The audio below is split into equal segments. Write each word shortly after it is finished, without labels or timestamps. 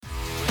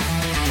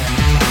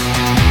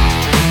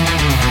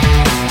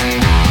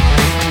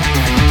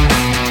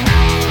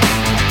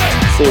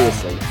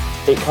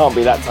It can't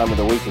be that time of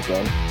the week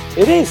again.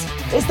 It is.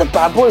 It's the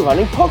Bad Boy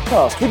Running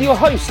Podcast with your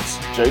hosts,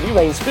 Jodie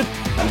Rainsford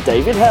and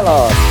David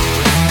Hellard.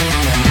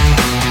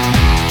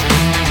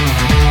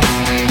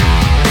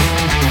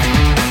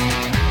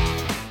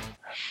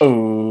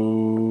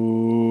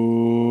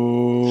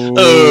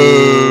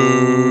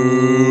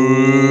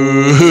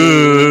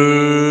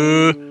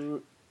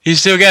 You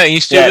still going?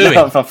 You still doing?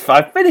 No,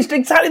 I finished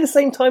exactly the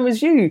same time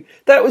as you.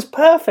 That was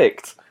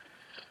perfect.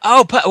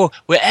 Oh, well,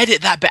 we'll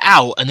edit that bit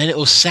out, and then it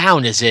will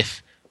sound as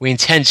if we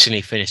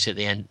intentionally finished at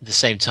the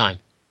same time.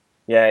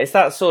 Yeah, it's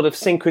that sort of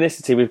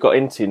synchronicity we've got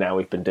into now.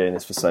 We've been doing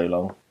this for so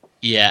long.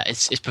 Yeah,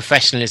 it's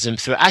professionalism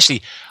through.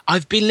 Actually,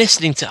 I've been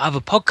listening to other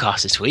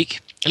podcasts this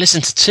week. I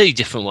listened to 2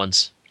 different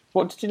ones.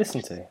 What did you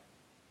listen to?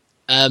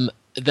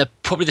 They're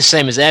probably the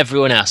same as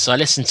everyone else. So I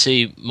listened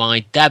to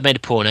My Dad Made a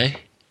Porno,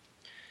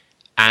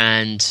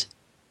 and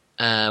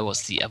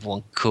what's the other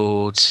one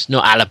called?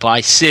 Not Alibi,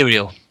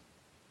 Serial.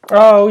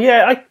 Oh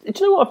yeah, do you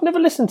know what? I've never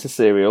listened to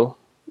Serial.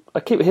 I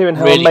keep hearing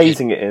how really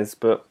amazing good. It is,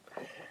 but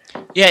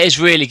yeah, it's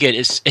really good.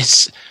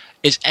 It's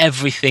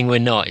everything we're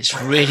not. It's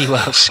really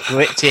well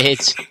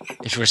scripted.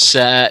 It's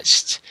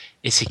researched.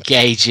 It's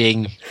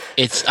engaging.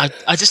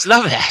 I just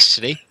love it.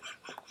 Actually,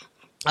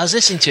 I was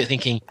listening to it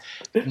thinking,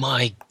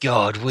 my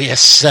God, we are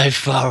so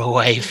far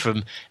away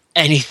from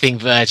anything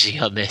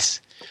verging on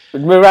this.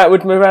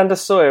 Would Miranda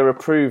Sawyer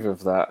approve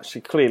of that? She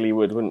clearly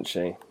would, wouldn't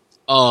she?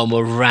 Oh,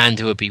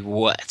 Miranda would be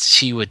what?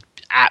 She would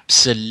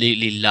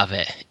absolutely love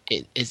it.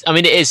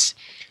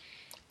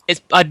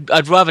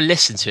 I'd rather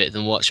listen to it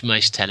than watch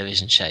most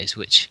television shows,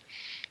 which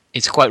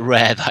it's quite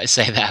rare that I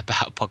say that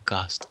about a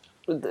podcast.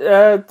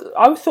 I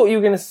thought you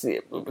were going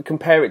to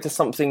compare it to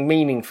something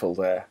meaningful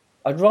there.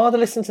 I'd rather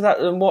listen to that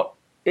than what...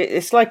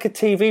 It's like a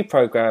TV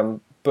programme,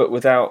 but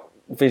without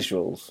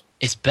visuals.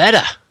 It's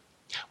better.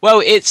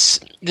 Well, it's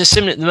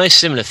the most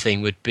similar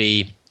thing would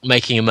be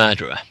Making a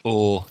Murderer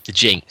or The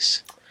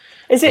Jinx.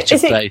 Is it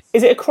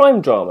a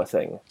crime drama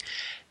thing?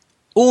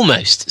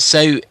 Almost.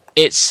 So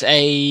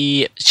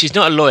she's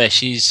not a lawyer.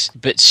 She's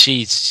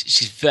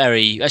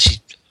very. Actually,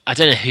 I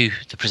don't know who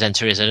the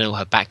presenter is. I don't know what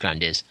her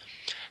background is,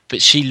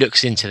 but she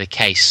looks into the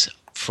case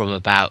from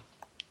about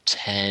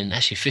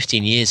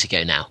 15 years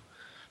ago now.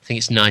 I think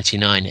it's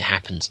 1999. It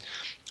happens,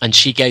 and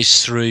she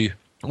goes through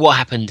what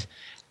happened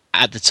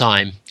at the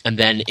time, and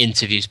then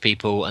interviews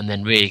people, and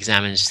then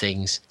re-examines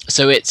things.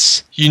 So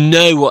it's,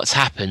 what's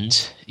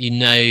happened,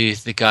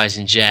 the guy's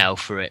in jail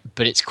for it,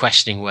 but it's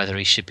questioning whether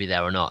he should be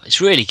there or not. It's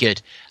really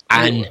good.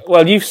 And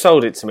well, you've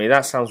sold it to me.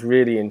 That sounds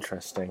really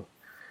interesting.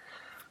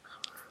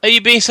 Are you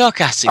being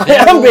sarcastic?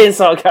 I am being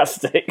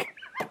sarcastic.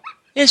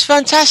 It's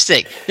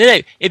fantastic.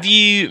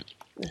 It's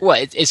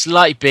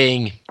like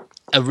being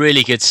a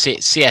really good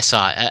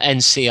CSI,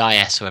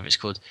 NCIS, whatever it's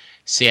called,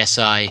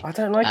 CSI. I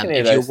don't like any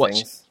of those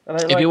things.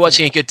 If you're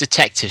watching a good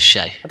detective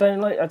show, I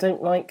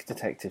don't like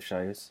detective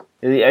shows.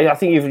 I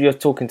think you're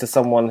talking to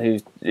someone who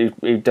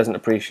doesn't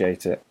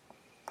appreciate it.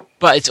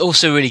 But it's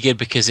also really good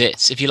because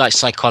it's, if you like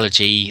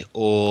psychology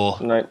or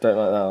no, don't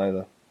like that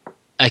either.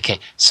 Okay,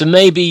 so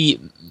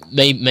maybe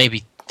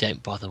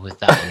don't bother with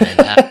that one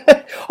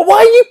then. Why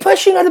are you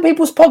pushing other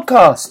people's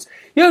podcasts?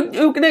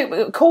 You're going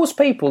to cause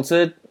people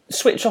to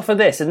switch off of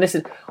this and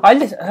listen.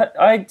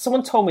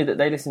 Someone told me that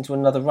they listen to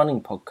another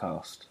running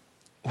podcast.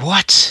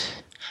 What?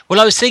 Well,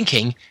 I was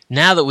thinking,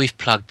 now that we've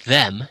plugged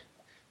them,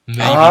 maybe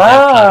they'll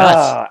plug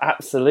us.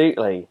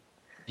 Absolutely.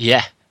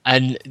 Yeah,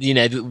 and,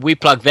 we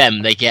plug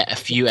them, they get a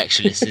few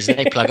extra listeners, and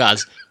they plug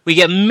us, we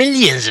get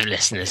millions of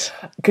listeners.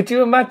 Could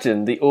you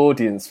imagine the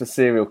audience for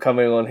Serial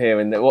coming on here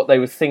and what they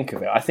would think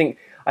of it? I think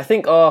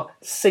our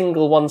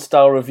single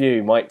 1-star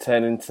review might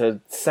turn into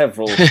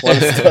several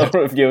 1-star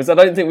reviews. I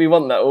don't think we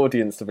want that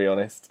audience, to be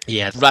honest.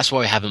 Yeah, that's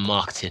why we haven't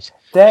marketed.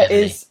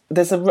 There's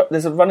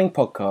a running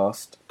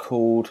podcast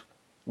called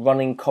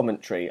Running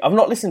Commentary. I've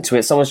not listened to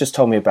it, someone's just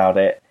told me about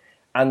it,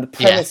 and the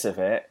premise of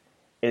it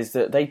is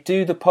that they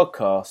do the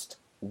podcast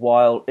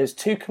while it's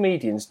 2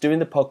 comedians doing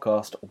the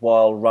podcast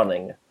while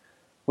running,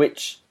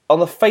 which on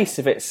the face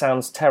of it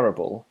sounds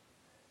terrible.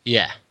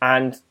 Yeah.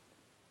 And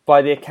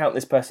by the account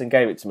this person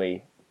gave it to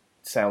me,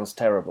 sounds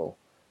terrible.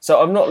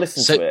 So I've not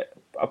listened to it,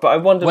 but I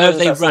wonder where whether are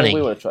they that's running?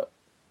 We want to try.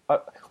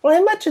 Well, I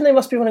imagine they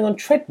must be running on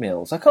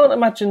treadmills. I can't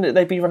imagine that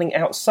they'd be running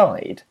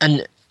outside.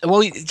 And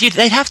well,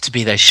 they'd have to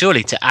be though,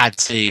 surely, to add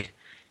to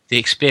the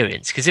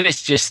experience. Because if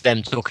it's just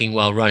them talking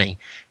while running,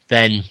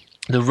 then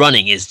the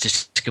running is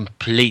just a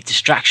complete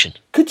distraction.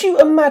 Could you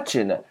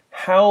imagine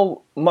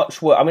how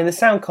much worse? I mean, the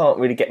sound can't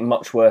really get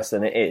much worse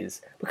than it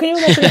is. But can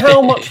you imagine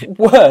how much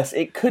worse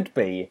it could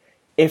be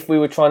if we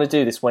were trying to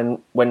do this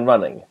when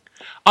running?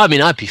 I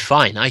mean, I'd be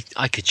fine.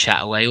 I could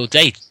chat away all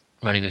day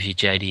running with you,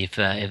 Jodie, if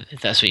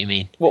that's what you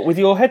mean. What, with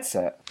your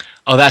headset?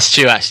 Oh, that's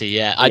true, actually,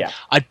 yeah.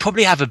 I'd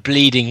probably have a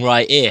bleeding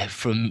right ear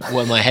from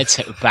where my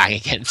headset would bang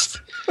against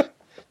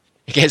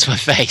my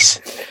face.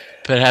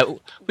 But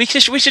we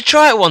should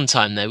try it one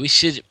time, though. We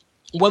should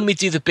when we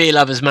do the Beer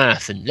Lovers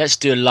Marathon, let's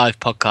do a live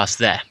podcast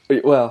there.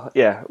 Well,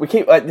 yeah, we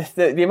keep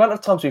the amount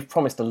of times we've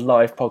promised a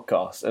live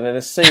podcast, and then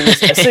as soon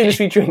as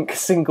we drink a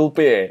single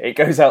beer, it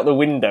goes out the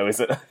window. Is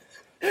it?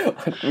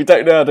 We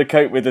don't know how to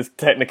cope with the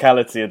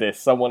technicality of this.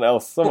 Someone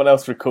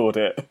else record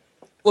it.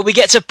 Well, we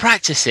get to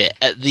practice it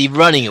at the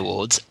running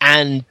awards,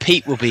 and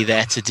Pete will be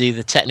there to do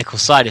the technical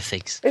side of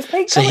things.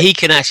 So he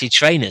can actually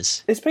train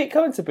us. Is Pete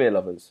coming to Beer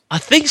Lovers? I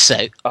think so.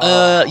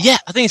 Yeah,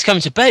 I think he's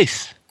coming to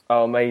both.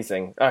 Oh,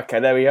 amazing! Okay,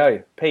 there we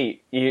go.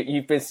 Pete,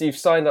 you've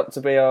signed up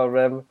to be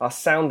our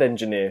sound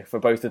engineer for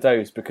both of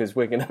those because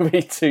we're going to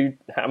be too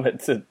hammered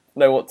to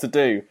know what to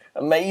do.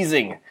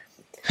 Amazing.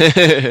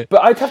 But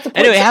I'd have to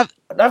point I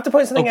have to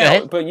point something out.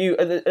 Ahead. But you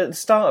at the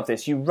start of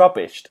this, you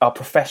rubbished our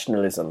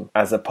professionalism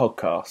as a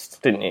podcast,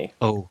 didn't you?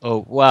 Oh.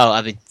 Well,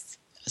 I mean,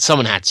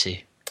 someone had to.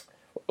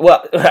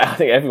 Well, I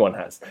think everyone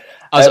has.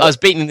 I was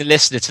beating the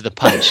listener to the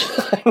punch.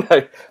 I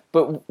know,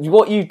 but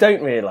what you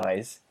don't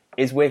realise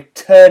is we're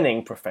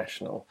turning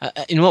professional.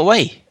 In what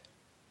way?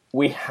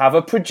 We have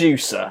a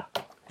producer.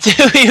 Do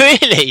we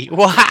really?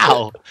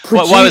 Wow.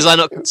 Why was I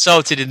not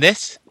consulted in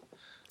this?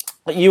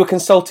 You were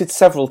consulted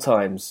several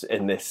times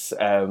in this.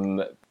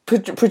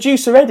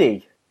 Producer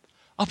Eddie.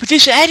 Oh,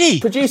 Producer Eddie.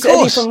 Producer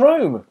Eddie from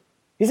Rome.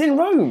 He's in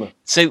Rome.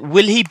 So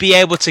will he be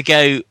able to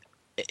go...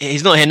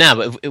 He's not here now,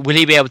 but will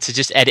he be able to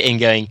just edit in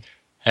going,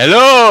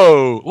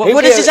 hello?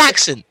 What is his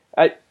accent?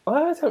 I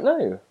don't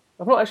know.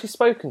 I've not actually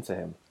spoken to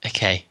him.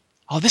 Okay.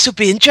 Oh, this will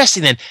be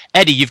interesting then.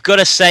 Eddie, you've got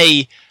to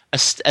say...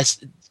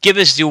 give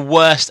us your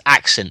worst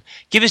accent.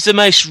 Give us the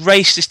most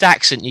racist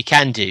accent you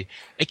can do.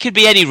 It could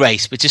be any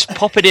race, but just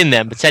pop it in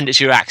there and pretend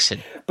it's your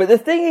accent. But the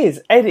thing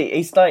is, Eddie,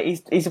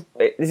 this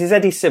is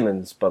Eddie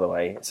Simmons, by the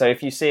way. So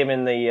if you see him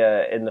in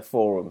the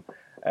forum,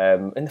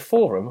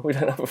 we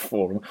don't have a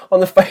forum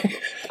on the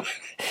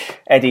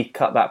Eddie,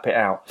 cut that bit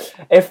out.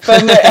 If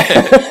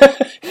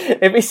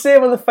you see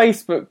him on the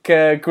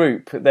Facebook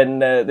group, then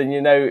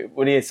you know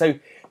what he is. So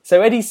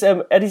Eddie's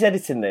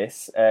editing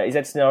this. He's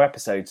editing our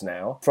episodes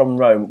now from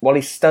Rome while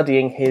he's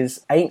studying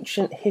his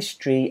ancient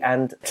history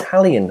and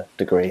Italian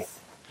degree.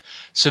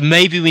 So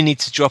maybe we need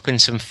to drop in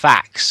some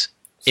facts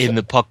in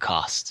the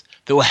podcast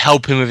that will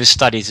help him with his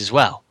studies as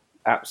well.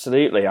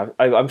 Absolutely.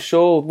 I'm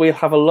sure we'll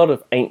have a lot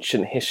of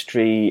ancient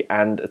history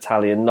and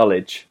Italian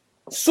knowledge.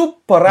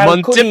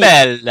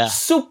 Montebella.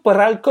 Super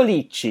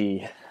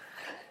alcolici.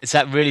 Is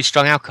that really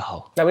strong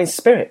alcohol? That means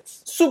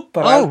spirits.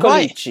 Super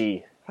alcolici.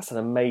 Right. That's an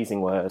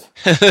amazing word.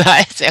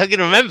 I'm going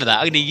to remember that.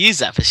 I'm going to use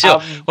that for sure.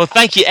 Well,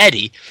 thank you,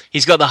 Eddie.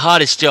 He's got the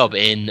hardest job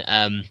in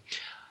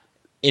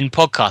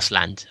podcast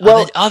land.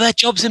 Well, are there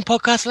jobs in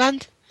podcast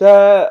land?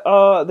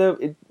 I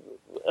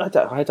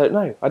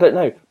don't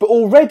know. But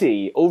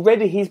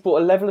already he's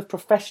brought a level of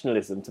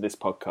professionalism to this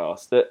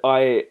podcast that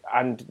I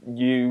and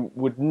you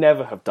would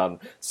never have done.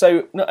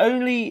 So not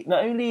only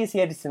is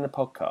he editing the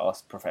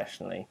podcast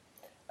professionally,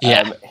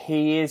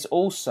 he is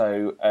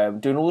also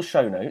doing all the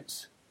show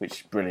notes, which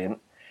is brilliant.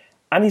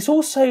 And he's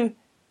also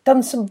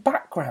done some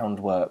background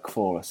work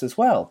for us as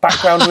well.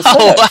 Background research.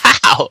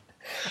 Oh,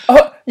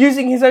 wow!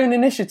 Using his own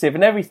initiative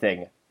and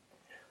everything.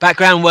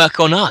 Background work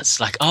on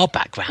us, like our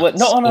backgrounds. Well,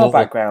 not on our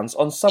backgrounds,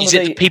 on some of the...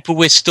 Is it the people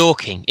we're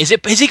stalking? Has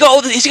he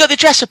got the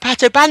address of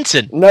Pato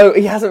Banton? No,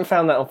 he hasn't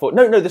found that on foot.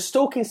 No, the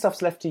stalking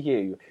stuff's left to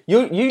you.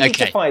 You need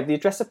to find the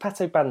address of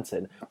Pato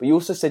Banton, but you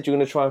also said you were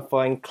going to try and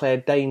find Claire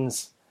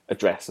Danes'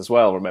 address as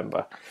well,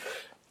 remember?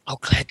 Oh,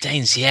 Claire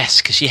Danes, yes,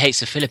 because she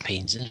hates the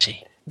Philippines, doesn't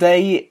she?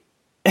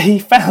 He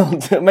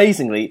found,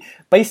 amazingly,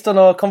 based on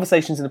our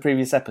conversations in the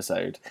previous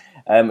episode,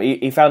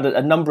 he found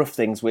a number of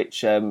things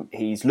which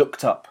he's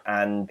looked up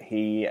and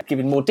he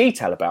given more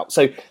detail about.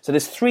 So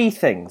there's three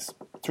things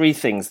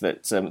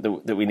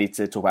that we need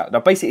to talk about.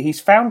 Now, basically,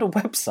 he's found a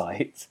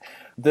website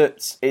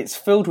that it's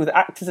filled with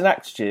actors and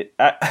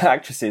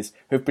actresses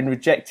who have been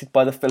rejected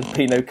by the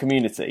Filipino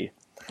community.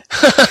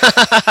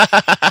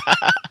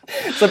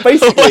 So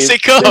basically, what's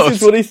it called?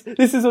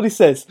 This is what he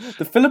says.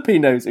 The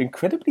Filipinos are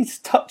incredibly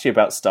touchy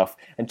about stuff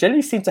and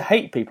generally seem to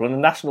hate people on a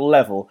national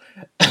level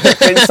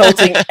for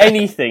insulting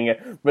anything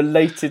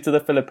related to the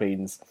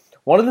Philippines.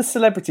 One of the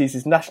celebrities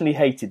is nationally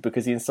hated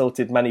because he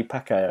insulted Manny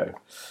Pacquiao.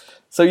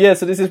 So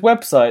there's this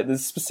website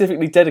that's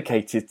specifically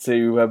dedicated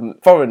to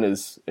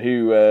foreigners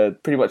who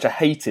pretty much are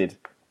hated.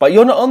 But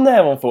you're not on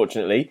there,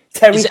 unfortunately.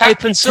 Is it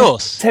open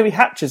source? Terry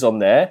Hatcher's on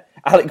there.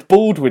 Alec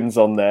Baldwin's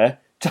on there.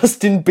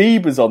 Justin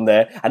Bieber's on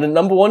there, and the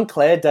number one,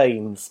 Claire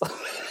Danes.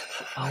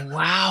 Oh,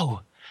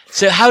 wow.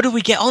 So how do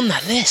we get on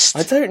that list?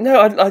 I don't know.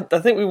 I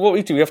think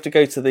we have to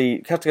go to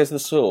the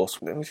source.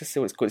 Let me just see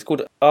what it's called. It's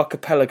called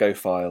Archipelago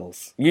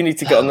Files. You need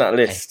to get on that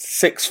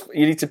list.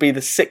 You need to be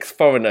the sixth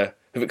foreigner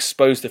who've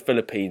exposed the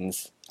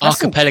Philippines.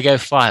 Archipelago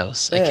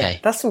Files.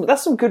 Okay. That's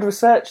some good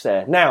research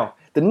there. Now,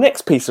 the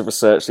next piece of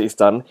research that he's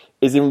done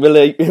is in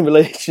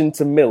relation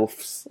to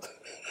MILFs.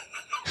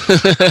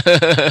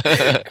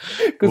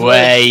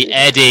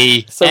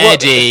 Eddie.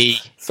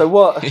 So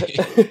what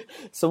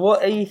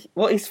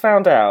he's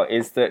found out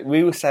is that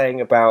we were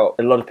saying about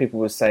a lot of people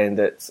were saying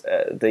that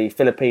the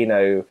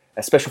Filipino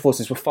special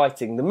forces were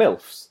fighting the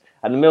MILFs,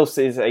 And the MILS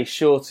is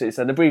it's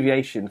an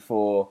abbreviation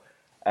for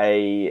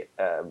a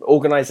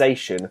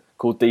organisation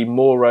called the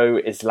Moro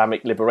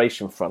Islamic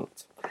Liberation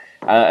Front.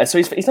 So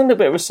he's done a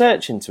bit of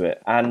research into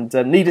it, and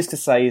needless to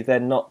say, they're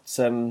not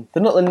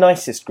the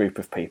nicest group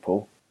of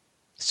people.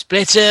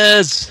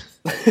 Splitters.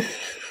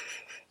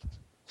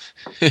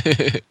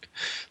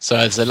 So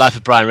it's a Life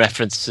of Brian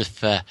reference.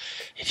 If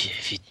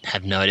you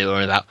have no idea what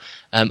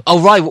I'm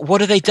about. What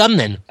have they done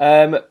then?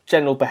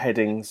 General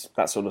beheadings,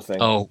 that sort of thing.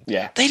 Oh,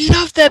 yeah. They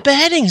love their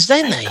beheadings,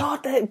 don't they?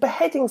 God, their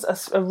beheadings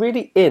are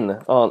really in,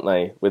 aren't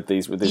they? With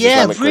these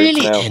yeah, Islamic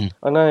really groups now. in.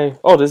 I know,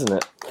 odd, isn't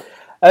it?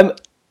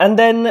 And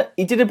then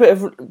he did a bit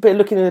of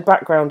looking in the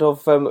background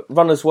of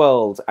Runner's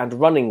World and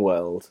Running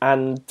World,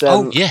 and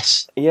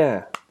yes,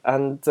 yeah,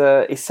 and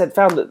he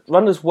found that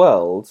Runner's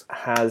World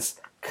has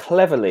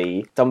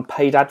cleverly done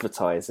paid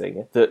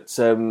advertising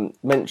that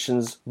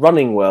mentions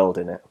Running World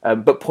in it,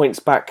 but points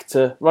back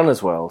to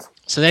Runner's World.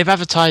 So they've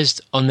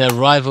advertised on their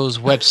rival's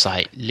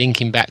website,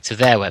 linking back to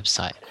their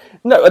website.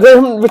 No, they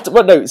haven't.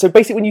 Well, no. So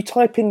basically, when you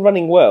type in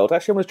Running World,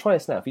 actually, I'm going to try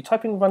this now. If you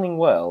type in Running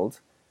World,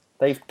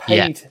 they've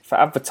paid for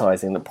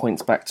advertising that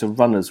points back to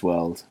Runner's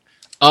World.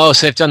 Oh,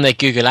 so they've done their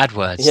Google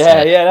AdWords.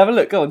 Yeah, have a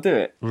look. Go on, do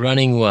it.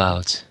 Running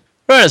World.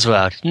 Runner's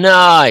World.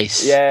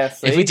 Nice. Yeah,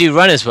 see? If we do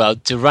Runner's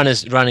World, so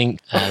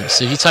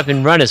if you type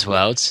in Runner's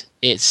World,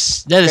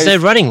 there's no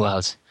Running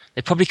World.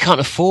 They probably can't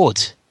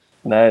afford.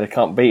 No, they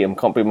can't beat them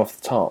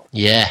off the top.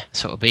 Yeah,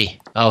 that's what it'll be.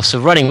 Oh,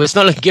 so it's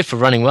not looking good for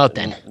Running World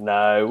then.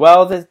 No,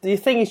 well, the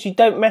thing is, you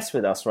don't mess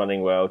with us,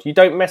 Running World. You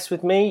don't mess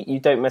with me, you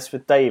don't mess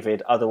with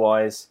David,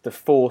 otherwise the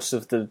force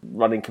of the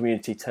running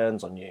community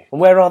turns on you.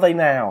 And where are they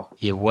now?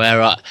 Yeah,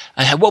 where are...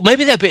 well,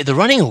 maybe they're a bit of the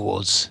Running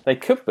Awards. They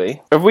could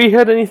be. Have we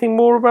heard anything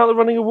more about the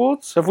Running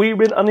Awards? Have we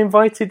been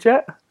uninvited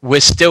yet? We're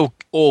still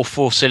all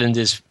 4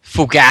 cylinders,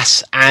 full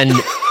gas, and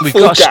we've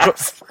full got...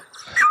 gas.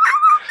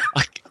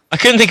 I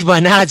couldn't think of my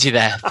analogy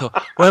there. I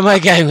thought, where am I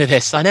going with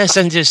this? I know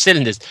 70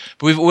 cylinders,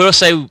 but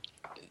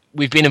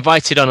we've been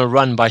invited on a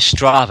run by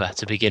Strava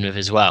to begin with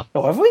as well.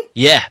 Oh, have we?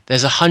 Yeah,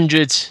 there's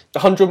 100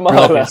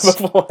 miler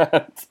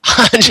beforehand.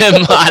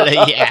 100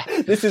 miler, yeah.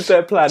 This is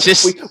their plan.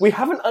 We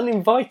haven't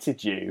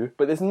uninvited you,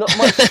 but there's not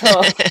much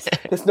chance.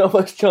 There's not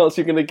much chance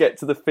you're going to get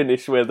to the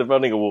finish where the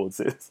Running Awards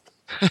is.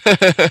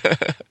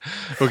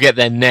 We'll get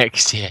there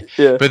next year.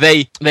 Yeah. But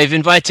they've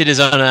invited us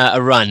on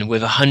a run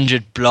with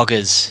 100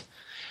 bloggers.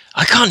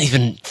 I can't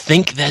even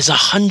think there's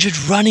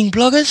 100 running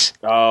bloggers.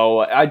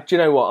 Oh, do you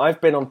know what? I've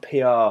been on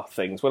PR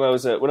things when I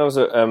was at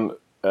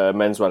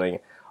Men's Running.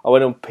 I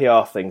went on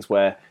PR things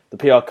where the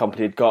PR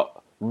company had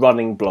got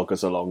running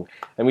bloggers along,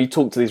 and we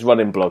talked to these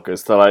running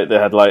bloggers. They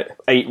had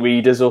 8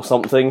 readers or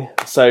something.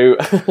 So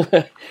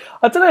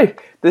I don't know.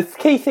 The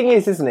key thing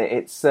is, isn't it?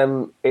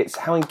 It's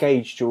how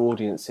engaged your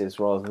audience is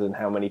rather than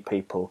how many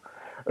people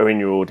are in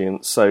your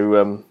audience.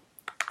 So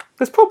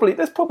there's probably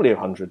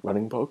 100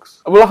 running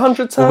blogs. Will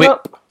 100 turn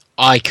up?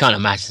 I can't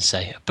imagine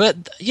so,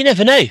 but you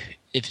never know.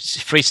 If it's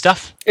free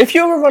stuff. If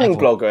you're a running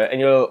blogger and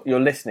you're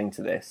listening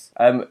to this,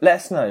 let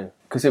us know,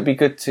 because it'd be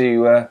good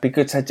to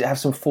have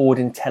some forward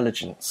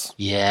intelligence.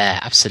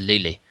 Yeah,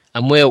 absolutely.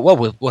 And we'll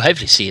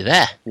hopefully see you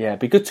there. Yeah, it'd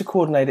be good to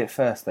coordinate it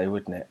first, though,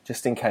 wouldn't it?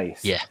 Just in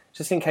case. Yeah.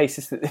 Just in case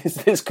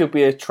this could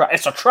be a trap.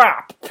 It's a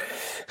trap.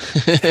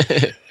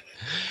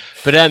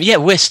 But yeah,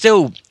 we're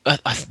still.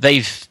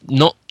 They've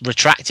not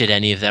retracted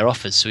any of their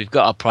offers, so we've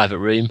got our private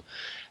room.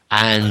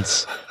 And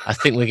I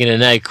think we're going to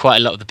know quite a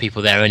lot of the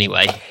people there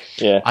anyway.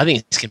 Yeah, I think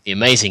it's going to be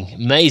amazing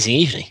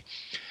evening.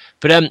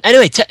 But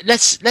anyway,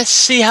 let's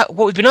see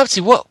what we've been up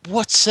to.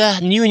 What's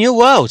new in your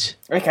world?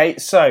 Okay,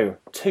 so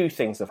 2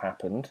 things have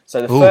happened.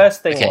 So the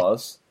first thing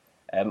was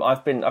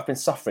I've been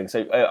suffering.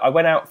 So I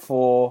went out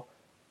for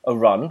a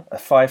run, a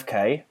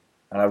 5K,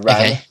 and I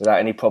ran without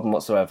any problem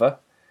whatsoever.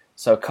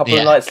 So a couple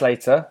of nights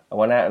later, I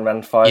went out and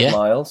ran 5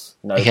 miles,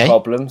 no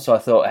problem. So I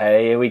thought,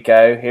 hey, here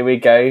we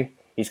go.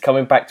 He's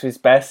coming back to his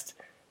best.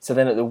 So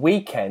then at the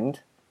weekend...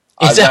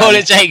 Is that all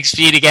it takes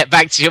for you to get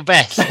back to your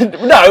best? No,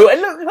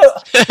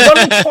 look,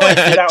 running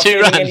twice without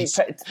 2 feeling runs.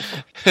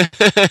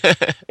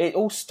 It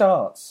all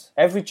starts.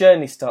 Every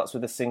journey starts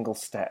with a single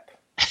step.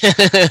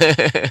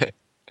 It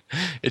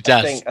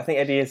does. I think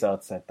Eddie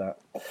Izzard said that.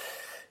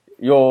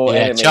 Your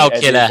enemy, child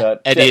Eddie killer, Izzard.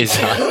 Eddie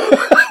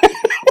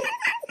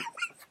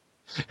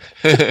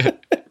Izzard.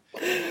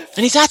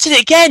 And he's at it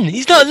again.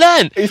 He's not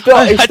learned.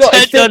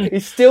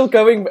 He's still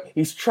going.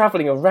 He's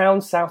travelling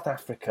around South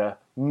Africa,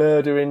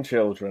 murdering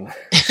children.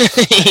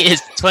 He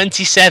is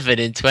 27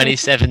 in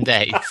 27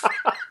 days.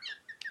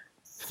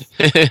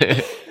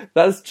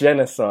 That's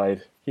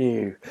genocide.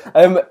 You.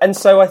 And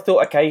so I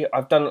thought, okay,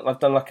 I've done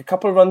like a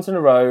couple of runs in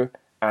a row,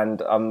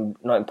 and I'm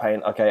not in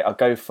pain. Okay,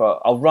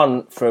 I'll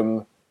run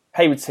from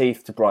Haywards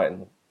Heath to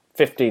Brighton,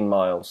 15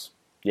 miles.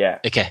 Yeah.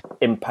 Okay.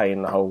 In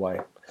pain the whole way.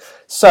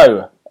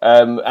 So.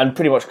 And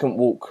pretty much couldn't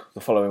walk the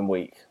following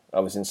week.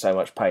 I was in so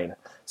much pain.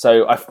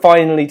 So I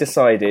finally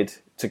decided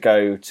to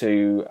go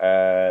to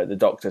the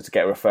doctor to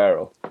get a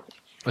referral.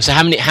 So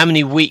how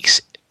many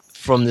weeks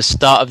from the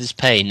start of this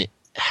pain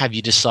have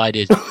you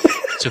decided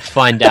to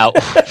find out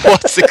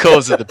what's the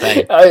cause of the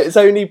pain. It's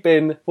only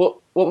been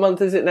what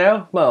month is it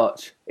now?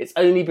 March. It's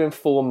only been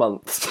 4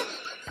 months.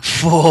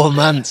 4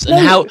 months. And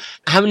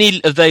how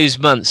many of those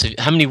months,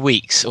 how many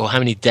weeks or how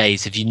many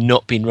days have you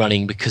not been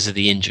running because of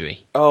the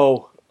injury?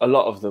 Oh, a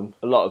lot of them.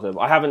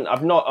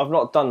 I've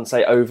not done,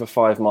 say, over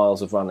 5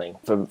 miles of running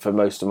for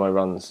most of my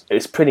runs.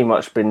 It's pretty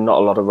much been not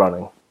a lot of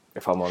running,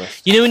 if I'm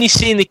honest. You know, when you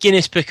see in the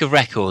Guinness Book of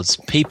Records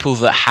people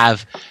that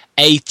have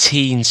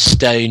 18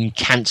 stone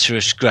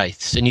cancerous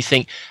growths, and you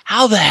think,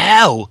 how the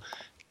hell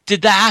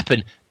did that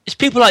happen? It's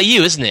people like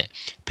you, isn't it?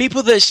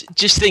 People that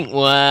just think,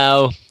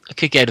 well, I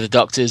could go to the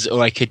doctors,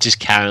 or I could just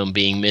carry on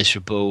being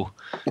miserable.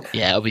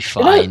 Yeah, it'll be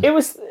fine. It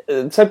was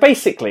so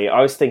basically,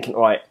 I was thinking,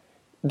 right,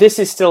 this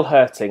is still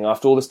hurting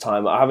after all this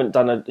time. I haven't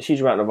done a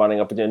huge amount of running.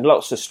 I've been doing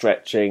lots of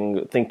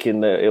stretching, thinking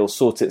that it'll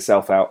sort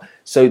itself out.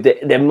 So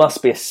there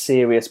must be a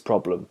serious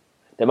problem.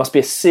 There must be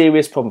a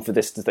serious problem for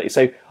this.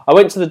 So I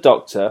went to the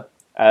doctor,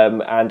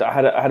 and I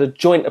had a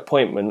joint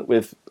appointment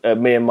with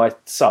me and my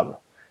son.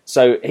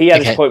 So he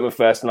had his appointment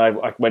first, and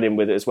I went in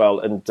with it as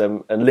well. And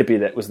Libby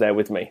that was there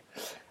with me,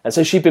 and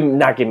so she'd been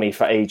nagging me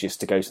for ages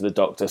to go to the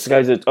doctor.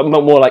 So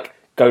more like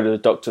go to the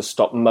doctor,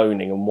 stop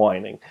moaning and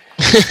whining.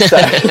 So,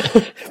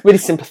 really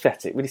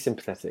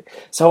sympathetic.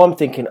 So I'm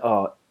thinking,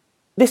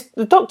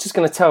 the doctor's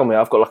going to tell me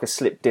I've got like a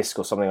slipped disc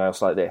or something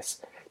else like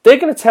this. They're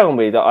going to tell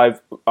me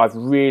that I've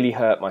really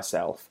hurt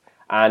myself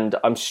and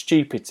I'm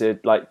stupid to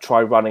like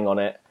try running on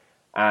it,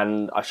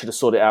 and I should have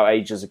sorted it out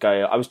ages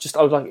ago. I was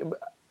like,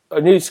 I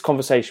knew this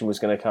conversation was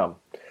going to come.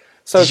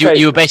 So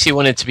you were basically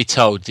wanted to be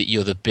told that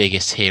you're the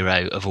biggest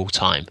hero of all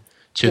time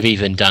to have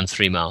even done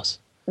 3 miles.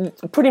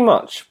 Pretty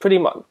much.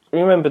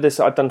 Remember this,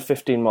 I'd done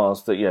 15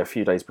 miles a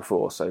few days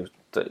before, so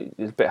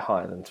it's a bit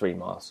higher than 3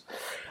 miles.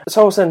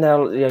 So I was then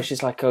now,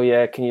 she's like, oh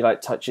yeah, can you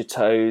like touch your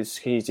toes?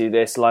 Can you do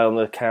this? Lie on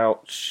the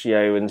couch,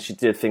 and she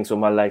did things with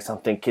my legs. I'm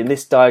thinking,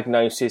 this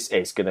diagnosis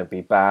is going to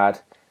be bad.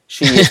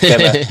 She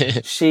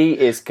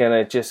is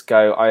gonna just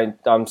go,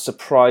 I'm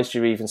surprised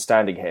you're even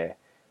standing here.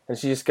 And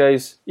she just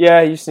goes,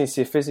 yeah, you just need to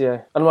see a physio.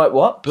 And I'm like,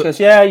 what? She goes,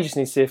 yeah, you just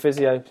need to see a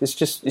physio. It's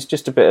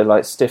just a bit of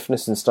like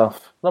stiffness and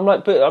stuff. And I'm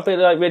like, but I bet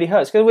it like really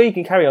hurts. She goes, well, you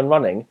can carry on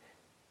running.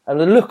 And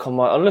the look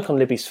on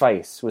Libby's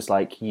face was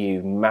like,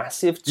 you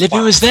massive twat. Libby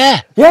was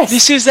there. Yes.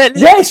 This was there.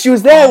 Yes, she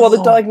was there while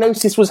the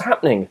diagnosis was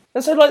happening.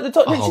 And so like the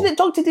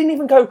doctor didn't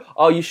even go,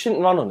 oh, you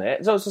shouldn't run on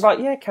it. So I was just like,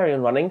 yeah, carry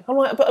on running. I'm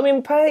like, but I'm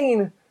in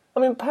pain.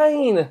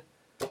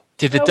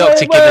 Did the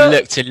doctor give a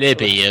look to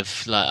Libby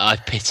of like, I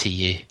pity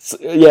you?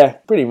 Yeah,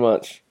 pretty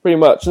much.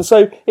 And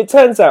so it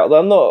turns out that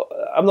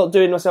I'm not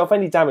doing myself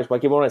any damage by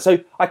giving on it. So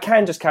I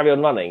can just carry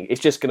on running. It's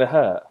just going to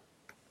hurt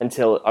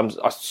until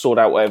I sort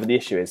out whatever the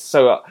issue is.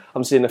 So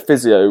I'm seeing a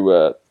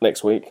physio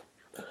next week.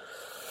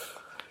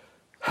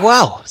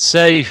 Wow.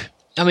 So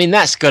I mean,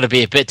 that's got to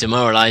be a bit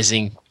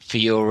demoralising for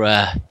your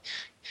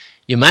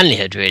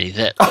manlyhood, really,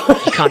 that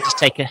you can't just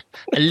take a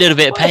little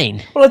bit of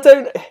pain. Well,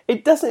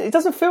 it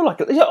doesn't feel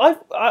like it.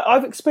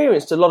 I've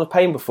experienced a lot of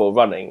pain before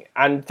running,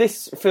 and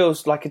this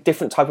feels like a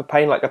different type of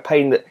pain, like a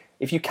pain that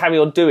if you carry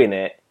on doing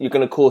it, you're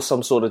going to cause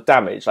some sort of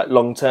damage, like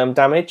long-term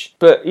damage.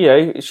 But,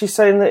 she's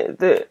saying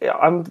that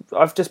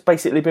I've just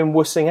basically been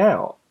wussing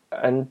out,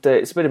 and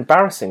it's a bit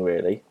embarrassing,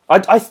 really.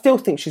 I still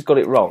think she's got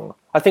it wrong.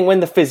 I think when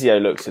the physio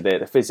looks at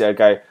it, the physio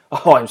go,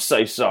 oh, I'm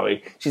so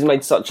sorry. She's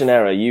made such an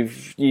error. You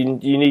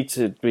need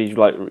to be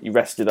like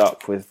rested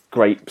up with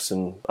grapes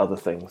and other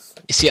things.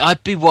 You see,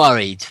 I'd be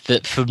worried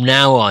that from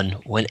now on,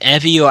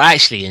 whenever you're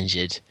actually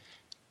injured,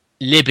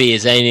 Libby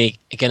is only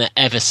going to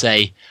ever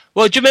say,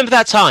 well, do you remember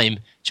that time?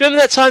 Do you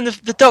remember that time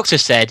the doctor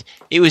said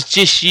it was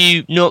just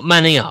you not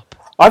manning up?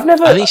 I've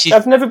never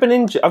been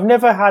injured. I've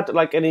never had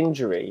like an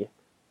injury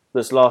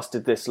that's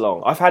lasted this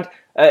long. I had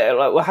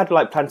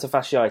plantar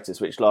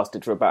fasciitis, which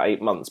lasted for about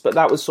 8 months, but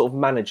that was sort of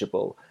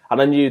manageable.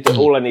 And I knew that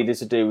all I needed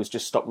to do was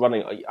just stop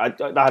running. I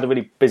had a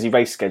really busy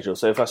race schedule,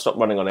 so if I stopped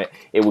running on it,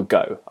 it would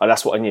go.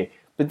 That's what I knew.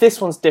 But this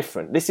one's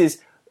different.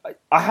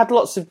 I had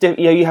lots of,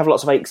 you have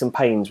lots of aches and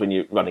pains when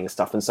you're running and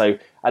stuff, and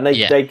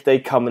they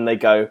come and they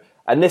go.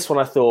 And this one,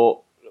 I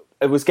thought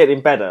it was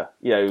getting better,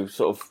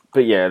 sort of.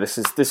 But yeah, this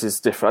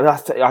is different.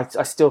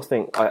 I still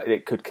think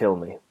it could kill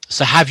me.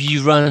 So have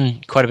you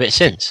run quite a bit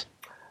since?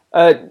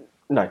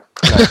 No.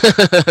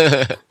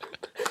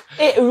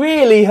 It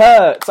really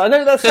hurts. I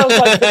know that sounds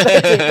like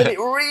pathetic,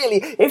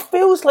 but it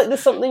feels like there's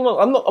something wrong.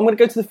 I'm going to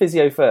go to the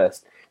physio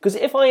first, because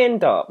if I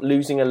end up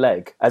losing a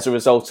leg as a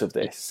result of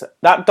this,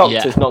 that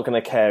doctor's not going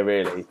to care,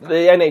 really.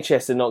 The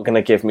NHS are not going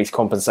to give me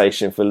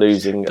compensation for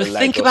losing a leg. But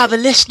think about the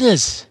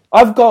listeners.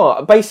 I've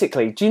got,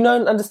 basically, do you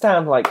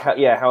understand like how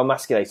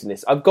emasculating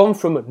this? I've gone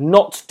from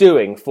not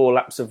doing 4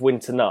 laps of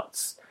winter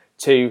nuts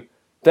to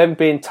them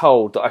being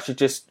told that I should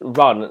just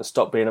run and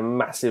stop being a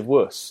massive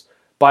wuss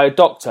by a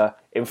doctor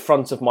in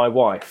front of my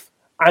wife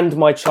and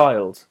my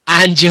child.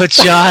 And your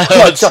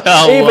child.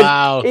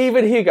 Wow.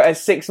 Even Hugo, at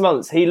 6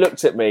 months, he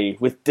looked at me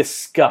with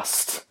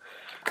disgust.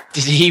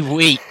 Did he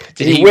weep?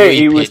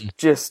 He was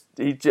just...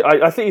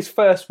 I think his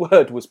first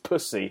word was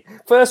pussy.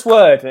 First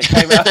word that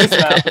came out of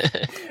his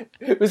mouth.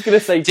 He was going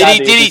to say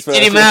daddy.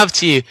 Did he mouth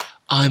to you,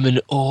 I'm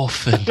an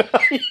orphan.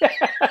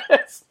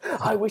 Yes,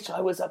 I wish I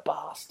was a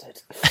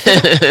bastard.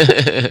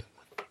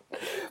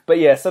 But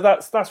yeah, so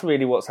that's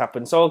really what's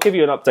happened. So I'll give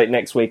you an update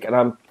next week, and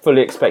I'm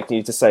fully expecting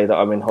you to say that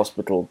I'm in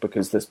hospital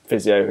because this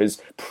physio has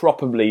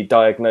properly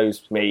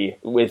diagnosed me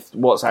with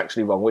what's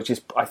actually wrong, which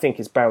is, I think,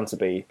 is bound to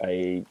be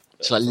a...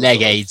 It's like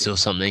leg AIDS or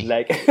something.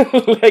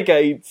 Leg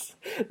AIDS.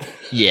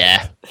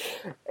 Yeah.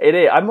 It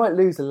is. I might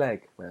lose a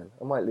leg, man.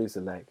 I might lose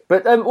a leg.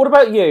 But what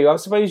about you? I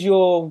suppose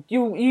you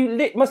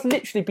must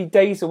literally be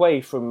days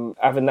away from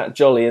having that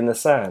jolly in the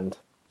sand.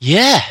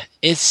 Yeah,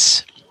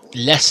 it's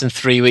less than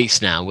 3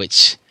 weeks now,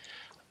 which...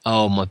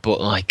 Oh my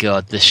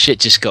God, the shit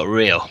just got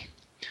real.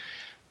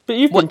 But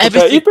you've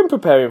been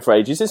preparing for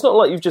ages. It's not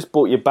like you've just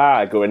bought your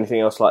bag or anything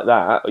else like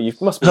that. Or you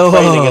must be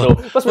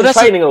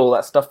training and all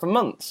that stuff for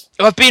months.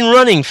 I've been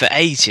running for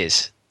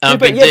ages. I've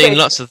been doing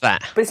lots of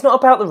that. But it's not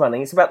about the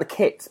running. It's about the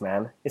kit,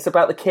 man. It's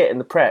about the kit and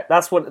the prep.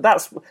 That's what the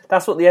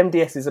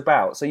MdS is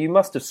about. So you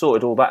must have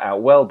sorted all that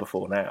out well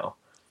before now.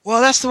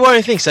 Well, that's the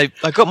worrying thing. So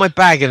I got my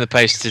bag in the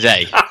post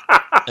today,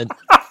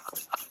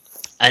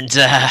 and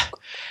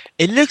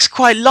it looks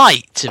quite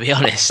light, to be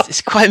honest.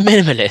 It's quite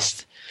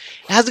minimalist.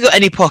 It hasn't got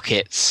any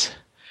pockets,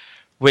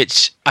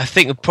 which I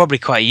think are probably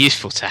quite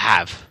useful to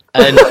have.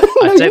 And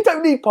you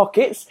don't need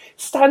pockets.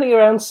 Standing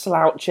around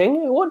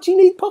slouching, what do you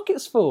need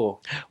pockets for?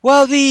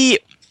 Well,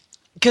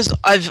 because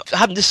I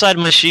haven't decided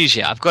my shoes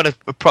yet. I've got an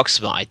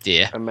approximate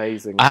idea.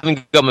 Amazing. I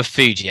haven't got my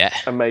food yet.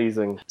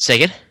 Amazing. Say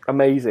again?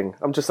 Amazing.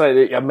 I'm just saying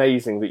that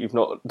amazing that you've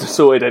not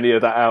sorted any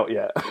of that out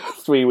yet.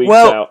 3 weeks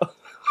out.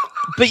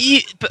 But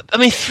I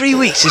mean, 3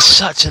 weeks is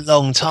such a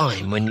long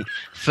time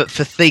for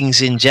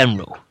things in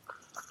general.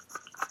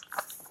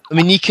 I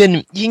mean, you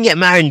can get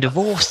married and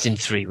divorced in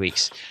 3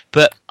 weeks,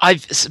 but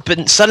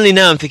suddenly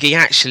now I'm thinking,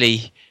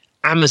 actually,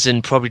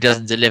 Amazon probably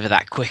doesn't deliver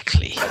that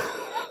quickly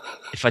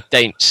if I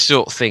don't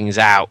sort things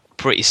out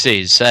pretty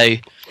soon. So,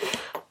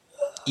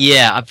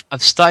 yeah,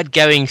 I've started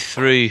going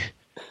through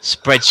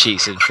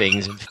spreadsheets and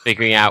things and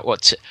figuring out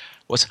what's.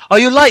 Oh,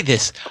 you'll like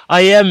this.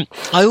 I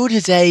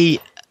ordered a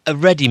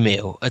ready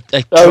meal, a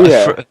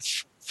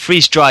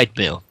freeze-dried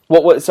meal.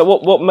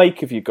 What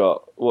make have you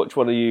got? Which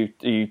one are you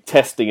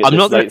testing at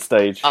this late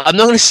stage? I'm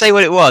not going to say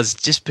what it was,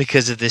 just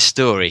because of this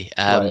story.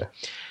 Right.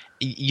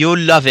 You'll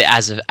love it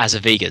as a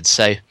vegan.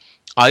 So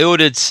I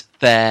ordered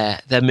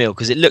their meal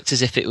because it looked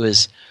as if it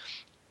was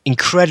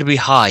incredibly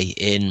high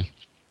in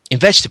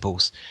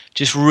vegetables,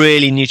 just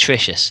really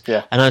nutritious.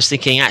 Yeah. And I was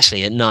thinking,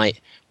 actually, at night,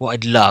 what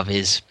I'd love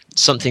is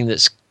something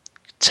that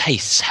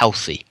tastes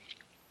healthy.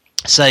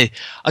 So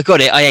I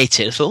got it, I ate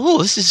it, I thought, oh,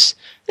 this is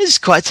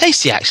quite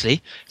tasty,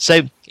 actually.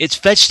 So it's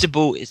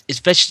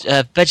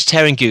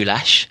vegetarian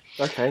goulash.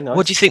 Okay, nice.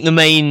 What do you think the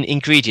main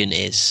ingredient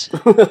is?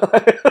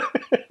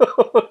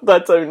 I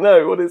don't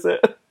know. What is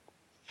it?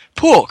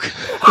 Pork.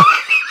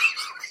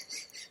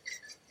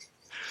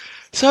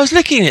 So I was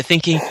looking at it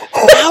thinking,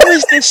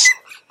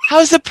 how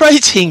is the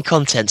protein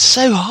content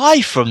so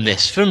high from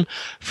this? From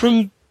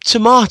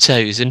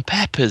tomatoes and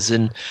peppers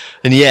and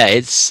yeah,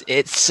 it's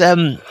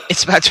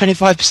about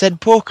 25%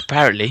 pork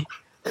apparently.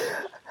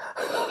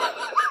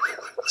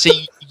 So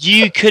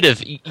you could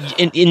have,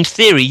 in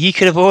theory, you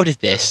could have ordered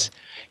this,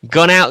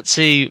 gone out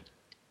to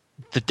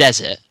the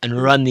desert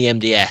and run the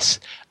MdS,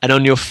 and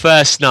on your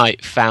first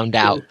night found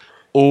out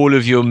all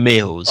of your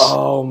meals.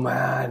 Oh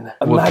man,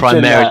 were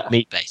primarily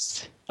meat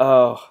based.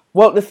 Oh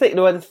well, the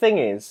thing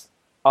is,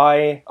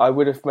 I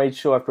would have made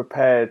sure I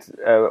prepared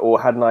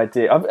or had an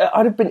idea.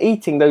 I'd have been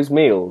eating those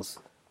meals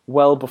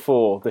well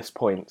before this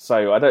point,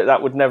 so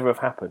that would never have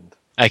happened.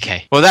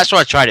 Okay, well that's why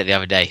I tried it the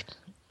other day.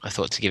 I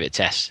thought to give it a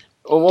test.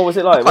 Well, what was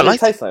it like? What did it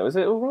taste like? Was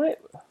it all right?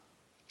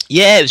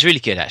 Yeah, it was really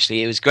good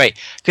actually. It was great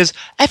because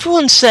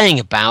everyone's saying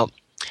about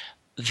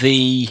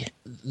the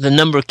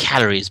number of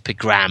calories per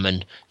gram,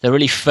 and they're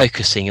really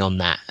focusing on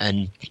that.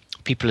 And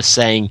people are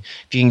saying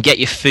if you can get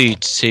your food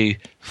to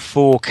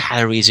 4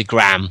 calories a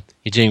gram,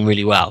 you're doing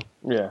really well.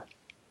 Yeah.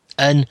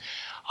 And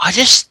I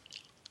just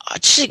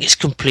think it's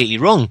completely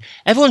wrong.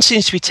 Everyone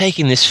seems to be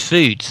taking this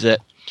food that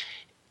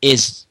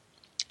it's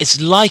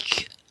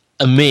like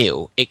a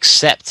meal,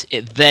 except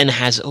it then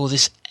has all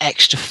this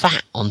extra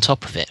fat on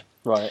top of it.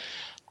 Right.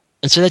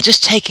 And so they're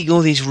just taking all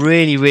these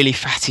really, really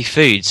fatty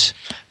foods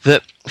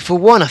that, for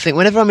one, I think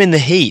whenever I'm in the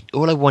heat,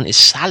 all I want is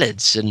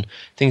salads and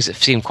things that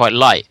seem quite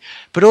light.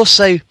 But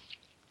also,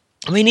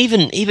 I mean,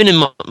 even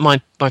in my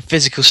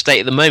physical state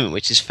at the moment,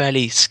 which is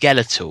fairly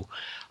skeletal,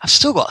 I've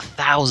still got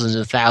thousands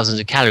and thousands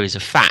of calories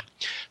of fat.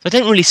 So I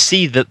don't really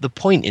see the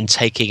point in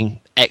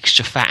taking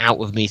extra fat out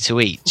of me to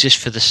eat just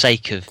for the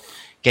sake of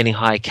getting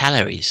higher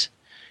calories.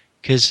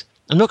 Because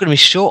I'm not going to be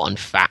short on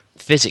fat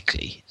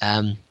physically.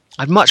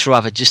 I'd much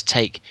rather just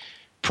take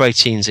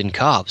proteins and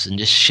carbs and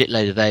just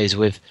shitload of those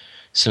with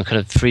some kind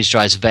of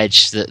freeze-dried veg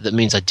that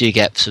means I do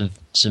get some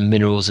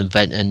minerals and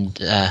vitamins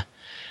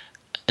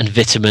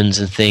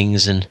and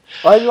things. And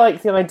I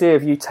like the idea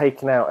of you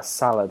taking out a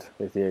salad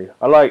with you.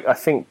 I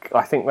think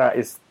that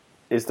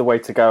is the way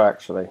to go,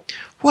 actually.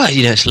 Well,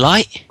 it's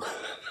light.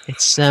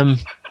 It's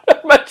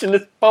Imagine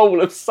this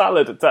bowl of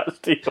salad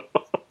attached to you.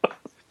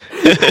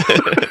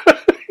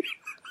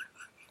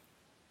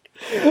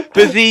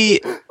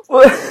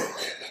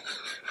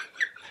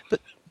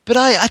 But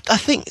I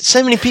think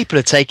so many people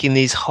are taking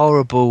these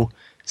horrible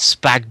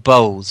spag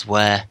bowls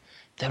where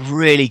they're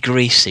really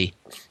greasy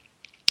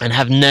and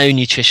have no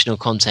nutritional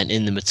content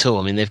in them at all.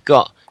 I mean, they've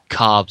got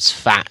carbs,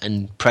 fat,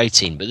 and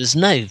protein, but there's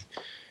no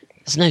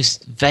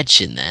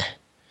veg in there.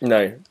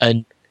 No.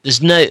 And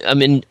there's no, I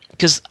mean,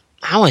 because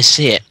how I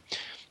see it,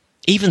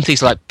 even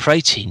things like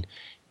protein,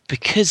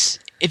 because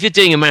if you're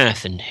doing a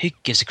marathon, who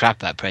gives a crap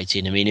about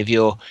protein? I mean, if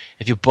your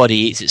body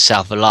eats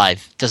itself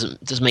alive, it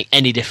doesn't make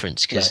any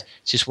difference because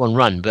it's just one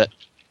run. But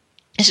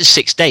this is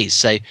 6 days,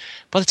 so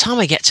by the time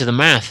I get to the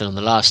marathon on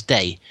the last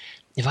day,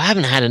 if I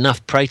haven't had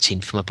enough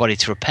protein for my body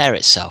to repair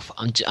itself,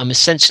 I'm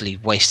essentially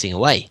wasting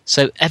away.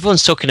 So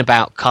everyone's talking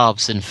about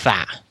carbs and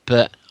fat,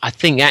 but I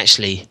think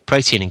actually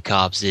protein and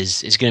carbs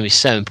is going to be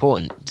so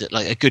important, that,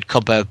 like a good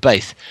combo of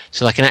both,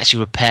 so I can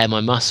actually repair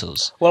my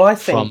muscles. Well, I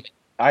think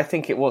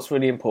what's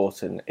really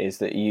important is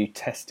that you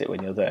test it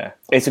when you're there.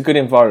 It's a good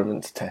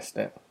environment to test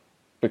it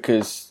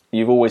because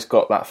you've always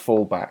got that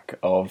fallback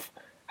of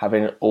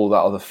having all that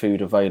other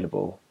food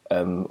available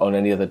on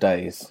any other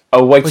days.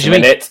 Oh, wait a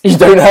minute. You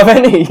don't have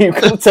any. You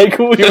can take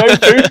all your own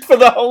food for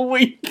the whole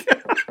week.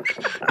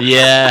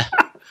 Yeah.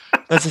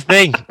 That's the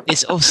thing.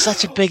 It's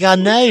such a big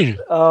unknown.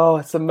 Oh,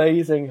 it's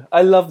amazing.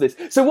 I love this.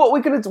 So what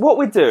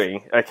we're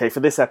doing, okay, for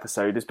this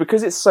episode is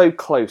because it's so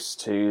close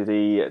to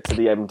the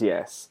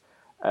MdS.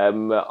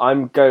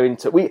 I'm going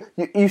to.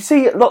 You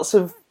see lots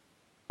of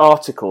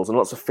articles and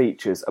lots of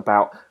features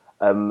about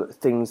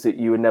things that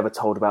you were never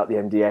told about the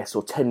MdS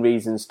or 10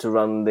 reasons to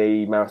run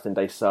the Marathon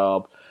des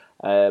Sables.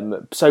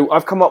 So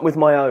I've come up with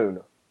my own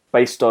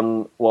based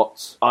on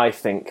what I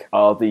think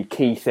are the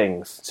key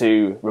things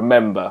to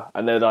remember,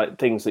 and they're like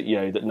things that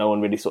that no one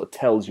really sort of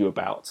tells you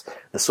about.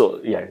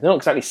 They're not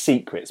exactly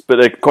secrets, but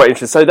they're quite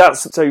interesting.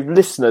 So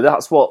listener,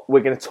 that's what we're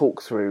going to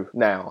talk through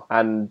now,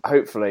 and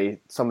hopefully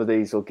some of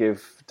these will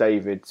give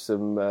David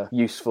some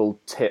useful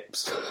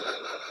tips.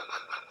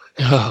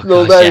 Oh,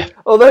 gosh,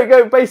 although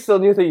go based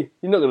on your thing,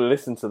 you're not going to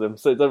listen to them,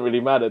 so it doesn't really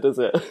matter, does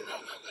it?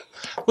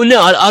 Well,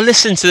 no, I'll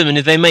listen to them, and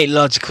if they make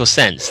logical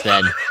sense,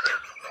 then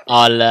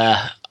I'll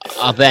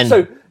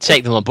then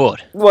take them on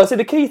board. Well, so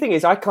the key thing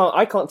is I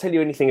can't tell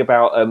you anything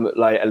about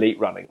like elite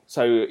running.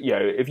 So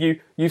if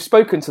you've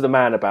spoken to the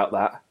man about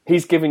that,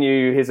 he's given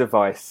you his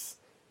advice.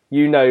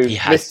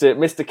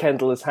 Mr.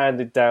 Kendall has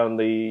handed down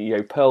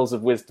the pearls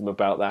of wisdom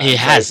about that. He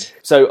has.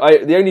 So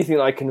the only thing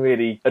that I can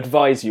really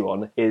advise you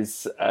on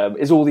is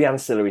all the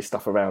ancillary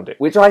stuff around it,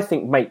 which I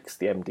think makes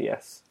the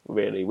MdS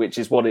really, which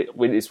is what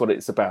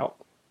it's about.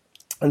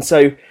 And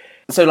so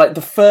like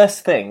the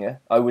first thing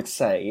I would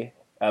say,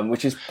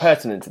 which is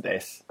pertinent to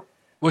this.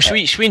 Well, should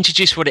we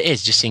introduce what it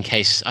is, just in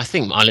case? I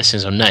think our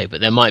listeners will know,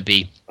 but there might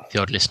be the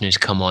odd listeners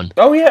come on.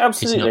 Oh yeah,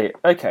 absolutely.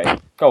 Okay,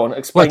 go on.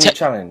 Explain your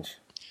challenge.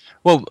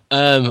 Well,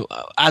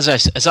 as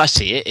I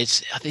see it,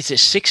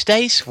 it's 6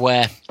 days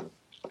where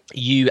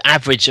you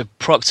average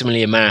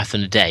approximately a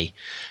marathon a day,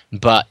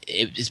 but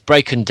it's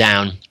broken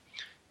down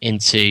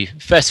into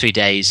first 3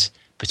 days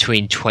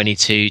between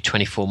 22,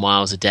 24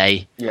 miles a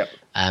day. Yep.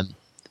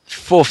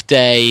 Fourth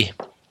day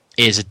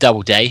is a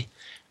double day,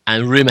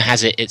 and rumour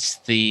has it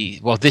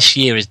this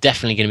year is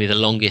definitely going to be the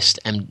longest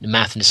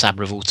Marathon des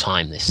Sables of all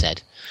time, they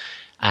said.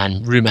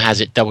 And rumour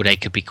has it double day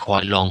could be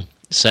quite long.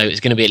 So it's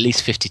going to be at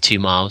least 52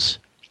 miles.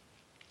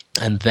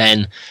 And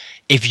then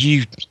if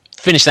you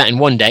finish that in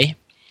 1 day,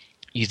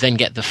 you then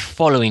get the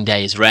following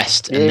day's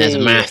rest, and there's a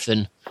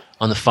marathon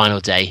on the final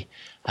day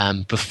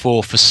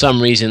before, for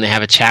some reason, they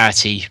have a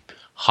charity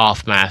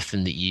half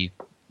marathon that you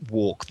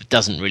walk that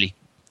doesn't really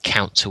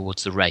count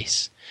towards the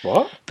race.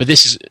 What? But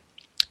this is...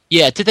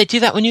 Yeah, did they do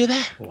that when you were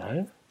there?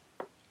 No.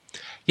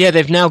 Yeah,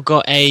 they've now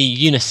got a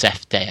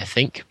UNICEF day, I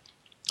think.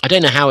 I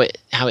don't know how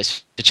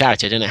it's a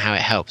charity. I don't know how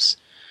it helps,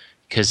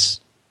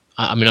 because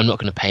I'm not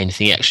going to pay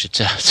anything extra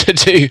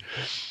to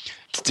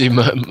do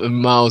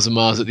miles and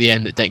miles at the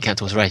end that don't count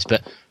towards the race.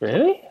 But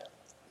really,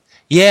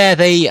 yeah,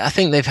 I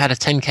think they've had a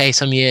 10K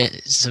some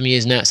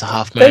years now. It's a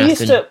half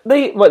marathon.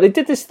 They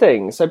did this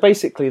thing. So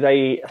basically,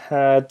 they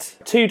had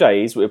 2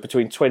 days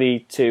between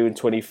 22 and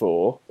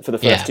 24 for the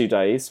first 2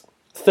 days.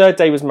 Third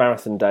day was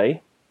marathon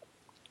day.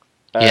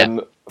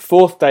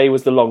 Fourth day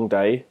was the long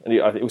day, and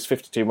it was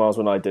 52 miles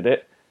when I did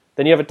it.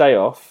 Then you have a day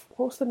off.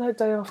 What was the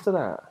day after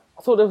that?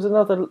 I thought there was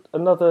another.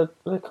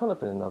 There can't have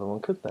been another one,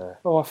 could there?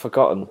 Oh, I've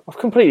forgotten. I've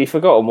completely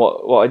forgotten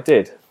what I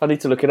did. I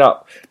need to look it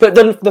up. But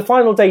the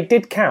final day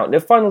did count. The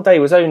final day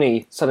was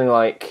only something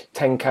like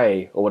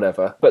 10K or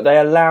whatever. But they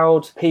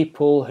allowed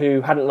people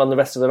who hadn't run the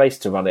rest of the race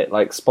to run it,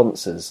 like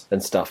sponsors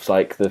and stuff,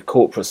 like the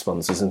corporate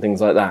sponsors and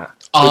things like that.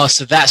 Oh,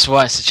 so that's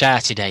why it's a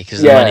charity day,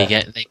 because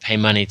they pay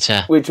money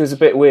to... Which was a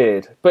bit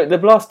weird. But the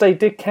last day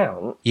did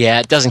count. Yeah,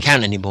 it doesn't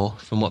count anymore,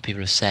 from what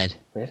people have said.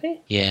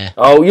 Really? Yeah.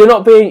 Oh, you're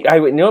not being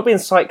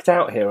psyched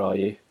out here, are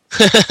you?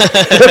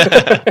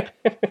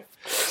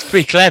 It's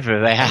pretty clever,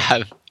 they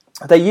have.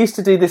 They used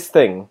to do this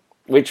thing,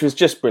 which was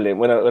just brilliant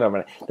when I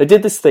ran it. They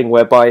did this thing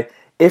whereby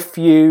if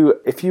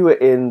you were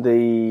in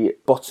the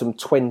bottom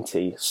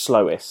 20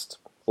 slowest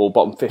or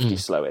bottom 50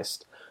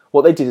 slowest,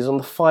 what they did is on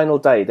the final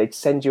day they'd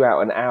send you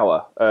out an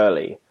hour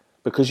early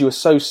because you were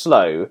so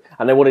slow,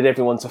 and they wanted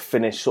everyone to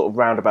finish sort of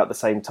round about the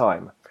same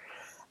time.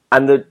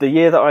 And the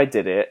year that I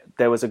did it,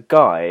 there was a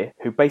guy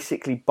who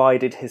basically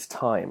bided his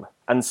time.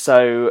 And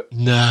so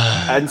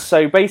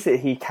basically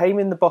he came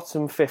in the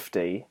bottom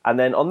 50, and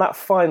then on that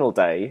final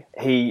day,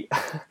 he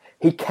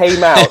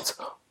came out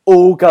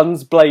all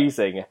guns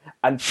blazing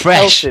and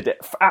pelted it,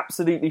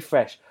 absolutely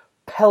fresh,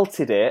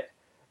 pelted it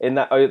in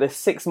that the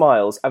 6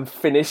 miles and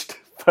finished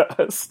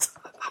first.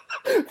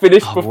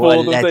 Finished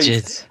before the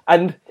thing.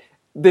 And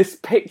this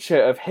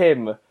picture of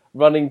him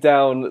running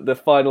down the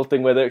final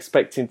thing where they're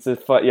expecting to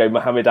fight,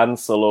 Mohammed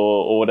Ansel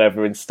or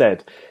whatever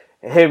instead.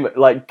 Him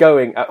like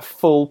going at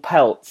full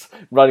pelt,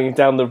 running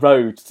down the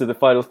road to the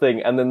final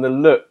thing, and then the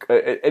look.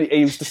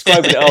 He was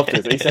describing it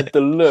afterwards. And he said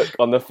the look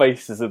on the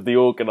faces of the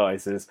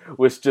organisers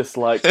was just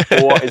like,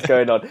 "What is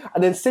going on?"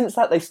 And then since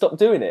that, they stopped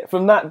doing it.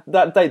 From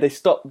that day, they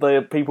stopped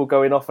the people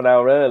going off an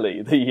hour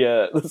early.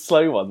 The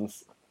slow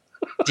ones.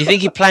 Do you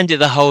think he planned it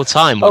the whole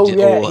time?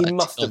 He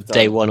must have done.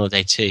 Day 1 or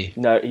day 2?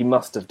 No, he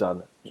must have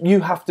done.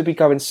 You have to be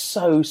going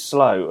so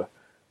slow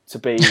to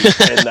be in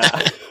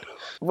that.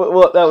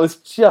 Well, that was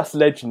just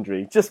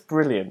legendary, just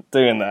brilliant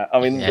doing that. I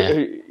mean,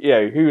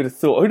 who would have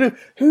thought?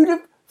 Who'd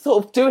have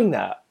thought of doing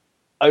that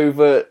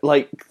over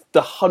like the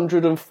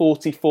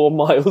 144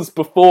 miles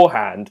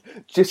beforehand,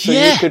 just so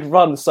you could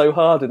run so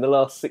hard in the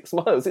last 6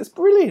 miles? It's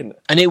brilliant,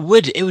 and it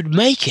would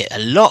make it a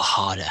lot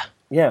harder.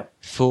 Yeah.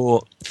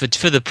 For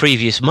the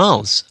previous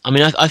miles. I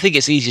mean, I think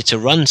it's easier to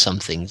run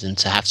something than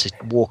to have to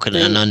walk at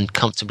an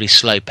uncomfortably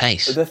slow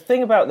pace. The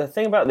thing about this,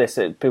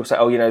 people say,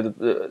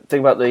 the thing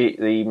about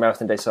the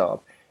Marathon des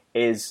Sables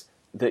is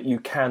that you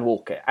can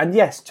walk it. And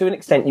yes, to an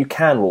extent you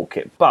can walk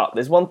it, but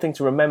there's one thing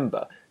to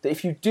remember, that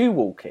if you do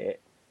walk it,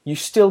 you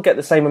still get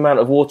the same amount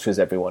of water as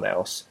everyone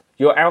else.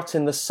 You're out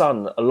in the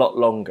sun a lot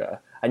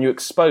longer, and you're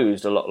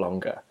exposed a lot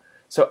longer.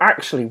 So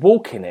actually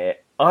walking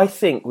it, I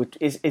think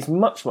is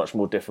much, much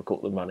more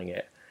difficult than running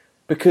it,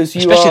 because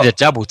especially the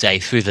double day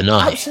through the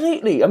night.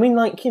 Absolutely. I mean,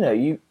 like,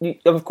 you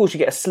of course you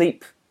get a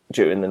sleep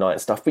during the night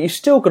and stuff, but you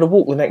still got to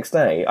walk the next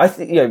day. I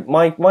think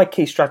my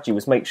key strategy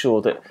was make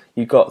sure that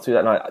you got through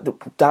that night.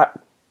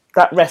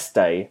 That rest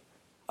day,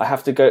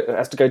 has to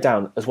go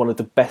down as one of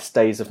the best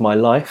days of my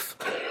life.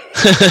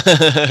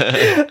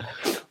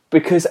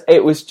 Because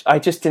I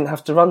just didn't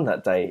have to run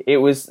that day. It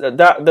was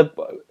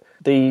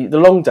the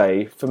long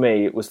day, for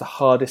me, it was the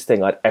hardest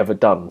thing I'd ever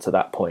done to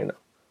that point.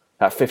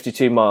 That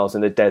 52 miles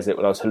in the desert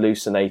when I was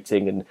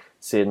hallucinating and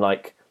seeing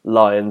like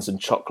lions and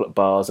chocolate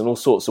bars and all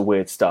sorts of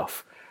weird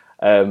stuff.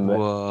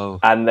 Whoa.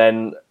 And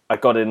then I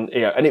got in,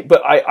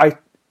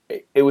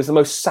 it was the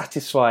most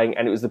satisfying,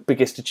 and it was the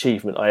biggest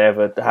achievement I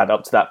ever had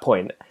up to that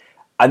point.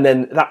 And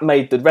then that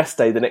made the rest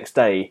day the next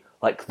day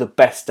like the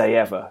best day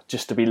ever,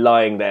 just to be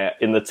lying there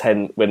in the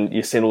tent when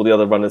you're seeing all the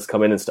other runners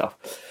come in and stuff.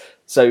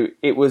 So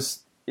it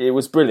was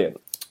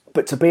brilliant.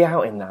 But to be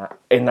out in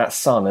that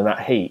sun and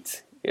that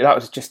heat,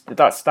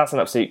 that's an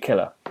absolute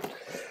killer.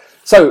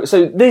 So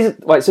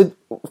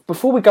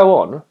before we go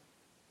on,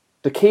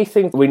 the key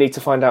thing we need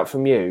to find out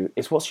from you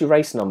is, what's your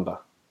race number?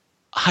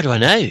 How do I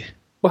know?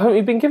 Well, haven't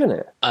you been given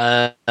it?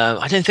 I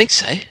don't think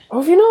so. Oh,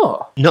 have you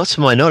not? Not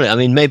to my knowledge. I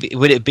mean, maybe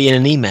would it be in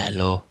an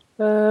email or?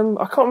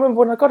 I can't remember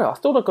when I got it. I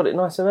thought I got it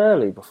nice and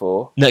early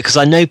before. No, because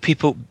I know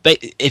people.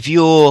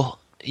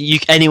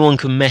 If anyone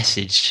can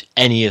message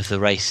any of the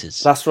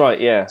races. That's right.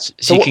 Yeah.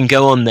 So you can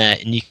go on there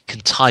and you can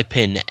type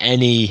in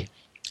any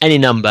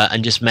number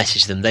and just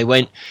message them. They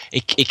won't.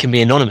 It can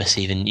be anonymous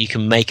even. You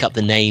can make up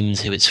the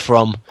names, who it's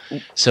from.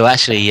 So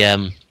actually,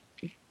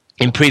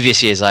 in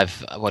previous years, I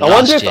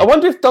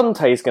wonder if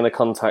Dante's going to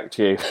contact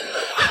you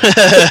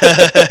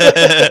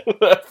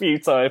a few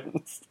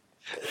times.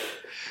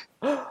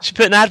 Should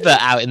put an advert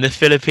out in the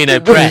Filipino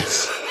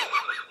press.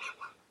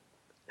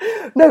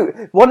 No,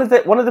 one of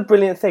the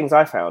brilliant things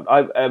I found,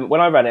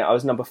 when I ran it, I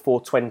was number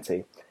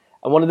 420.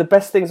 And one of the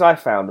best things I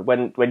found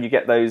when you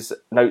get those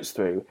notes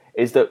through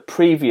is that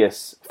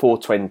previous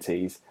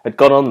 420s had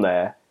gone on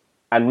there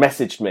and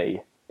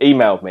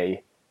emailed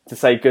me to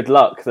say good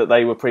luck that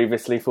they were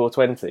previously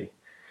 420.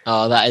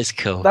 Oh, that is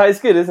cool. That is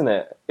good, isn't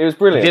it? It was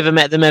brilliant. Have you ever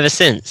met them ever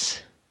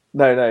since?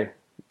 No,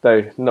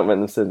 not met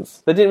them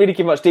since. They didn't really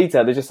give much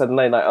detail. They just said,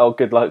 like, oh,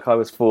 good luck, I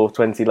was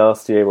 420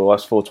 last year, or I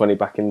was 420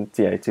 back in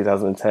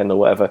 2010 or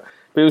whatever.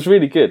 But it was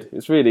really good.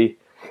 It's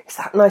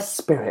that nice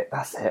spirit,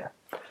 that's it.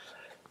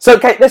 So,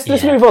 okay, let's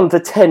move on to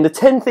 10. The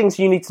 10 things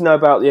you need to know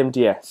about the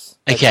MdS.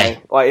 Okay.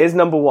 Right, here's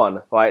number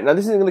 1. Right, now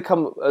this isn't going to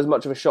come as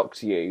much of a shock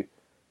to you,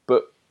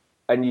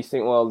 and you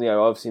think, well, I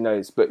obviously know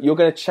this, but you're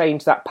going to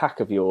change that pack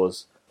of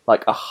yours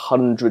like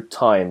 100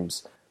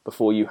 times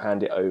before you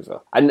hand it over.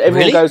 And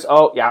everyone goes,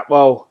 oh, yeah,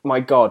 well, my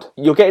God.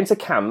 You'll get into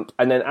camp,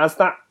 and then as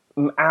that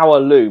hour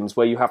looms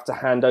where you have to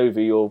hand over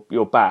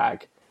your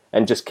bag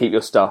and just keep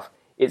your stuff,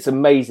 it's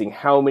amazing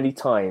how many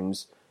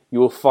times you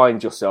will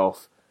find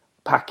yourself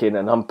packing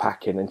and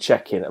unpacking and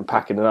checking and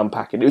packing and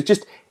unpacking. It was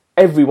just,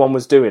 everyone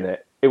was doing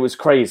it. It was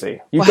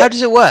crazy. How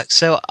does it work?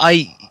 So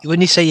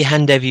when you say you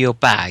hand over your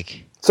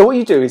bag... So what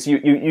you do is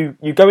you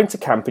go into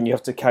camp and you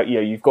have to count,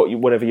 you've got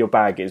whatever your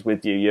bag is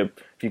with you,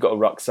 if you've got a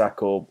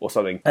rucksack or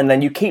something, and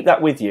then you keep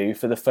that with you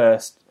for the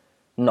first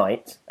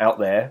night out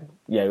there,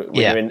 when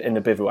you're in the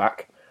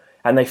bivouac,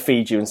 and they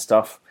feed you and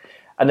stuff.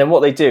 And then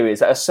what they do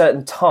is at a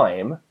certain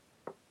time,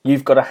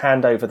 you've got to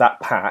hand over that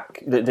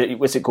pack,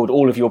 what's it called,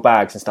 all of your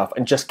bags and stuff,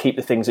 and just keep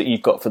the things that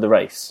you've got for the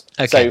race.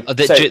 Okay,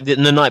 so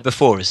the night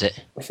before, is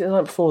it? Is it the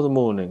night before or the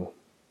morning?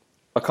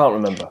 I can't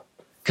remember.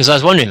 Because I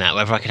was wondering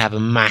whether I could have a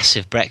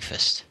massive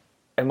breakfast.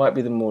 It might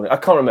be the morning. I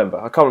can't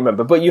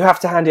remember. But you have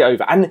to hand it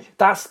over, and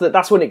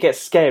that's when it gets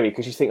scary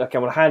because you think, okay,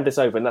 I'm going to hand this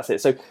over, and that's it.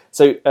 So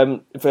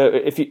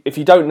if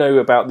you don't know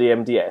about the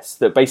MdS,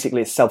 that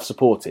basically it's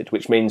self-supported,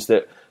 which means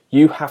that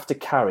you have to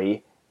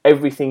carry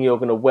everything you're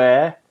going to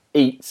wear,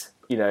 eat,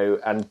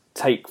 and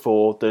take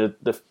for the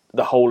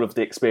whole of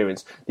the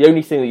experience. The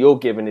only thing that you're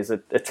given is a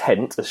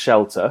tent, a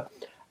shelter,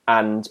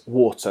 and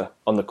water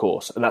on the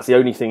course, and that's the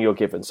only thing you're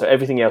given. So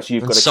everything else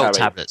you've got to carry. Salt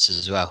tablets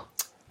as well.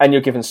 And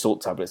you're given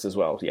salt tablets as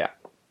well, yeah.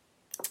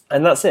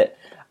 And that's it.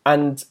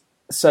 And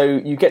so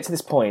you get to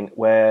this point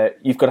where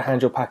you've got to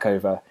hand your pack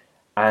over,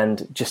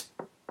 and just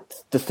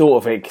the thought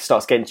of it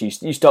starts getting to you.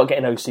 You start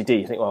getting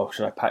OCD. You think, well,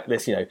 should I pack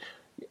this? And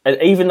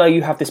even though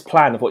you have this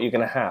plan of what you're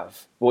going to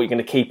have, what you're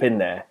going to keep in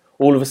there,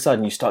 all of a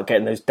sudden you start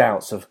getting those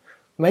doubts of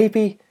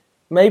maybe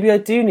I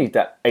do need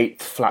that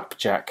 8th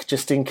flapjack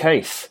just in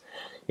case.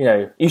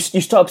 You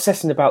start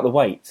obsessing about the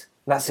weight.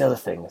 That's the other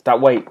thing.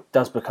 That weight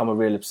does become a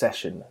real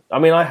obsession. I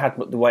mean, I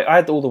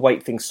had all the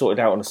weight things sorted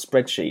out on a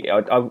spreadsheet.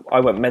 I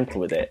went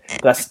mental with it.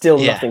 But that's still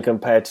nothing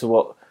compared to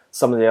what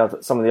some of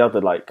the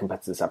other like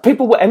competitors have.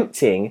 People were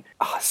emptying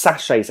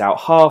sachets out,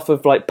 half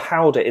of like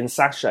powder in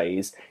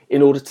sachets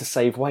in order to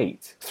save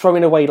weight,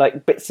 throwing away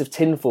like bits of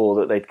tinfoil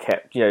that they'd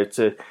kept,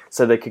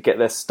 so they could get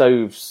their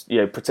stoves,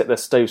 protect their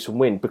stoves from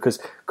wind because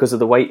of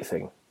the weight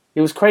thing.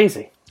 It was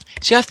crazy.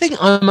 See, I think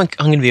I'm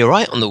going to be all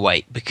right on the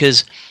weight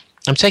because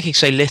I'm taking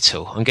so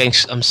little. I'm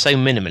so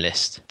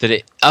minimalist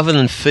that other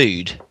than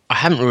food, I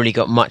haven't really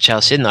got much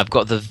else in there. I've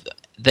got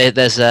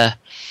there's a.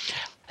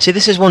 See,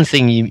 this is one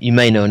thing you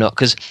may know or not,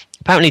 because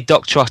apparently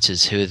dog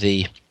trotters, who are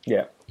the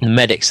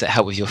medics that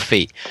help with your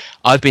feet,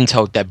 I've been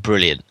told they're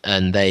brilliant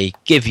and they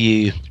give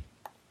you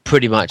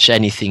pretty much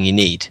anything you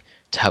need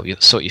to help you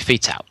sort your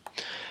feet out.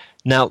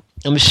 Now,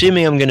 I'm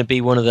assuming I'm going to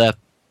be one of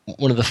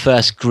the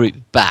first group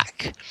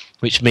back,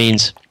 which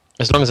means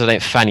as long as I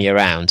don't fanny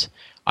around,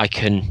 I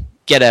can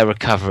get a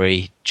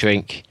recovery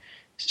drink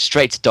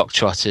straight to dock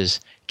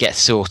trotters, get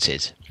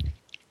sorted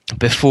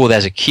before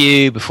there's a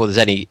queue, before there's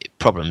any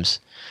problems,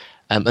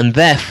 and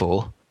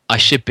therefore I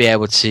should be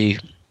able to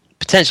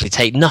potentially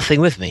take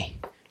nothing with me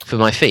for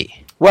my feet.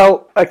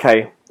 Well,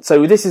 okay,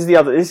 so this is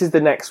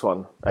the next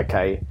one,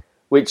 okay,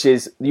 which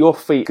is your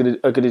feet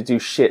are going to do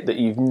shit that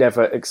you've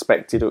never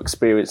expected or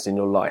experienced in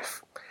your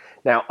life.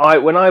 Now,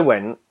 when I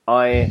went,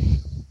 I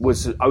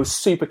was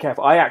super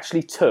careful. I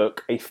actually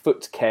took a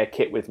foot care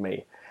kit with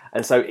me.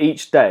 And so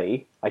each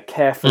day, I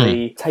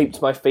carefully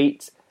taped my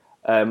feet.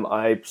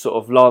 I sort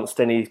of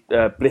lanced any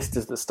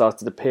blisters that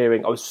started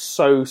appearing. I was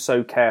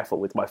so careful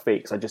with my feet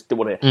because I just didn't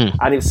want to.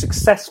 And it was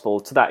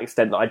successful to that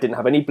extent that I didn't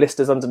have any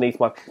blisters underneath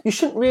my... You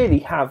shouldn't really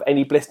have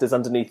any blisters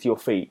underneath your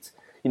feet,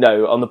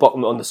 on the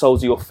bottom, on the soles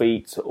of your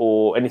feet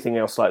or anything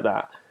else like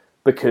that,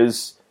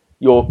 because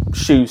your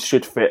shoes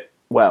should fit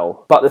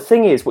well. But the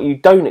thing is, what you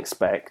don't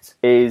expect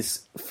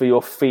is for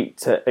your feet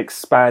to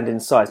expand in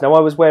size. Now, I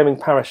was wearing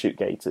parachute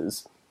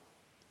gaiters,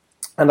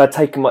 and I'd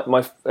taken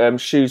my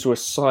shoes were a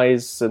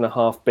size and a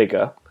half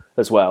bigger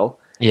as well.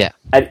 Yeah.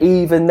 And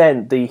even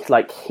then, the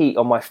heat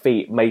on my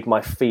feet made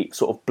my feet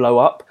sort of blow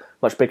up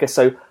much bigger.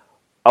 So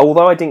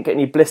although I didn't get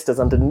any blisters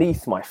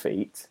underneath my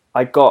feet,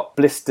 I got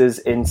blisters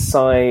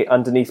inside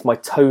underneath my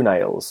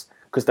toenails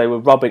because they were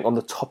rubbing on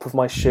the top of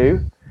my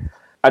shoe.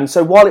 And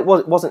so while it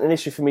wasn't an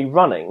issue for me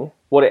running,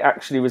 what it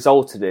actually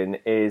resulted in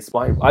is this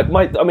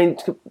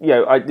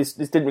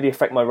didn't really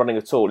affect my running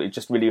at all. It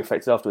just really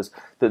affected afterwards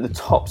that the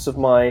tops of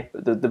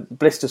the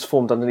blisters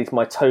formed underneath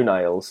my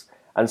toenails.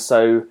 And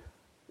so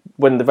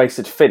when the race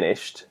had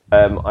finished,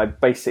 I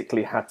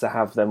basically had to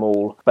have them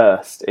all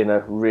burst in a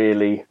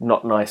really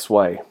not nice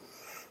way.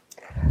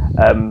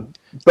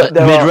 But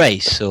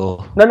mid-race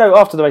or no,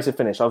 after the race had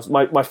finished,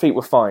 my feet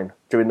were fine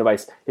during the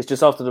race. It's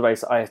just after the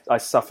race I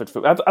suffered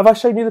from. Have I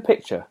shown you the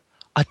picture?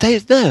 I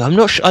don't know. I'm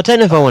not sure. I don't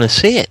know if I want to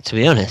see it, to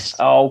be honest.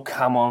 Oh,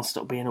 come on,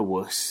 stop being a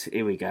wuss.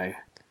 Here we go.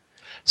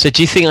 So,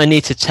 do you think I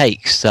need to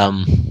take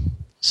some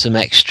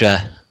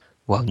extra,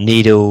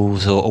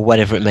 needles or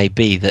whatever it may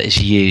be that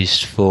is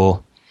used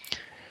for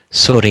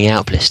sorting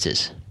out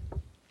blisters?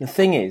 The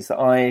thing is that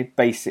I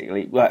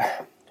basically,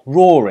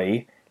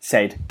 Rory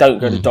said, don't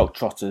go to dog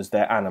trotters,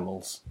 they're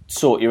animals.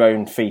 Sort your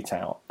own feet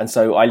out. And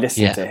so I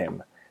listened to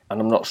him, and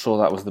I'm not sure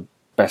that was the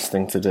best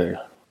thing to do.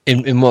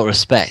 In what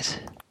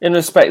respect? In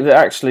respect that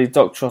actually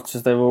dog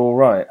trotters, they were all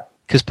right.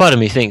 Because part of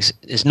me thinks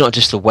it's not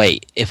just the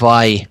weight. If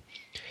I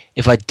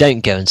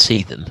don't go and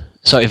see them,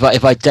 so if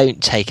I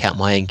don't take out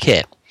my own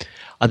kit,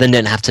 I then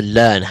don't have to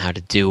learn how to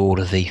do all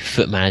of the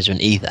foot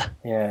management either.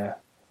 Yeah.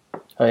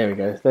 Oh, here we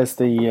go. There's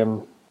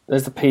the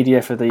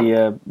PDF of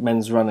the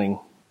men's running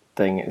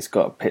thing. It's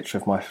got a picture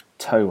of my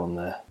toe on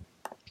there.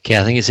 Okay,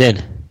 I think it's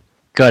in.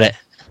 Got it.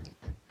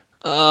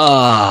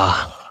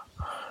 Ah.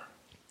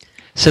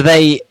 So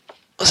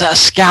was that a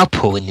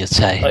scalpel in your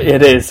toe?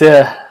 It is,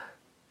 yeah.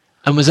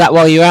 And was that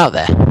while you were out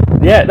there?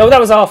 Yeah, no, that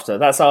was after.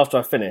 That's after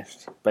I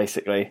finished,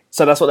 basically.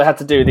 So that's what they had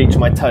to do with each of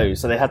my toes.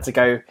 So they had to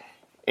go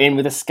in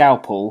with a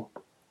scalpel.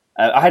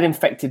 I had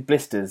infected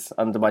blisters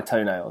under my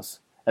toenails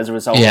as a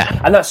result.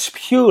 Yeah. And that's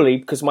purely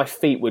because my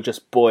feet were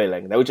just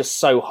boiling. They were just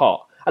so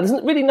hot. And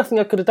there's really nothing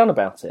I could have done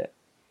about it.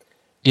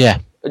 Yeah.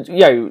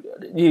 You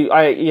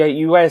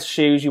wear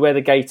shoes, you wear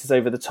the gaiters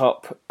over the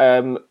top.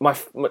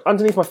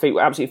 Underneath my feet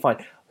were absolutely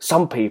fine.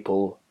 Some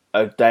people,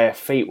 their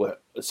feet were...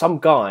 Some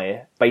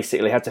guy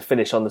basically had to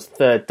finish on the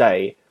third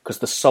day because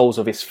the soles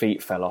of his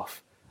feet fell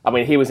off. I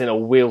mean, he was in a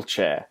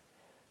wheelchair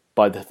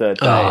by the third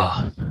day.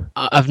 Oh,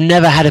 I've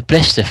never had a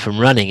blister from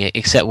running it,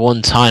 except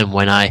one time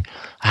when I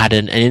had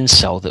an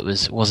insole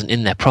that wasn't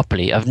in there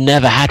properly. I've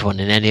never had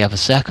one in any other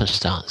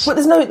circumstance. But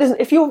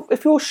if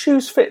your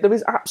shoes fit, there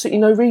is absolutely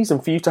no reason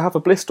for you to have a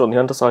blister on the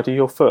underside of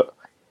your foot.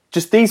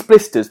 Just these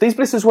blisters. These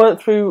blisters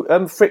weren't through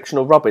friction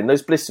or rubbing.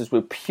 Those blisters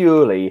were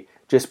purely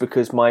just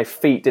because my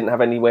feet didn't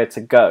have anywhere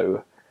to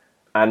go,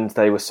 and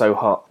they were so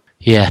hot.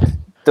 Yeah.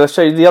 Did I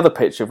show you the other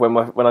picture of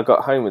when I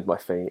got home with my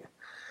feet?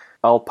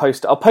 I'll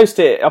post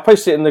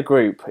it in the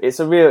group. It's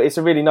a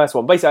really nice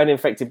one. Basically, I had an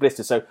infected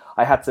blister, so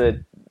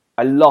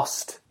I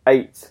lost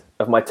 8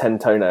 of my 10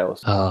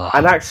 toenails. Oh.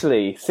 And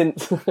actually,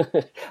 since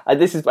and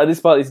this is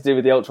partly to do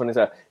with the ultra running as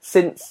well.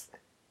 Since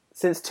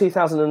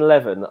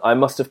 2011, I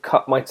must have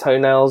cut my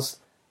toenails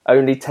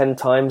only 10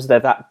 times. They're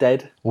that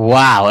dead.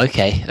 Wow,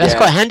 okay. That's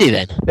quite handy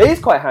then. It is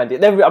quite handy.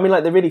 They're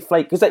really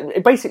flake, because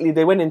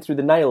they went in through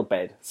the nail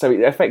bed, so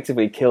it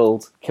effectively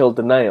killed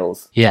the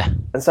nails. Yeah.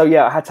 And so,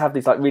 I had to have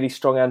these really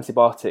strong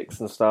antibiotics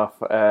and stuff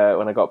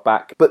when I got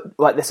back. But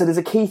so there's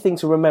a key thing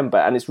to remember,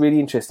 and it's really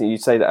interesting you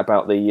say that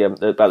about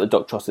the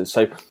Doc Trotters.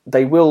 So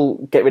they will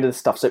get rid of the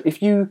stuff. So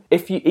if you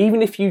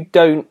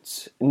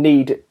don't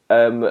need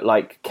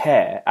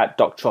care at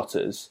Doc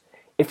Trotters,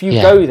 if you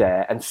go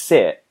there and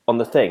sit on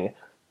the thing,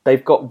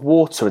 they've got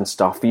water and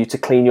stuff for you to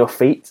clean your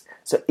feet.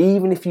 So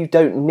even if you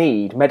don't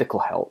need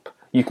medical help,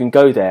 you can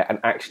go there and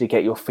actually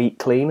get your feet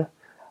clean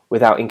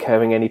without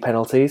incurring any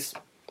penalties.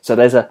 So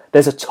there's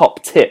a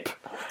top tip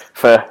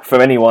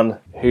for anyone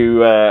who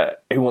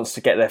wants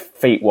to get their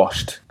feet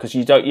washed, because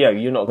you're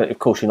not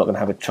going to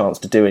have a chance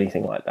to do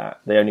anything like that.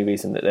 The only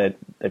reason that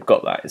they've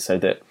got that is so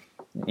that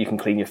you can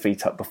clean your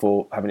feet up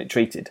before having it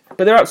treated.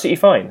 But they're absolutely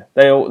fine.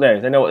 They know what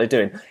they're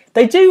doing.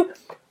 They do,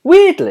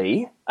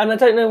 weirdly, and I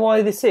don't know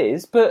why this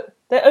is, but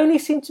there only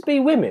seem to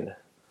be women,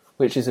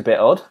 which is a bit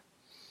odd.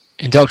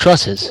 In Doc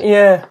Trotters?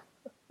 Yeah.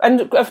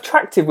 And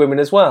attractive women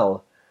as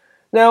well.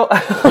 Now,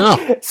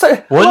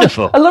 so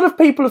wonderful. A lot of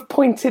people have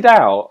pointed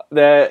out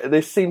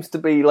there seems to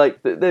be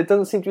there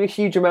doesn't seem to be a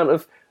huge amount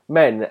of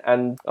men,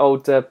 and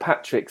old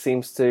Patrick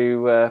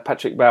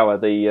Bauer,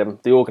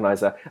 the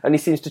organizer, and he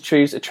seems to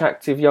choose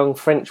attractive young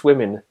French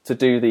women to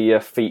do the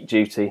feet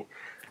duty.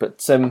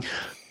 But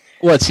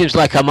well, it seems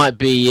like I might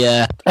be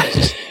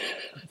just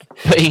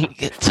putting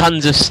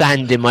tons of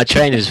sand in my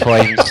trainers before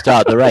I even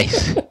start the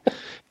race,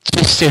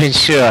 just to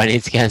ensure I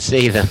need to go and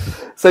see them.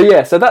 So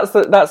that's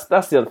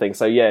the other thing.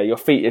 So your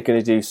feet are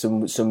going to do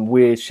some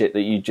weird shit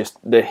that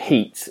the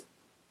heat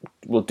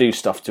will do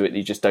stuff to it that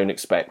you just don't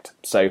expect.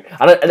 So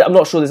I'm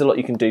not sure there's a lot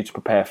you can do to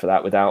prepare for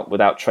that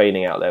without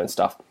training out there and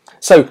stuff.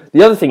 So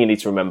the other thing you need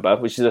to remember,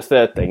 which is the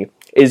third thing,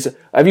 is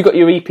have you got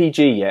your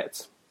EPG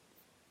yet?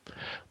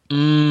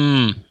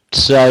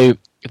 So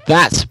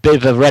that's a bit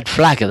of a red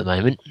flag at the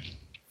moment.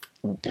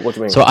 What do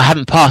you mean? So I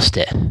haven't passed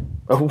it.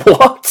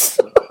 What?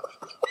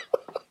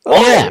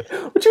 Yeah.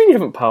 What do you mean you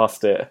haven't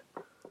passed it?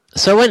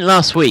 So I went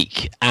last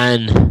week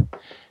and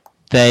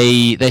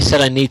they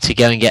said I need to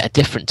go and get a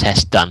different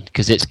test done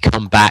because it's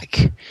come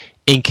back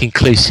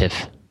inconclusive.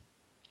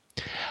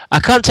 I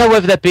can't tell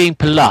whether they're being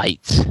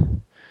polite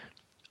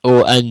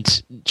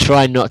and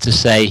try not to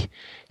say,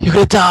 you're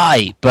going to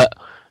die. But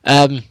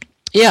I've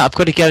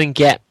got to go and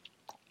get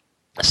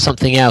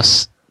something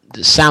else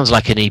that sounds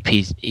like an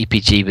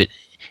EPG, but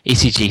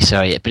ECG,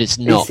 sorry, but it's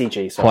not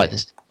quite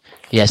the.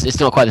 Yes, it's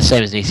not quite the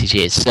same as an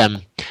ECG. It's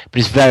but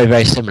it's very,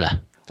 very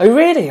similar. Oh,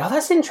 really? Oh,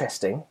 that's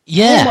interesting.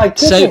 Yeah. Oh my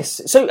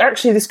goodness. So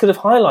actually, this could have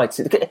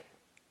highlighted.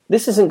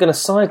 This isn't going to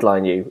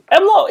sideline you.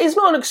 It's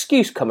not an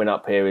excuse coming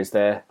up here, is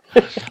there?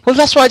 Well,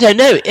 that's what I don't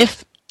know.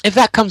 If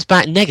that comes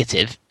back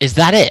negative, is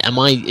that it?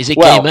 Is it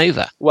game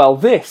over? Well,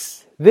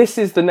 this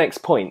is the next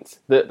point.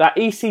 That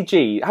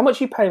ECG. How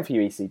much are you paying for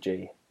your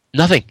ECG?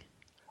 Nothing.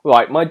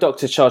 Right, my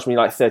doctor charged me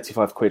like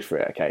 35 quid for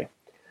it. Okay.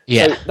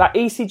 Yeah. So that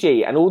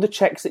ECG and all the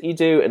checks that you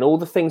do and all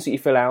the things that you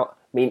fill out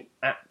mean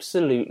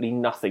absolutely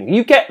nothing.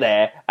 You get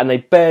there and they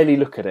barely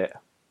look at it.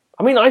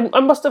 I mean, I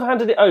must have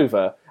handed it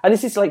over, and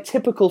this is like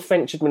typical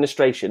French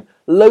administration.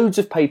 Loads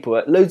of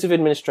paperwork, loads of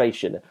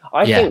administration.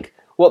 I think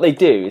what they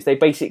do is they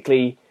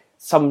basically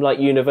some like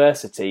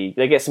university.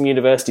 They get some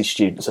university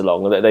students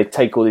along, and they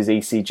take all these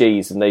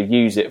ECGs and they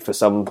use it for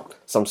some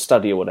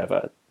study or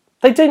whatever.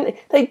 They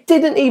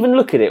didn't even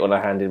look at it when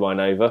I handed mine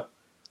over.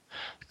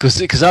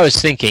 Because I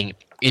was thinking,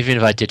 even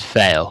if I did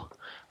fail,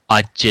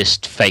 I'd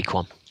just fake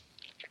one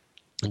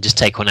and just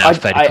take one out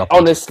and photocopy. I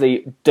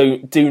honestly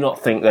do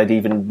not think they'd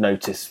even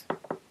notice.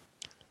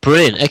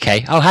 Brilliant.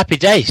 Okay. Oh, happy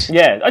days.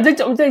 Yeah, they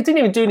didn't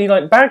even do any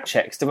like bag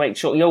checks to make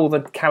sure all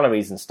the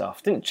calories and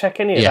stuff. Didn't check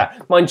any of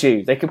that. Mind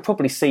you, they could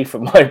probably see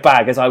from my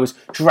bag as I was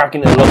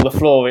dragging it along the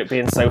floor, it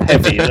being so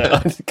heavy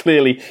that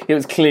it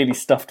was clearly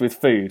stuffed with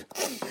food.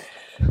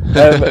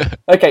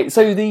 Okay,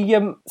 so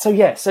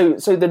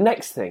the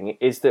next thing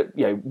is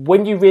that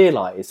when you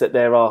realise that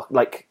there are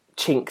like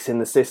chinks in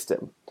the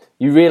system,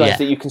 you realise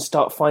that you can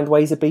find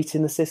ways of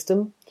beating the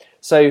system.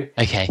 So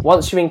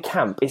once you're in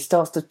camp, it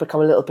starts to become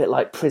a little bit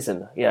like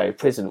prison.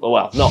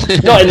 Well, not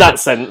in that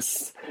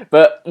sense,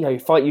 but you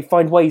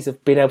find ways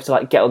of being able to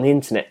like get on the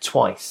internet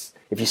twice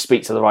if you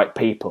speak to the right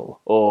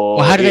people.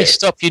 Or how do they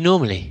stop you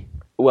normally?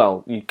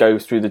 Well, you go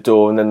through the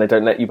door and then they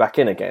don't let you back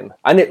in again.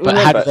 How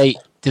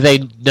do they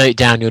note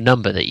down your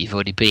number that you've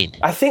already been?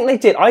 I think they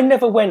did. I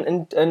never went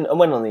and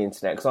went on the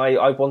internet because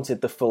I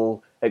wanted the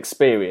full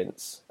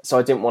experience. So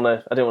I didn't want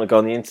to go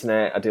on the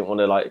internet. I didn't want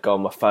to like go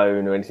on my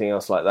phone or anything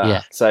else like that.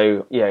 Yeah.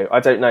 So I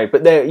don't know.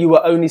 But you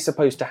were only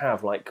supposed to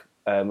have like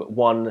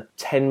 1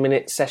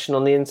 10-minute session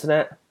on the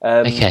internet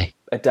a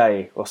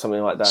day or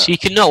something like that. So you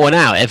can knock one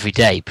out every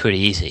day pretty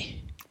easy.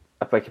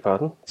 I beg your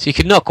pardon? So you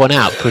can knock one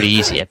out pretty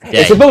easy every day.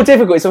 It's a bit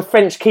difficult. It's a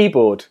French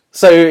keyboard.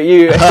 So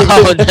you...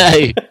 Oh,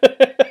 no.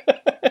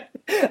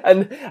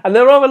 And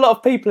there are a lot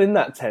of people in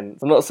that tent.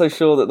 I'm not so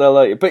sure that they'll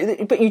like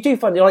it. But you do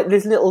find like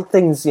there's little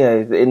things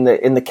in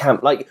the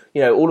camp, like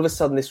all of a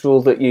sudden this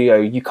rule that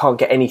you can't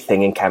get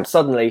anything in camp.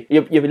 Suddenly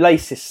your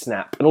laces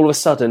snap, and all of a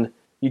sudden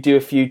you do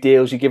a few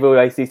deals, you give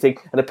away a few things,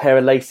 and a pair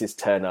of laces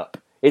turn up.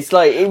 It's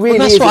like it really.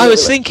 Well, that's what I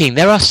was thinking.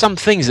 There are some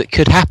things that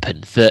could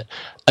happen that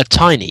are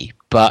tiny.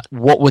 But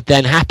what would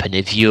then happen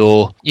if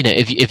your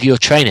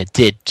trainer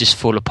did just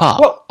fall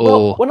apart?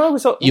 Well, when I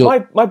was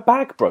my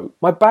bag broke.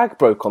 My bag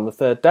broke on the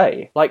third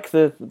day. Like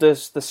the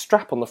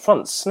strap on the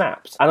front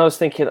snapped, and I was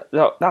thinking,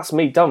 that's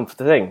me done for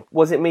the thing.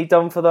 Was it me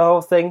done for the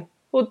whole thing,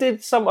 or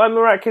did I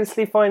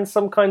miraculously find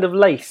some kind of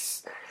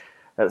lace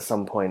at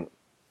some point?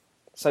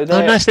 So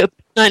nice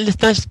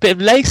bit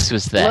of lace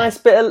was there. Nice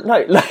bit of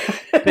like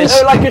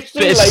a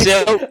shoelace.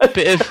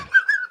 Bit of.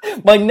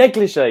 My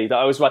negligee that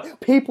I was right.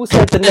 People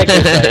said the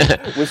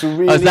negligee was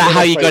really. Oh, is that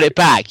how you got it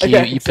back?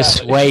 You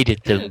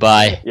persuaded them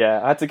by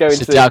I had to go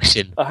into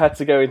seduction. I had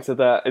to go into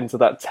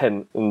that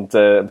tent and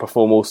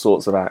perform all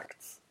sorts of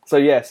acts.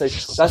 So that's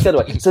the other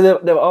way. So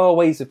there are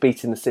ways of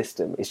beating the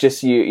system. It's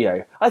just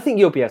I think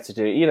you'll be able to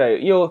do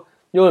it.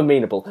 You're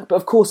amenable, but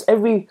of course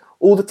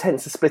all the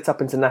tents are split up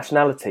into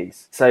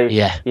nationalities. So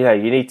you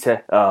need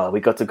to. We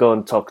got to go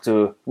and talk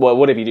to. Well,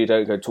 whatever you do,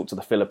 don't go talk to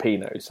the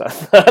Filipinos.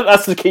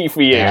 That's the key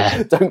for you.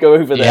 Yeah. Don't go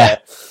over there.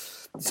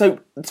 So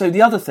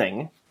the other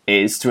thing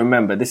is to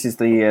remember. This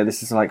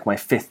is like my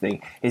fifth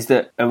thing. Is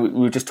that we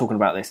were just talking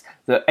about this.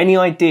 That any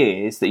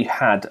ideas that you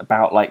had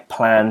about like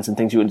plans and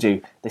things you would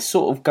do, they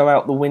sort of go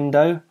out the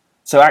window.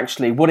 So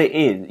actually, what it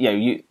is,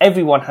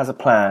 everyone has a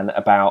plan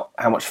about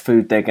how much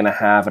food they're going to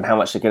have and how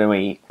much they're going to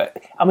eat.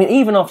 I mean,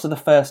 even after the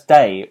first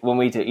day, when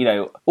we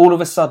do, all of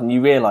a sudden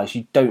you realise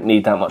you don't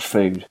need that much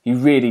food. You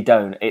really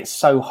don't. It's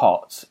so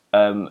hot,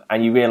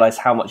 and you realise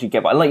how much you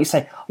get. And like you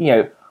say,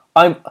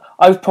 I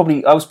was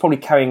probably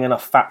carrying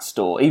enough fat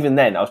store. Even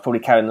then, I was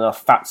probably carrying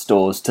enough fat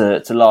stores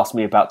to last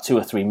me about 2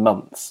 or 3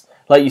 months.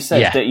 Like you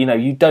said, that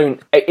you don't.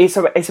 It's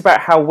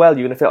about how well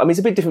you're going to feel. I mean, it's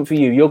a bit different for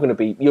you. You're going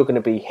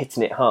to be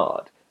hitting it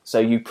hard. So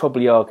you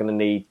probably are going to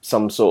need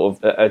some sort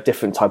of a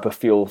different type of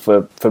fuel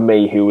for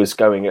me, who was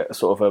going at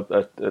sort of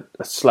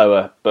a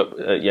slower but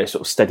sort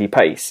of steady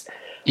pace.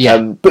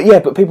 Yeah.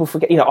 But people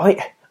forget.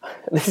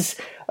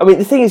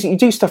 The thing is, you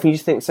do stuff and you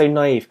just think so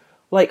naive.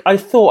 Like I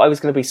thought I was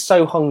going to be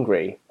so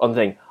hungry on the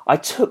thing. I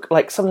took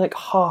like something like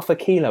 1/2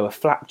 kilo of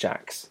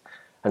flapjacks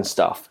and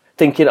stuff.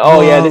 Thinking,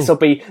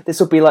 this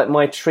will be like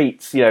my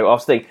treats,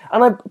 after thing.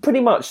 And I pretty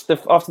much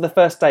after the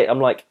first date,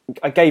 I'm like,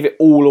 I gave it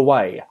all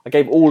away. I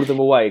gave all of them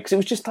away because it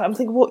was just. I'm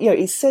thinking,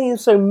 it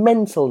seems so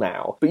mental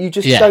now, but you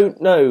just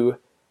don't know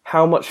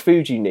how much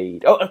food you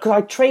need. Oh, because I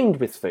trained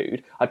with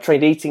food. I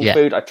trained eating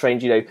food. I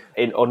trained,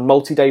 on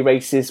multi-day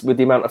races with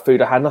the amount of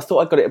food I had, and I thought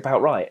I got it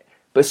about right.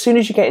 But as soon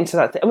as you get into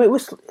that thing, it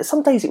was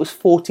some days it was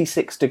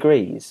 46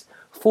 degrees,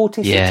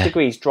 46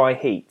 degrees dry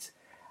heat.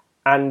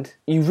 And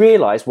you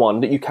realise,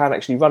 one, that you can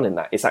actually run in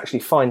that. It's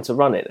actually fine to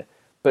run in.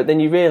 But then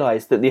you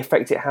realise that the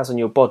effect it has on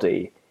your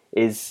body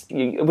is,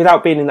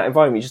 without being in that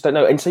environment, you just don't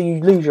know. And so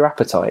you lose your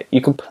appetite. You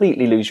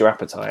completely lose your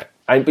appetite.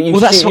 But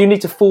you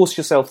need to force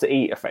yourself to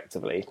eat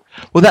effectively.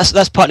 Well,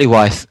 that's partly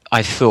why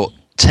I thought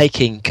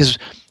taking... Because,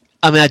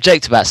 I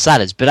joked about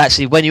salads, but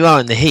actually when you are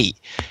in the heat,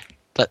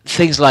 but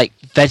things like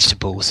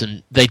vegetables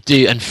and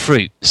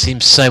fruit seem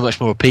so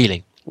much more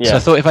appealing. Yeah. So I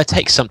thought if I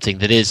take something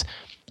that is...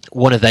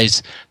 one of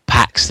those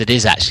packs that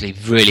is actually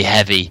really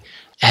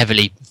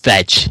heavily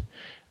veg,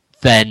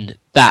 then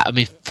that, I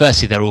mean,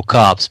 firstly they're all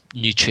carbs,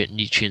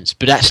 nutrients,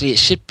 but actually it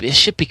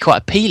should be quite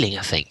appealing,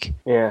 I think.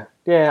 Yeah,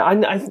 I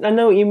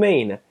know what you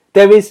mean.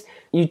 There is,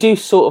 you do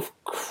sort of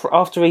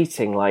after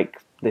eating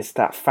like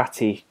that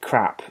fatty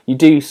crap, you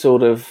do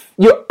sort of,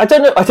 I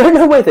don't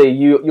know whether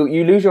you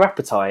lose your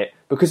appetite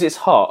because it's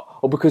hot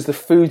or because the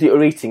food that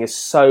you're eating is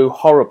so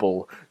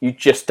horrible you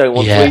just don't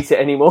want to eat it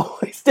anymore.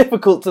 It's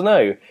difficult to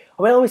know.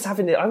 I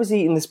mean, I was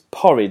eating this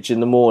porridge in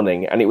the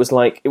morning and it was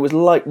like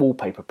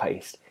wallpaper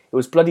paste. It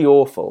was bloody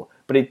awful,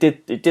 but it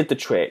did the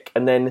trick.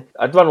 And then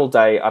I'd run all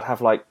day. I'd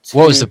have like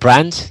What was the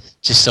brand?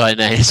 Just so I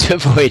know to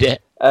avoid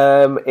it.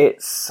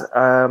 It's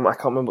I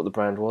can't remember what the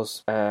brand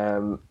was.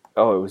 It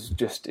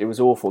was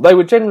awful. They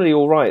were generally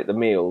all right, the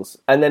meals.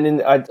 And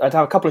then I'd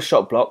have a couple of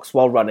shot blocks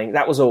while running.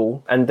 That was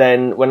all. And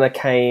then when I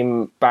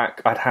came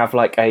back, I'd have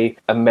like a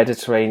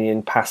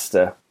Mediterranean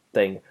pasta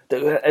thing.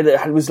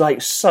 It was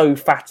like so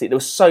fatty. There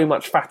was so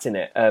much fat in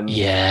it.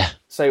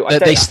 So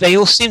they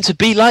all seem to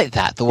be like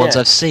that. The ones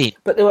I've seen.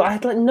 But I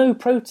had like no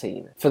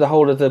protein for the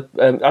whole of the.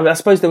 I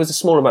suppose there was a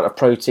small amount of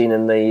protein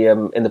in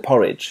the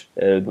porridge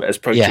as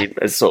protein,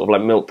 as sort of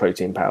like milk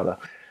protein powder.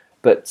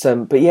 But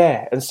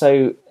yeah, and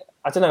so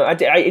I don't know.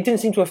 It didn't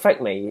seem to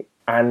affect me,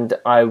 and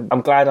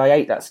I'm glad I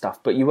ate that stuff.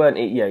 But you weren't.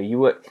 You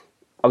were.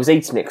 I was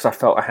eating it because I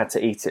felt I had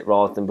to eat it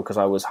rather than because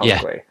I was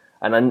hungry. Yeah.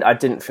 And I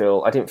didn't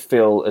feel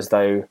as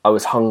though I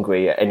was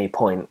hungry at any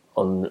point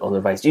on the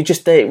race. You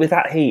just with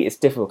that heat, it's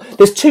difficult.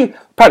 There's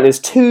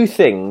two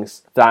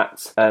things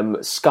that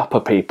scupper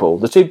people.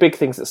 The two big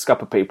things that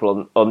scupper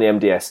people on the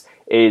MdS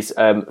is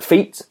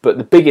feet, but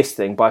the biggest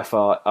thing by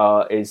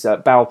far is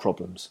bowel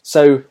problems.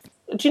 So,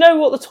 do you know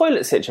what the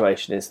toilet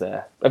situation is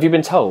there? Have you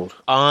been told?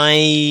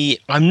 I'm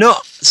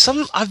not.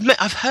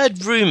 I've heard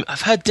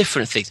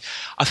different things.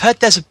 I've heard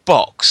there's a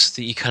box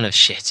that you kind of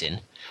shit in.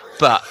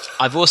 But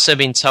I've also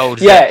been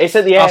told... Yeah, it's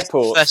at the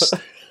airport.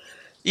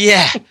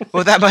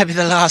 Well, that might be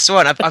the last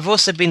one. I've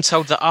also been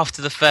told that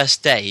after the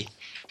first day,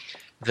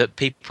 that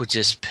people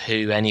just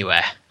poo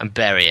anywhere and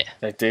bury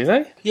it. Do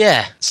they?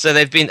 Yeah. So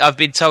I've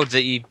been told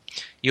that you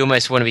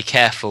almost want to be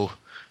careful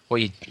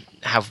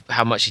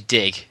how much you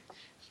dig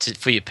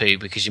for your poo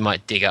because you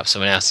might dig up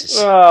someone else's.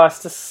 Oh,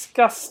 it's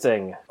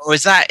disgusting. Or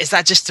is that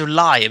just a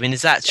lie? I mean,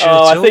 is that true?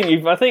 Oh,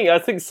 I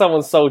think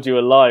someone sold you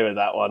a lie with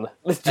that one.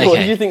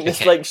 You think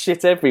there's like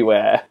shit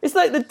everywhere? It's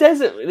like the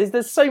desert.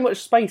 There's so much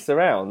space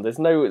around. There's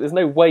no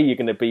way you're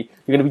going to be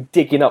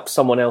digging up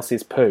someone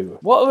else's poo.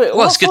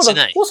 It's good to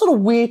know. What sort of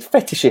weird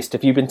fetishist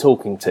have you been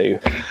talking to?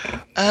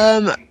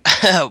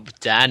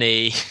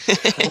 Danny.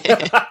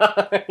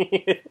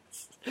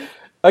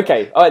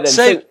 Okay, all right then.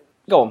 So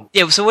go on.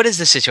 Yeah, so what is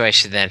the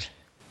situation then?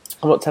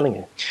 I'm not telling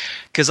you.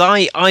 Because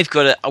I'm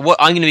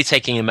going to be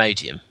taking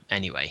Imodium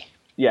anyway.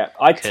 Yeah,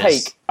 I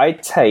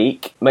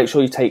take. Make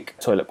sure you take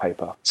toilet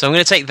paper. So I'm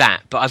going to take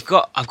that, but I've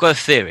got a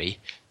theory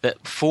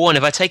that for one,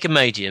 if I take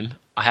Imodium,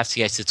 I have to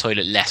go to the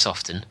toilet less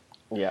often.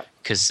 Yeah.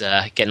 Because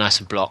get nice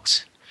and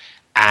blocked,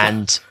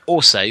 and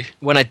also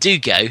when I do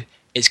go,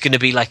 it's going to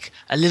be like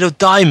a little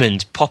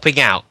diamond popping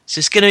out. So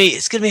it's going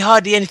to be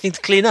hardly anything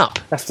to clean up.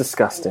 That's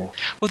disgusting.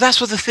 Well,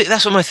 that's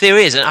what my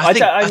theory is, and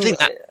I think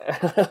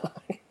that.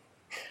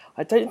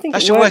 I don't think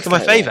that it should work in my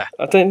favour.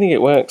 I don't think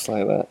it works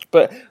like that.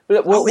 But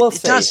we'll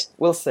see. Does.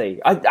 We'll see.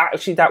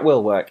 Actually, that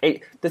will work.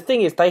 The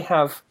thing is, they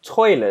have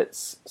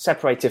toilets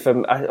separated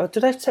from. Do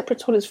they have separate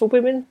toilets for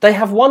women? They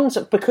have ones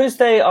because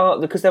there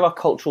are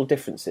cultural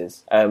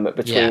differences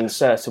between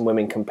certain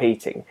women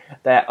competing.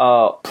 There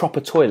are proper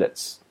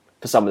toilets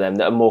for some of them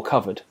that are more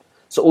covered.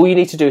 So all you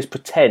need to do is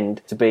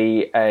pretend to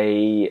be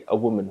a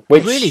woman.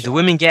 Which, really, the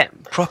women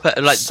get proper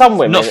some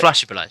women, not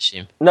flushable, I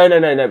assume. No.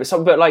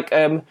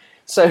 But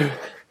so.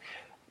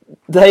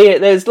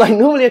 There's like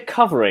normally a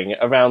covering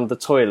around the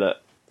toilet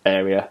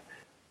area,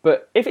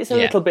 but if it's a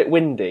little bit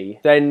windy,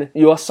 then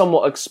you are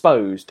somewhat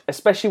exposed,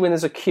 especially when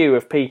there's a queue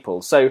of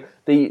people. So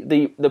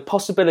the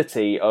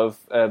possibility of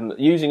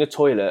using a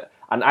toilet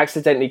and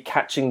accidentally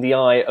catching the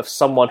eye of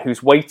someone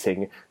who's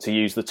waiting to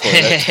use the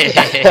toilet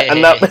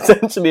and that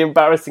potentially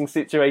embarrassing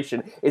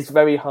situation is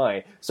very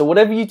high. So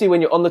whatever you do when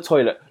you're on the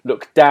toilet,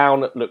 look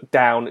down,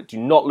 do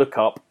not look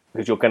up,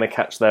 because you're going to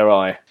catch their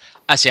eye.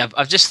 Actually,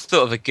 I've just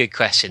thought of a good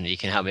question that you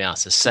can help me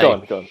answer.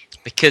 So, go on.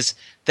 Because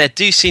there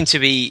do seem to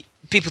be...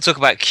 People talk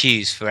about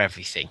queues for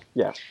everything.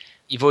 Yeah.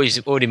 You've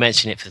already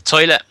mentioned it for the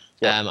toilet.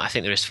 Yeah. I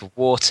think there is for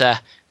water,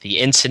 the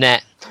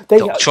internet,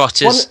 dog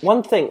trotters.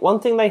 One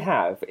thing they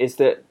have is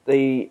that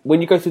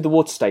when you go through the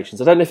water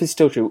stations, I don't know if it's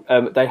still true,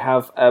 they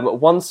have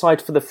one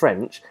side for the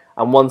French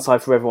and one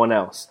side for everyone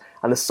else.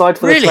 And the side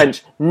for the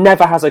French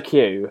never has a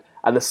queue,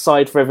 and the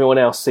side for everyone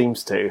else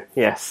seems to.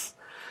 Yes.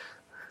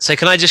 So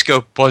can I just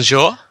go,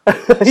 bonjour,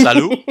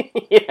 salut?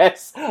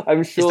 Yes,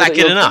 I'm sure. Is that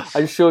good enough?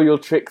 I'm sure you'll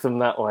trick them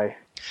that way.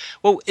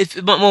 Well,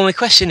 my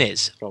question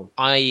is,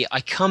 I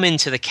come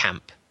into the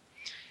camp,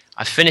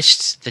 I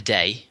finished the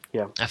day,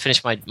 I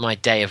finished my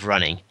day of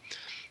running.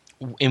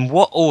 In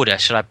what order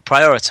should I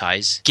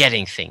prioritise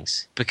getting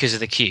things because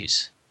of the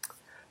queues?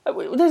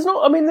 There's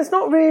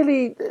not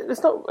really.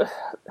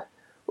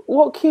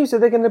 what queues are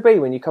there going to be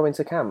when you come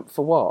into camp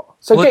for what?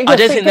 So Well,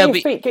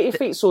 get your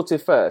feet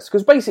sorted first,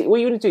 because basically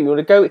what you want to do,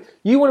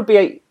 you want to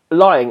be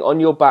lying on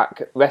your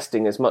back,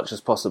 resting as much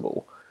as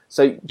possible.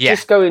 So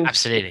just go in.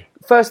 Absolutely.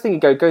 First thing you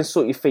go and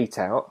sort your feet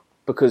out,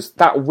 because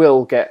that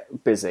will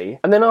get busy.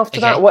 And then after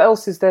that, what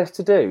else is there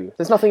to do?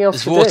 There's nothing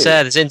else to do. There's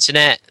water, there's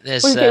internet,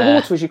 there's... Well, you get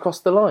water as you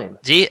cross the line.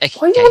 Do you? Okay.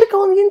 What do you want to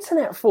go on the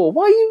internet for?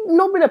 Why are you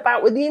knobbing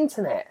about with the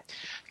internet?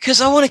 Because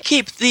I want to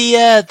keep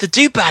the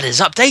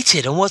do-badders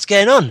updated on what's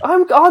going on.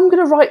 I'm going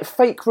to write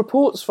fake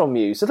reports from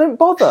you, so don't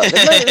bother.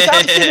 There's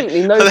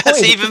absolutely no point.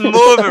 That's even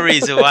more of a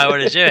reason why I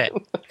want to do it.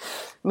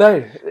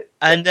 No.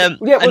 And just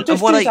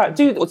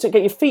do that.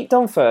 Get your feet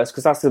done first,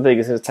 because that's the thing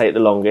that's going to take the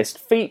longest.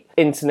 Feet,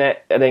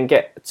 internet, and then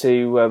get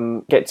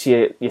to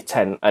your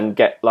tent and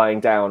get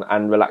lying down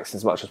and relaxing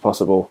as much as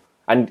possible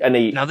and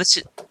eat. Now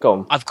Go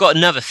on. I've got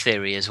another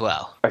theory as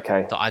well.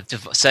 Okay.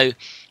 So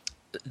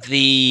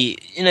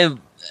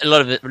a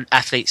lot of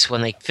athletes,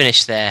 when they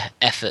finish their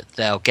effort,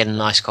 they'll get a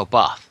nice cold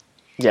bath.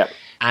 Yeah.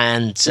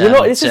 And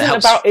this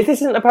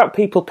isn't about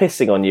people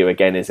pissing on you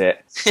again, is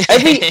it?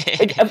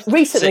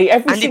 Recently,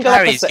 every Andy single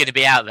Parry's episode, going to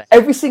be out there.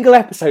 Every single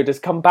episode has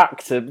come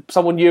back to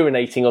someone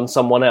urinating on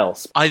someone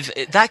else.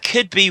 That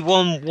could be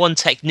one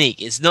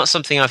technique. It's not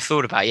something I've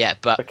thought about yet,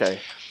 but okay.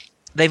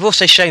 They've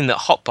also shown that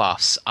hot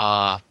baths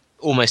are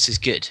almost as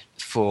good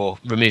for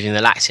removing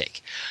the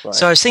lactic. Right.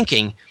 So I was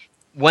thinking,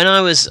 when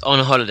I was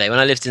on a holiday, when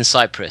I lived in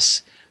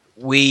Cyprus,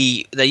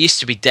 there used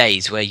to be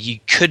days where you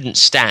couldn't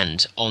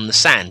stand on the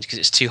sand because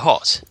it's too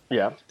hot.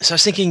 Yeah. So I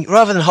was thinking,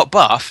 rather than a hot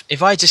bath,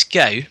 if I just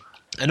go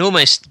and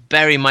almost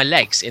bury my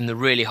legs in the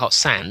really hot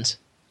sand,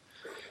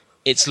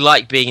 it's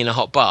like being in a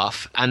hot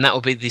bath, and that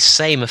will be the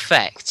same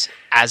effect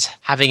as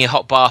having a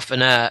hot bath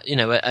and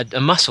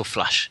a muscle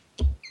flush.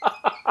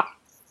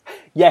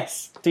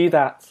 Yes, do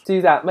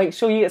that. Make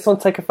sure you get someone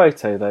to take a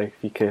photo, though, if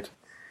you could.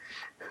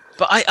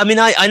 But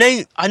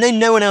I know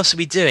no one else will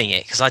be doing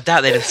it, because I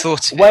doubt they'd have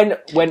thought of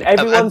it. When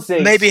everyone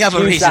zigs, maybe other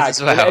reasons zag.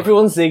 as well. When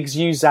everyone zigs,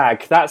 you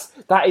zag.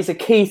 That is a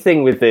key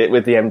thing with the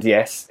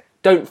MdS.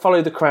 Don't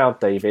follow the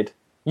crowd, David.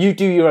 You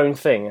do your own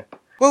thing.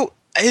 Well,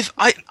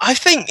 I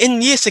think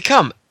in years to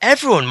come,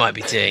 everyone might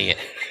be doing it.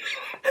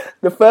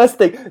 The first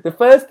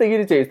thing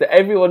you do is that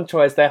everyone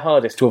tries their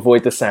hardest to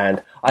avoid the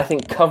sand. I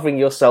think covering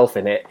yourself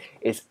in it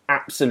is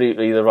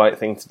absolutely the right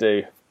thing to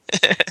do.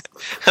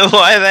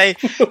 Why are they?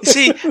 You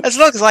see, as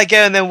long as I go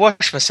and then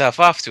wash myself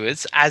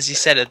afterwards, as you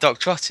said at Doc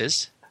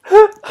Trotter's.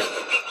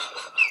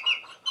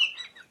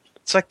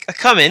 So I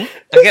come in,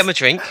 I get my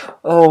drink.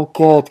 Oh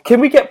God! Can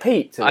we get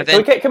Pete?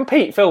 Can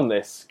Pete film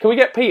this? Can we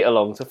get Pete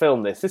along to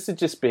film this? This is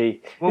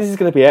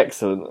going to be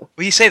excellent. Well,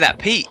 you say that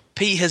Pete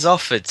has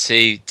offered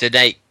to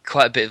donate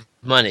quite a bit of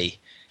money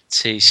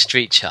to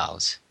Street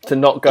Child to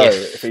not go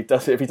if he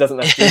doesn't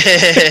have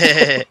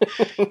to.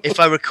 If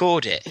I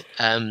record it,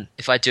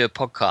 if I do a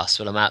podcast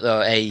while I'm out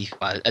there,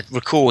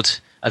 record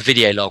a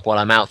video log while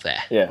I'm out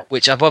there,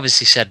 which I've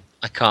obviously said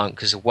I can't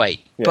because of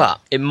weight, but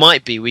it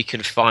might be we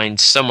could find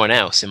someone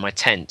else in my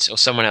tent or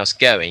someone else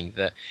going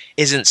that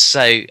isn't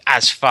so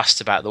as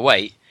fussed about the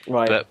weight,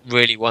 but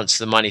really wants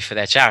the money for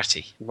their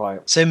charity.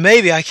 Right. So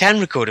maybe I can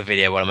record a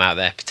video while I'm out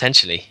there,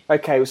 potentially.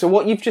 Okay, so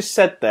what you've just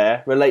said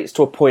there relates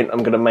to a point I'm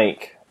going to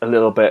make a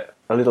little bit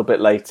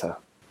later.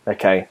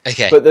 Okay.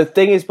 But the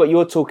thing is,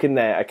 you're talking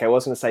there. Okay, I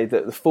was going to say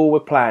that the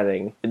forward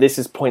planning. This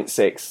is point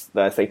 6.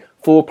 That I think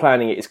forward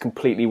planning it is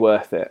completely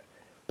worth it,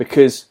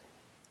 because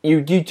you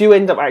do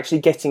end up actually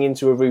getting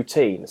into a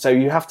routine. So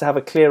you have to have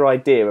a clear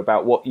idea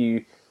about what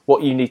you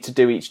need to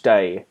do each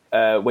day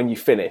when you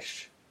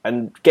finish.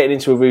 And getting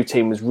into a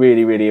routine was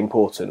really, really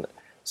important.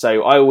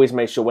 So I always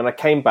made sure when I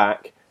came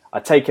back,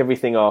 I'd take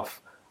everything off.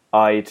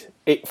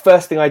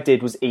 First thing I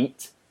did was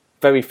eat.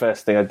 Very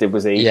first thing I did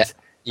was eat.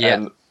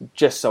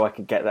 Just so I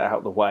could get that out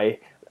of the way.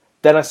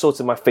 Then I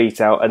sorted my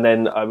feet out, and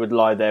then I would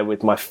lie there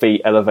with my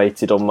feet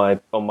elevated on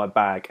my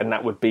bag, and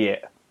that would be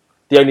it.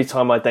 The only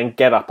time I'd then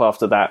get up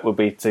after that would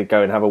be to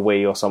go and have a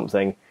wee or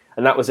something,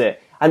 and that was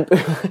it. And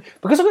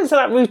because I got into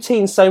that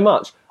routine so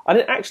much, I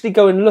didn't actually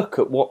go and look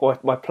at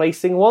what my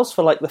placing was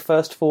for like the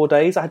first 4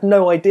 days. I had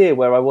no idea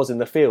where I was in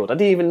the field. I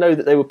didn't even know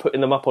that they were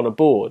putting them up on a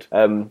board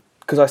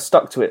because I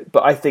stuck to it.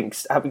 But I think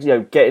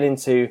getting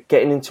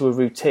into a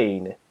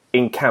routine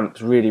in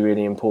camp's really,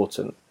 really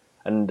important.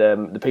 And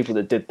the people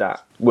that did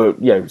that were,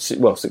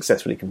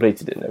 successfully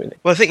completed it and everything.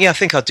 Well, I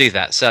think I'll do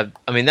that. So,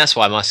 I mean, that's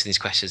why I'm asking these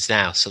questions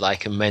now, so that I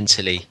can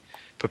mentally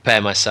prepare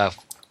myself.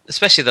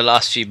 Especially the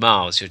last few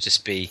miles, you'll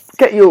just be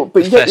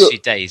few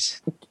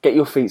days. Get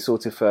your feet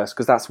sorted first,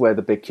 because that's where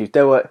the big queues.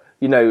 There were,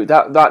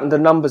 that the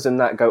numbers and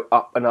that go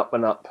up and up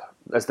and up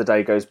as the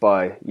day goes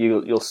by.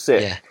 You'll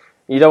sit. Yeah.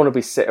 You don't want to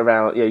be sitting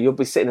around. You'll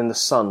be sitting in the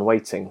sun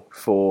waiting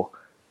to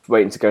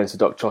go into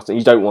Doc Trotter.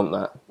 You don't want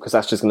that, because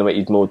that's just going to make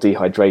you more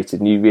dehydrated,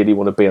 and you really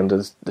want to be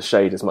under the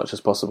shade as much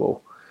as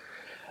possible.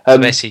 So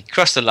basically,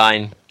 cross the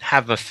line,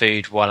 have my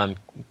food while I'm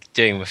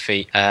doing my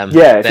feet. Then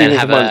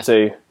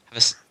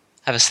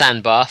have a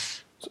sand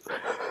bath.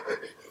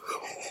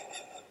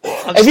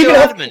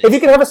 If you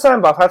can have a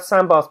sand bath, have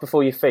sand bath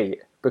before your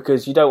feet.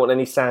 because you don't want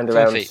any sand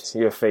around feet.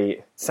 your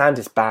feet. Sand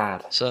is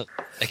bad. So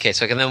I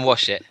can then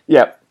wash it.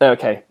 Yeah.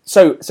 Okay.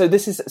 So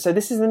this is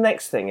the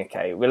next thing.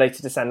 Okay,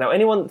 related to sand. Now,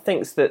 anyone that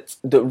thinks that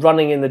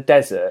running in the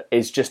desert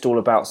is just all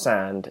about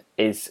sand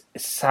is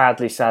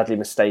sadly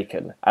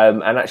mistaken.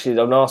 And actually, I'm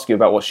going to ask you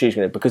about what shoes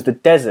you're going to, because the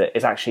desert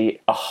is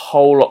actually a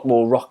whole lot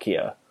more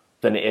rockier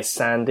than it is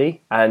sandy,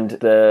 and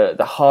the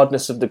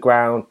hardness of the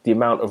ground, the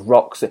amount of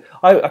rocks.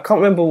 I can't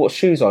remember what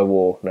shoes I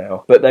wore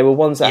now, but they were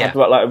ones that had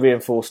like a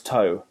reinforced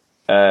toe.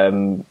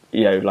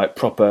 Like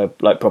proper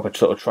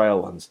sort of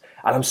trail ones.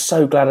 And I'm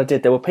so glad I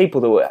did. There were people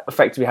that were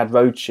effectively had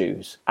road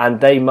shoes, and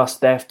their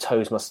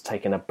toes must have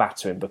taken a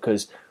battering,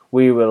 because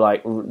we were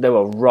like, there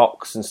were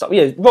rocks and stuff.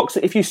 Yeah, rocks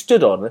that if you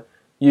stood on,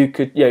 you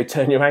could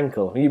turn your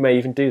ankle. You may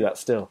even do that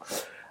still.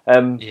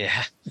 But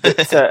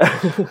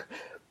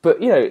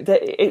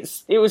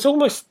it was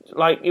almost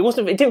like it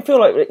wasn't. It didn't feel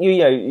like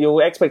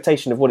your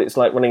expectation of what it's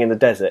like running in the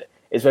desert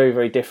is very,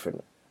 very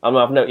different.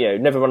 I've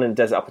never run in the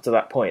desert up until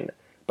that point.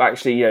 But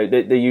actually,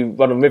 you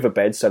run on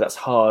riverbeds, so that's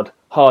hard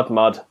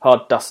mud,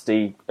 hard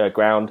dusty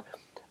ground,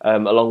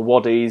 along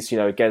waddies,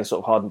 again sort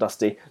of hard and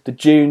dusty. The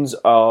dunes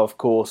are, of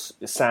course,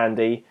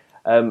 sandy,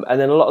 and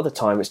then a lot of the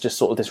time it's just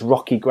sort of this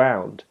rocky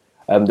ground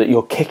that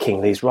you're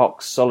kicking these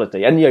rocks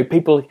solidly. And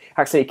people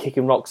actually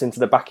kicking rocks into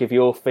the back of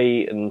your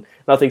feet and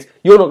other things.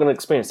 You're not going to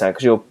experience that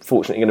because you're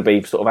fortunately going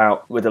to be sort of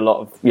out with a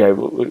lot of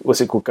what's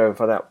it called, going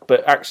for that.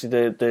 But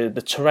actually,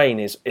 the terrain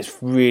is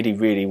really,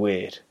 really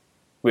weird.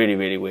 Really,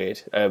 really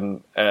weird,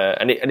 and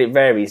it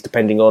varies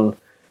depending on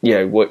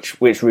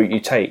which route you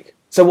take.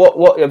 So,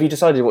 what have you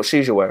decided? What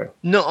shoes you're wearing?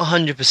 Not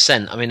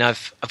 100%. I mean,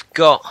 I've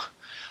got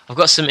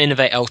some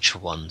Innovate Ultra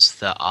ones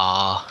that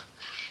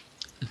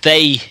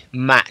they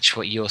match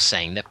what you're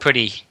saying. They're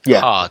pretty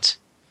hard,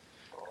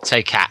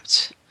 toe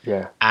capped.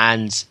 Yeah,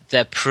 and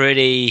they're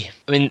pretty.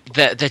 I mean,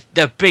 they're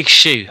a big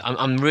shoe.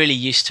 I'm really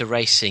used to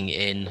racing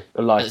in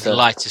as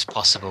light as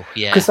possible.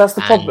 Yeah, because that's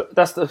the problem.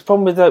 That's the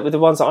problem with the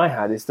ones that I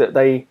had, is that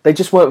they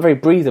just weren't very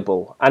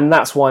breathable, and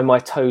that's why my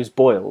toes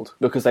boiled,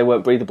 because they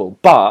weren't breathable.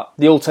 But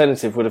the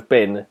alternative would have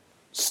been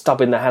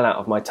stubbing the hell out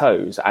of my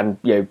toes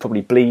and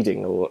probably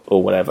bleeding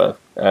or whatever.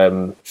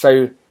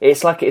 So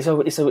it's like it's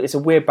a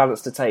weird balance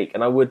to take,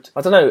 and I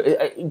don't know.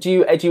 Do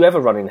you ever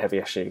run in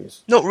heavier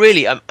shoes? Not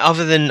really.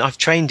 Other than I've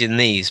trained in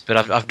these, but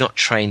I've not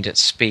trained at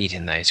speed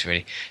in those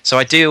really. So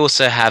I do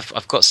also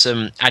I've got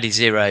some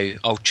Adizero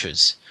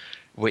Ultras,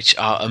 which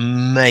are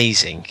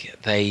amazing.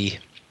 The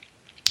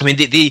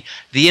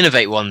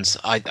Innovate ones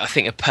I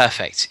think are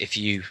perfect if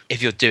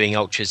you're doing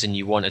ultras and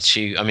you want a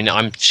shoe. I mean,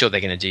 I'm sure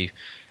they're going to do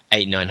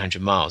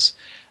 800-900 miles,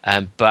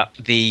 but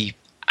the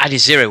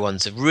Adizero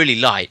ones are really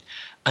light,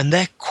 and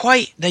they're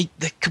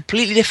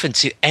completely different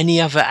to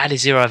any other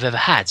Adizero I've ever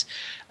had.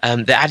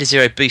 The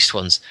Adizero Boost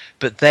ones,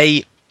 but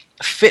they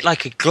fit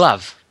like a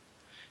glove.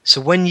 So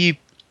when you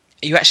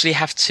actually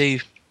have to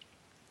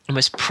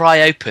almost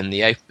pry open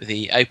the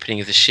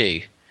opening of the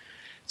shoe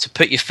to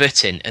put your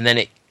foot in, and then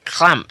it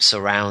clamps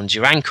around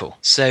your ankle.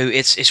 So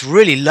it's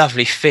really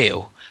lovely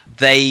feel.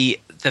 They're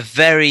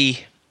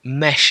very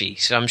meshy,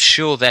 so I'm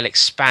sure they'll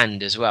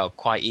expand as well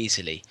quite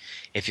easily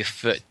if your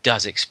foot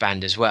does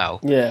expand as well.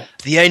 Yeah.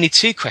 The only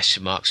two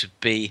question marks would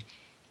be,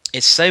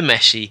 it's so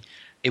meshy,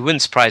 it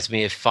wouldn't surprise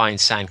me if fine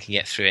sand can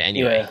get through it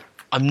anyway. Yeah.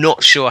 I'm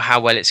not sure how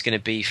well it's going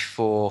to be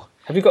for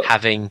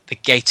having the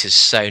gaiters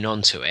sewn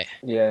onto it.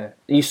 Yeah,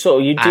 you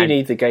do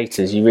need the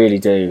gaiters, you really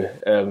do.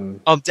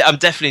 I'm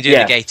definitely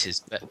doing the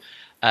gaiters, but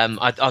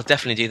I'll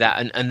definitely do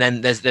that. And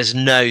then there's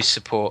no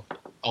support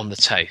on the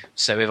toe,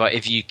 so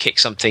if you kick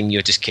something,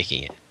 you're just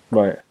kicking it.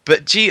 Right.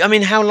 But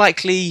how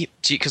likely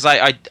do you, because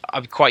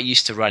I'm quite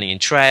used to running in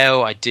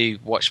trail, I do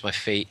watch my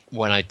feet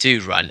when I do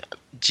run.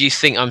 Do you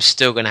think I'm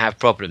still going to have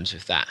problems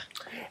with that?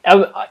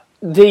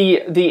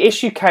 The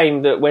issue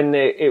came that when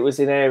it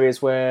was in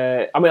areas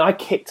where, I mean, I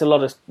kicked a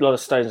lot of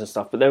stones and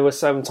stuff, but there were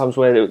some times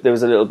where there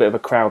was a little bit of a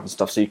crowd and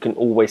stuff, so you can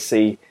always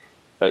see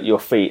your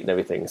feet and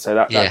everything. So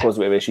that caused a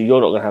bit of an issue.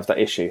 You're not going to have that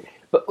issue.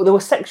 But there were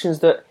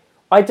sections that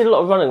I did a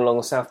lot of running along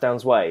the South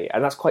Downs Way,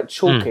 and that's quite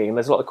chalky, and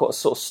there's a lot of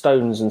sort of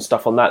stones and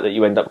stuff on that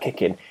you end up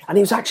kicking. And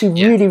it was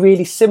actually really,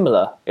 really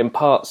similar in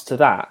parts to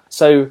that.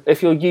 So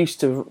if you're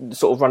used to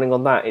sort of running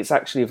on that, it's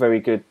actually a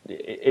very good.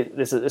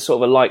 There's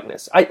sort of a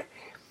likeness.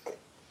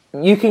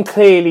 You can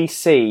clearly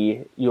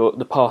see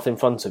the path in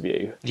front of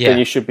you, then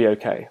you should be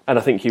okay, and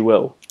I think you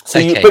will. So,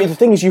 but the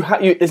thing is,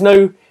 there's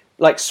no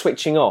like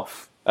switching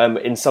off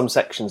in some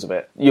sections of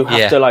it. You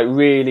have to like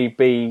really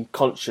be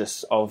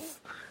conscious of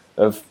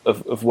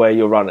where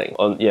you're running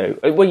on.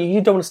 Well, you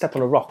don't want to step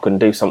on a rock and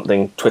do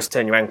something,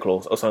 turn your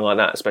ankle or something like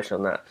that, especially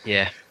on that.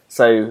 Yeah.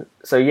 So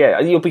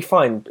you'll be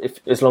fine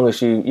as long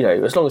as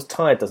as long as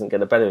tired doesn't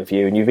get the better of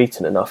you and you've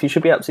eaten enough, you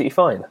should be absolutely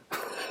fine.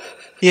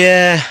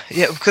 Yeah,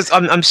 because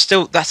I'm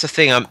still. That's the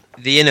thing.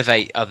 The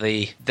Innovate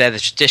they're the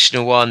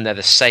traditional one. They're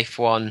the safe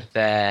one.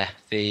 They're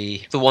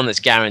the one that's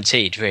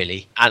guaranteed,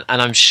 really. And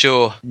I'm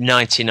sure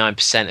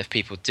 99% of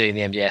people doing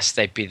the MdS,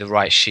 they'd be the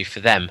right shoe for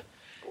them.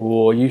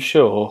 Oh, are you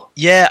sure?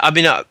 Yeah, I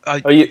mean,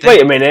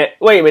 wait a minute.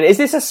 Is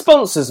this a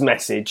sponsor's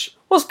message?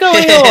 What's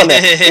going on?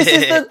 This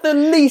is the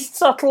least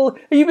subtle.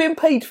 Are you being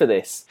paid for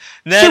this?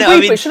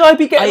 Should I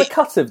be getting a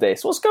cut of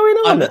this? What's going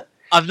on?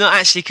 I've not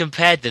actually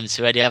compared them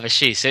to any other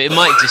shoes, so it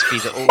might just be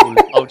that all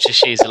Ultra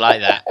shoes are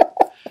like that.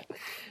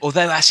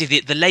 Although, actually,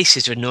 the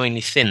laces are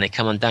annoyingly thin. They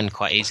come undone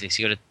quite easily,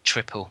 so you've got to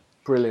triple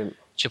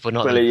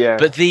knot them. Yeah.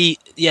 But the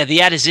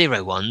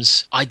Adizero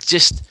ones, I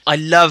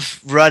love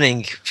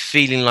running,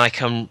 feeling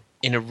like I'm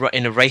in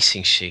a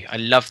racing shoe. I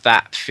love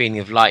that feeling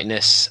of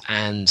lightness,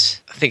 and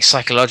I think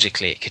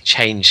psychologically it could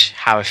change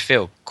how I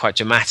feel quite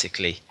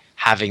dramatically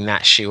having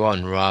that shoe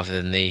on rather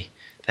than the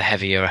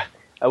heavier.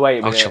 Oh, wait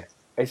a minute.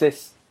 Is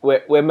this...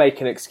 We're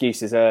making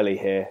excuses early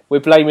here.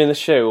 We're blaming the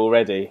shoe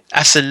already.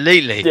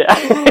 Absolutely.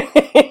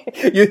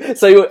 Yeah.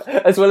 So,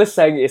 as well as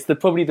saying it's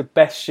probably the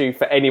best shoe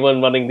for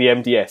anyone running the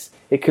MdS,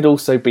 it could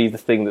also be the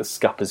thing that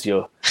scuppers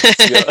your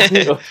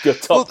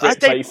top grip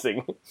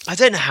facing. I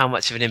don't know how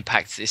much of an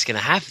impact it's going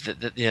to have.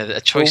 A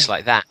choice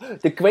like that.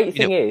 The great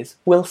thing is,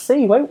 we'll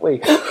see, won't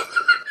we?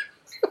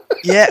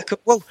 Yeah,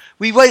 well,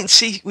 we won't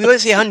see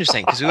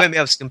 100% because we won't be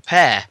able to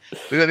compare.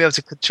 We won't be able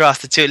to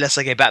contrast the two unless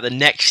I go back the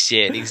next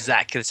year in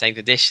exactly the same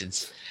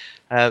conditions.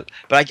 But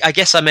I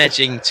guess I'm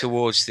edging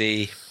towards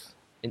the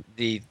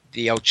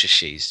Ultra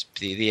shoes,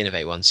 the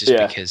Innovate ones, just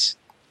because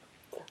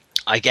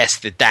I guess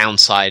the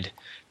downside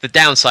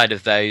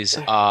of those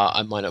are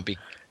I might not be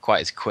quite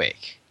as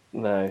quick.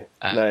 No.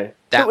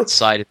 That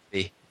side of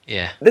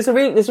There's a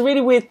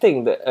really weird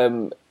thing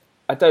that.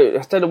 I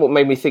don't know what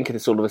made me think of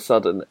this all of a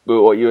sudden,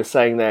 but what you were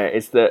saying there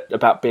is that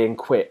about being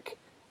quick,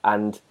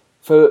 and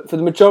for the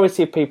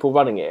majority of people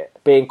running it,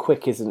 being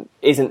quick isn't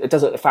it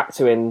doesn't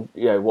factor in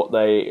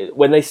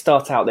when they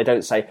start out they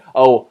don't say,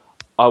 oh,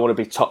 I want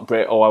to be top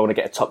Brit or I want to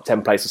get a top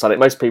 10 place or something.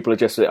 Most people are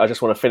just I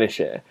just want to finish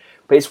it.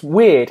 But it's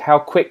weird how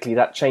quickly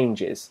that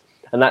changes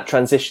and that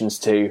transitions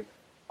to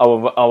I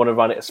want to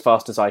run it as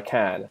fast as I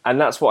can. And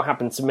that's what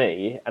happened to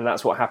me, and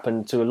that's what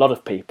happened to a lot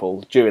of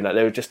people during that.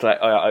 They were just like,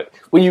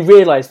 when you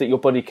realise that your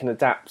body can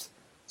adapt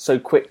so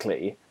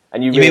quickly,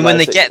 and you mean when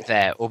they get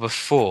there or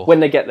before? When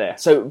they get there.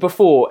 So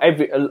before,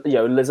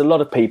 there's a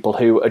lot of people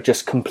who are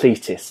just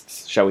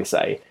completists, shall we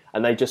say,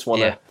 and they just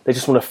want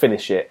to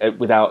finish it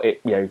without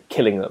it,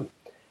 killing them.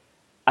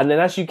 And then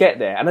as you get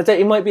there, and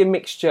it might be a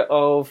mixture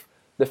of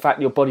the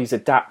fact your body's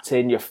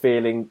adapting, you're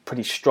feeling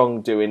pretty strong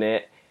doing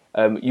it.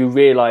 You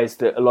realise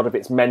that a lot of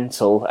it's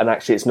mental and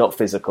actually it's not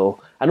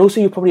physical. And also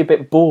you're probably a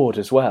bit bored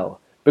as well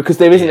because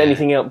there isn't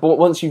anything else. But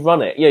once you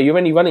run it, you're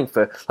only running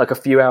for like a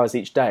few hours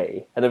each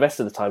day, and the rest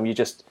of the time you're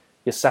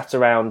sat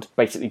around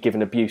basically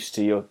giving abuse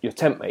to your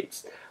tent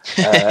mates.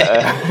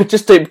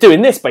 Just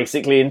doing this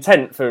basically in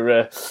tent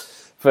for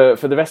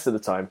the rest of the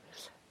time.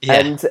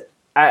 Yeah.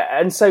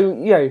 And so,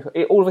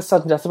 all of a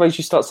sudden, I suppose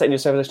you start setting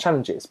yourself those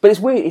challenges. But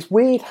it's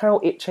weird how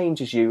it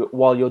changes you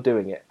while you're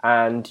doing it.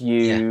 And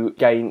you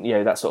gain,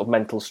 that sort of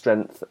mental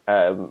strength.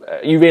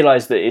 You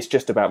realise that it's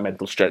just about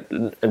mental strength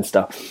and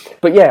stuff.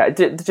 But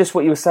just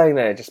what you were saying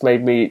there just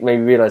made me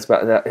realise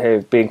about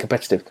that being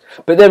competitive.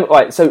 But then,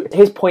 right, so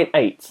here's point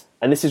 8.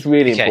 And this is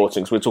really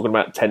important because we're talking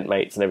about tent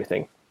mates and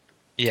everything.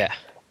 Yeah.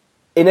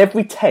 In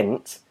every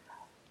tent,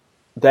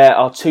 there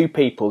are 2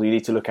 people you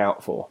need to look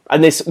out for.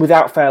 And this,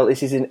 without fail,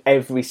 this is in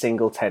every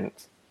single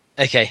tent.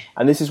 Okay.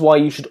 And this is why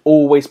you should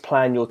always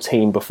plan your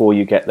team before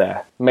you get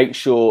there. Make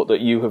sure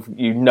that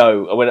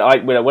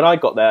when I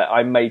got there,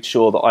 I made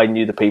sure that I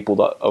knew the people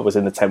that I was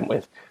in the tent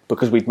with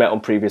because we'd met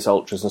on previous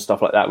ultras and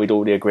stuff like that. We'd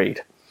already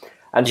agreed.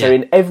 And so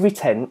in every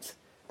tent,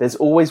 there's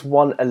always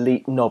one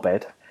elite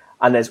knobhead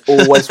and there's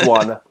always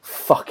one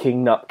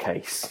fucking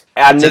nutcase.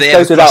 And this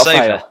goes without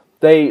fail.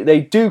 They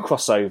do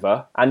cross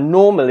over, and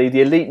normally the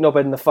elite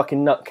knobhead and the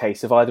fucking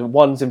nutcase have either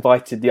one's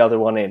invited the other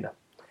one in.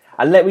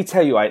 And let me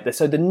tell you,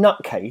 so the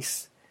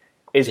nutcase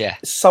is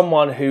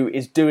someone who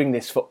is doing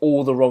this for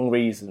all the wrong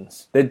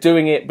reasons. They're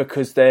doing it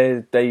because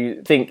they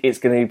think it's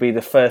going to be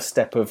the first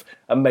step of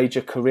a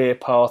major career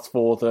path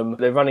for them.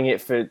 They're running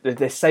it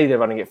they say they're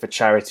running it for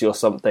charity or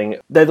something.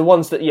 They're the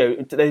ones that,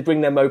 they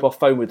bring their mobile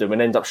phone with them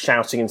and end up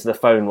shouting into the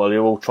phone while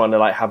you're all trying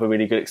to have a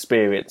really good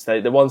experience.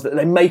 They're the ones that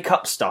they make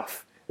up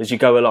stuff as you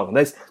go along.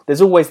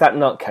 There's always that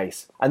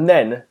nutcase. And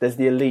then there's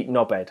the elite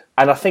knobhead.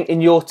 And I think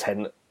in your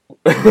tent,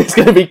 it's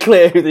going to be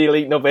clear who the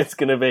elite knobhead's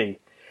going to be.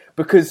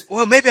 Because...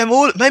 Well, maybe I'm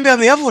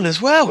the other one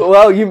as well.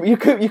 Well, you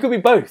could be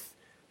both.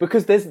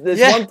 Because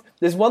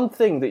there's one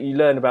thing that you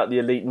learn about the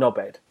elite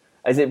knobhead,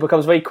 as it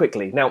becomes very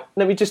quickly. Now,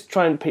 let me just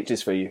try and picture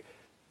this for you.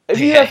 Have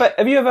you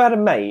ever had a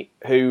mate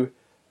who,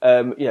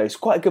 is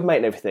quite a good mate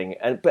and everything,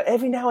 but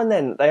every now and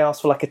then they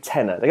ask for like a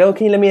tenner. They go, "Oh,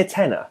 can you lend me a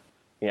tenner?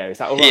 Is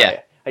that all right?" Yeah.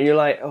 And you're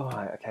like, "Oh,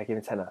 right, okay, give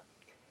me a tenner."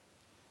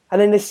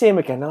 And then they see him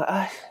again. They're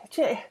like, "Is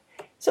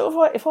it all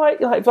right if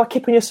I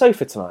keep on your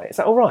sofa tonight? Is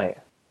that all right?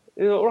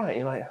 Is it all right?" And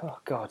you're like, "Oh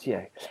God,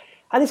 yeah."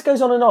 And this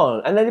goes on,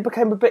 and then it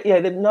became a bit,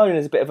 they're known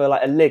as a bit of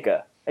a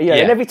ligger. And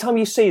every time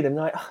you see them,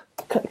 they're like, oh,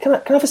 can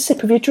I have a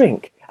sip of your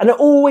drink? And they're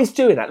always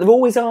doing that. They're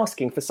always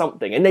asking for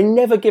something, and they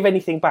never give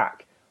anything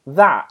back.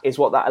 That is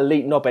what that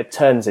elite knobhead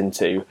turns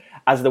into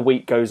as the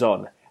week goes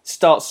on.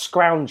 start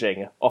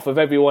scrounging off of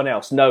everyone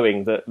else,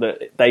 knowing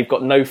that they've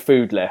got no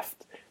food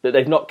left, that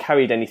they've not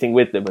carried anything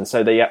with them, and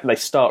so they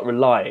start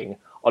relying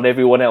on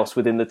everyone else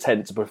within the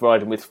tent to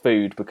provide them with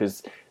food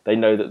because they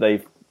know that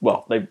they've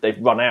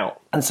run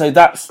out. And so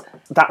that's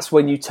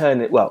when you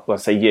turn it. Well, I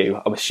say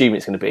you. I'm assuming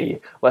it's going to be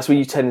you. Well, that's when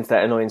you turn into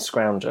that annoying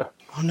scrounger.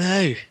 Oh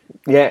no!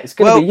 Yeah, it's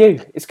going to be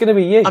you. It's going to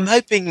be you. I'm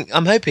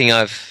hoping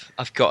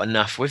I've got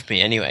enough with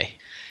me anyway.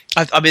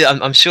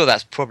 I'm sure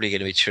that's probably going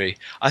to be true.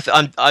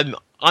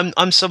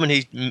 I'm someone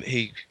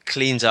who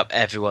cleans up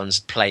everyone's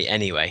plate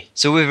anyway.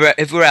 So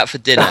if we're out for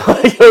dinner,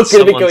 you're going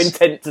to be going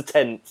tent to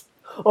tent.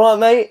 All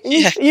right,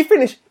 mate. You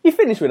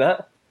finished with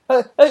that?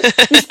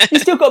 You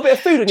still got a bit of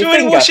food on your finger. Do you want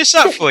me to wash this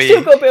up for you?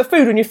 Still got a bit of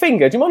food on your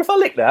finger. Do you mind if I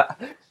lick that?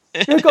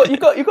 You've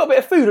got a bit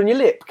of food on your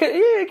lip. Can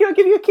I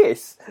give you a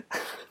kiss?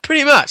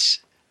 Pretty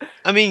much.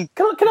 I mean,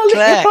 can I lick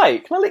your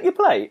plate? Can I lick your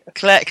plate?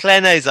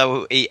 Claire knows I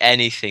will eat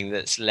anything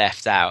that's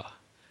left out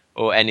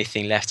or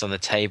anything left on the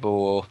table.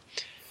 Or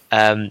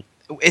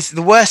it's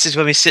the worst is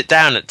when we sit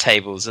down at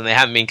tables and they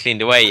haven't been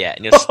cleaned away yet,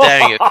 and you're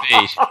staring at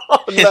food.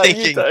 No,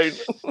 thinking, you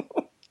don't.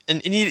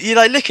 and you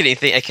like look at it and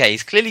think, okay,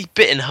 he's clearly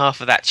bitten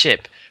half of that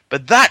chip,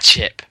 but that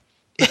chip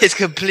is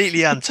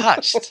completely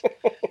untouched.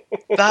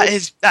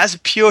 That's a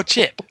pure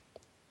chip.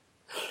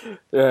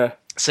 Yeah.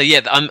 So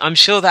yeah, I'm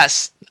sure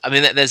that's. I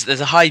mean, there's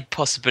a high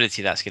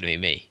possibility that's going to be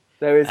me.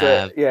 There is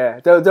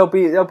there'll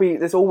be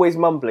there's always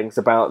mumblings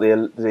about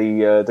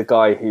the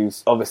guy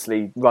who's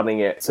obviously running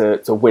it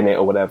to win it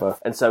or whatever,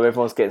 and so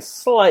everyone's getting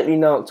slightly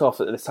knocked off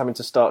that it's having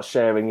to start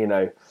sharing. You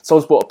know,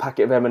 someone's bought a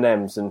packet of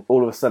M&Ms, and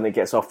all of a sudden it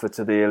gets offered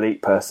to the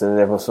elite person, and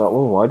everyone's like,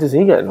 "Oh, why does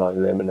he get like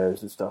the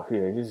M&Ms and stuff?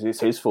 You know, it's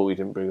his fault he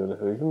didn't bring all the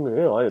food.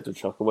 Yeah, I had to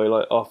chuck away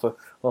like half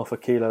a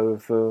kilo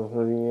of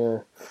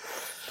Well,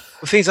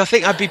 things I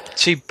think I'd be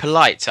too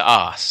polite to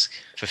ask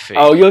for food.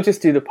 Oh, you'll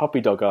just do the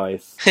puppy dog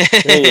eyes.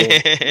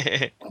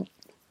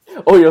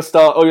 Or you'll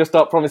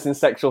start promising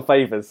sexual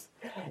favours.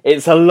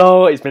 It's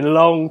been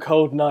long,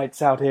 cold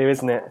nights out here,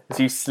 isn't it? As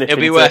you slip.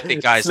 It'll be worth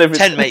it, guys.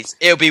 Tent mates,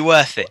 it'll be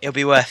worth it.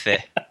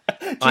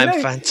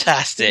 I'm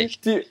fantastic.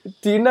 Do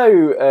you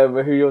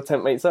know who your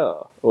tent mates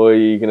are, or are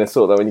you going to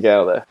sort that when you get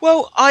out there?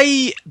 Well,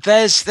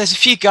 there's a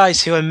few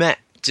guys who I met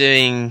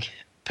doing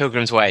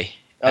Pilgrim's Way,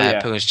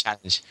 Pilgrim's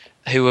Challenge,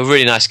 who were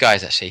really nice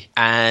guys actually,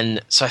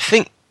 and so I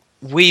think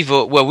we've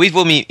all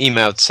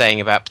emailed saying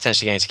about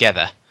potentially getting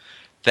together.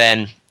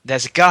 Then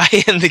there's a guy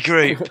in the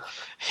group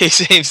who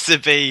seems to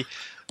be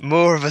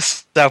more of a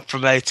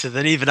self-promoter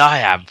than even I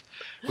am,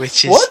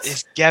 which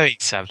is going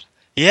some.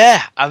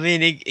 Yeah, I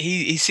mean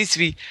he seems to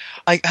be.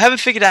 I haven't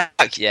figured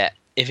out yet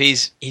if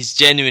he's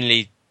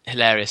genuinely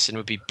hilarious and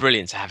would be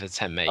brilliant to have as a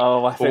tent mate.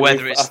 Oh, I think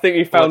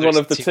we found one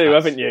of the two,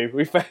 haven't you?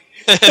 We found.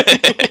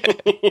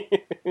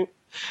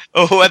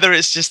 Or whether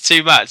it's just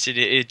too much and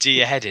it'd do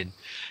your head in.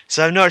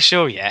 So I'm not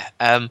sure yet.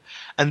 And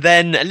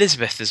then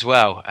Elizabeth as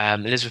well,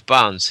 Elizabeth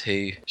Barnes,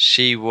 who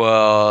she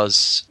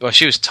was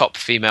top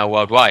female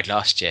worldwide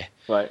last year.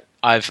 Right.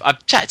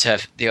 I've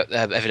chatted to her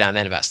every now and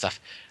then about stuff,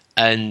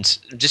 and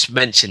just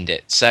mentioned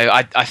it. So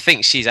I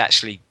think she's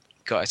actually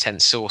got a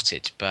tent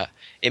sorted, but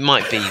it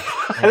might be.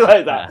 I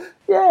like that.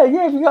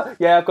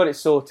 Yeah, I've got it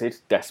sorted.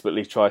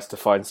 Desperately tries to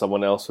find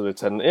someone else for the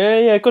tent.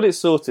 Yeah, got it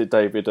sorted,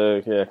 David.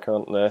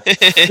 Can't. Well,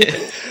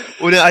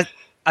 no,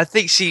 I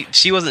think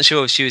she wasn't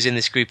sure if she was in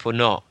this group or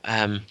not.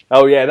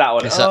 Oh yeah, that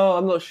one.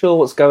 I'm not sure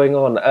what's going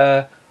on.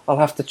 I'll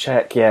have to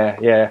check.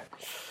 Yeah.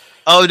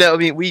 Oh no, I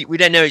mean we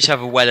don't know each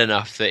other well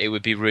enough that it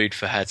would be rude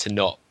for her to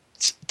not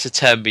to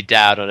turn me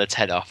down on a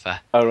tent offer.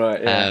 Oh right.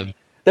 Yeah.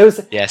 There was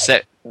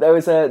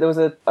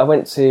a. I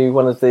went to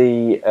one of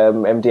the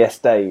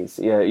MdS days.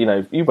 Yeah,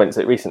 you went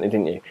to it recently,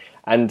 didn't you?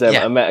 And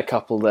I met a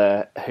couple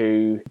there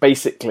who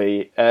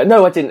basically.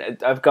 No, I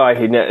didn't. A guy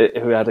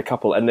who had a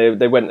couple, and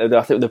they went.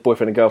 I think the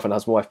boyfriend and girlfriend,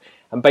 husband and wife,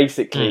 and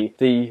basically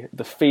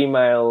the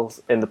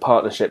females in the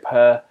partnership,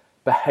 her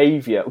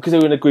behaviour, because they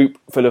were in a group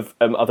full of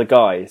other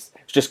guys.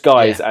 It's just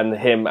guys and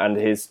him and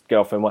his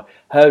girlfriend.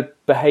 Her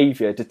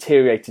behaviour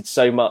deteriorated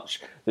so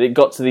much that it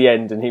got to the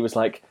end, and he was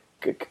like,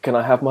 can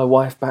I have my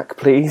wife back,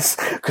 please?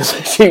 Because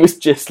she was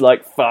just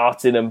like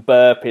farting and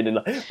burping and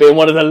like, being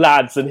one of the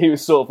lads, and he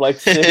was sort of like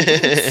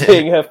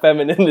seeing her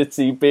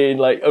femininity being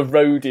like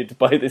eroded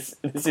by this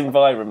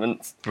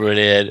environment.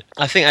 Brilliant.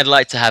 I think I'd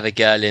like to have a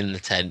girl in the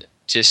tent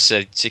just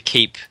to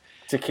keep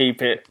the clean,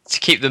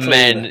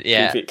 men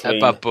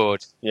above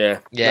board. Yeah,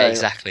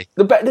 exactly.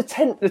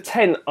 The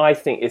tent I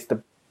think is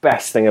the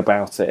best thing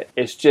about it.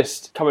 It's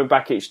just coming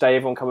back each day,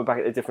 everyone coming back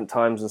at different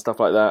times and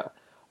stuff like that.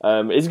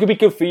 It's going to be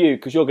good for you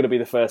because you're going to be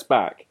the first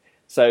back,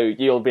 so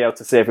you'll be able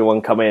to see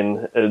everyone come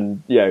in,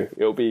 and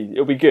it'll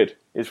be good.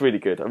 It's really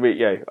good. I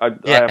mean, I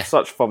have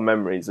such fond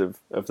memories of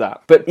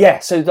that. But yeah,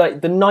 so like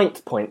the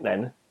 9th point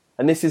then,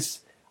 and this is,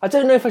 I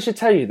don't know if I should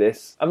tell you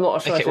this. I'm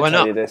not sure I should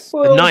tell you this.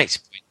 Well, the 9th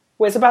point.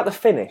 Well, it's about the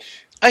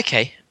finish.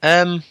 Okay,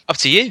 up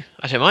to you.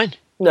 I don't mind.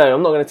 No,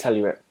 I'm not going to tell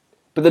you it.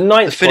 But the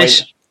 9th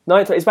point.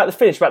 9th point is about the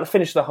finish. About the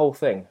finish of the whole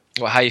thing.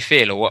 What, how you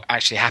feel, or what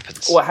actually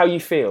happens? Or how you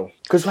feel?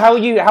 Because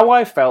how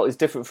I felt is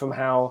different from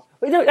how.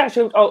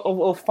 Actually,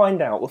 we'll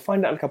find out. We'll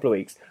find out in a couple of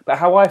weeks. But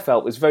how I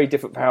felt was very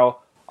different from how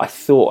I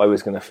thought I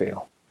was going to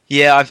feel.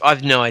 Yeah,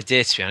 I've no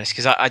idea, to be honest,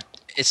 because I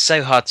it's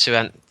so hard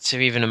to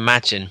even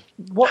imagine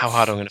how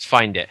hard I'm going to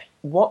find it.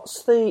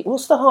 What's the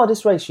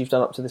hardest race you've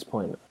done up to this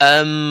point?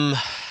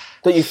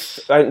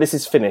 This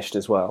is finished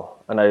as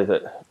well. I know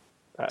that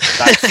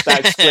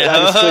excludes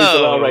a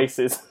lot of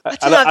races,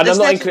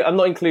 I'm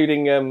not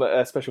including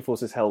Special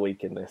Forces Hell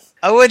Week in this.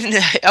 I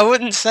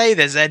wouldn't say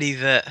there's any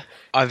that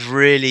I've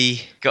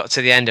really got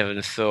to the end of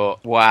and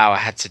thought, wow, I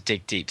had to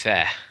dig deep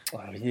there.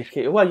 Well, you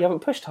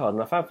haven't pushed hard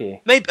enough, have you?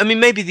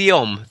 Maybe the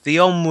Om. The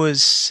Om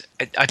was.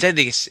 I don't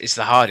think it's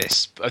the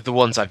hardest of the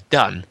ones I've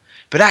done,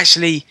 but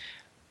actually,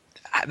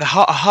 a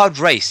hard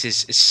race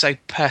is so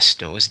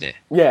personal, isn't it?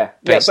 Yeah.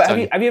 But have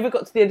you ever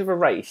got to the end of a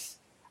race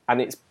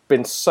and it's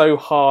been so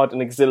hard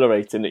and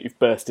exhilarating that you've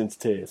burst into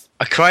tears?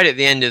 I cried at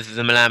the end of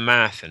the Milan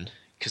Marathon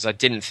because I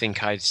didn't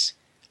think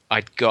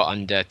I'd got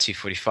under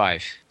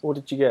 2:45. What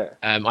did you get?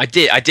 I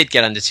did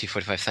get under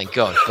 2:45, thank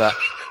God. But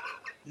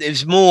it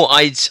was more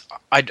I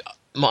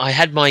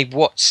had my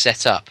watch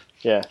set up.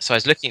 Yeah. So I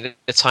was looking at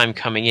the time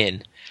coming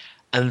in,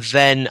 and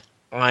then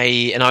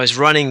I was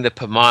running the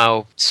per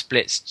mile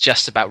splits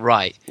just about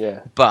right.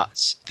 Yeah.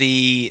 But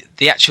the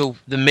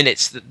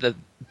minutes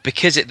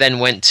because it then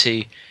went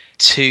to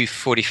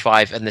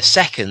 2:45 and the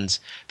seconds,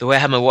 the way I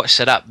had my watch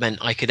set up meant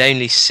I could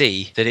only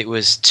see that it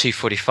was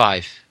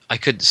 2:45. I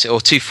couldn't see, or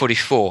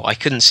 2:44. I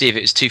couldn't see if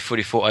it was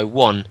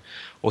 2:44.01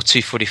 or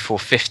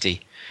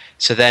 2:44.50.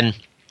 So then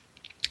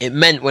it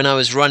meant when I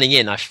was running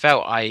in, I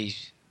felt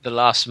the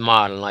last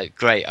mile and like,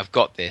 great, I've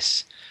got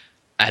this.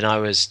 And I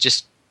was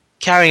just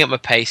carrying up my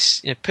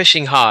pace,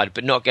 pushing hard,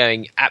 but not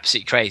going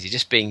absolutely crazy,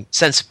 just being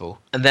sensible.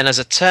 And then as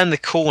I turned the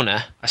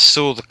corner, I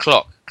saw the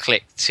clock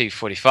click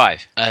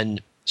 2:45 and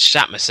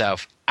shat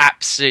myself,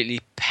 absolutely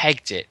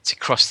pegged it to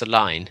cross the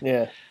line.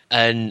 Yeah.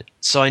 And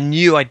so I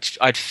knew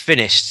I'd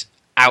finished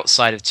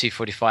outside of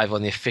 2:45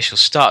 on the official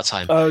start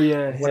time. Oh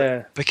yeah,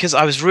 yeah. Because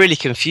I was really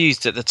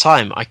confused at the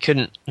time. I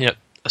couldn't, I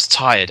was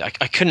tired.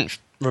 I couldn't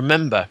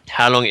remember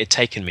how long it had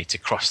taken me to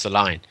cross the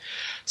line.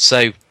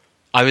 So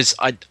I was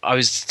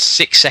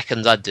 6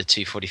 seconds under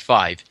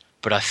 2:45,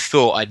 but I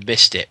thought I'd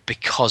missed it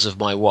because of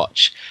my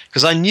watch.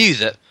 Because I knew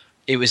that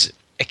it was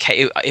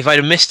okay. If I'd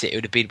have missed it, it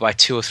would have been by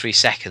 2 or 3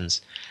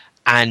 seconds.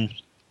 And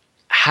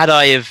had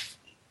I have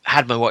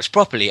had my watch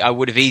properly, I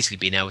would have easily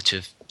been able to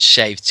have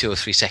shaved 2 or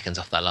 3 seconds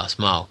off that last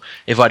mile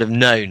if I'd have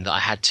known that I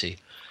had to.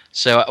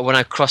 So when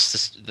I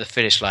crossed the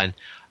finish line,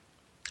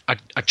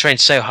 I trained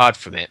so hard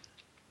for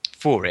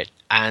it,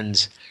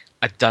 and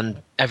I'd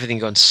done everything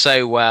gone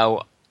so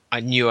well. I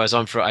knew I was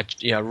on for it.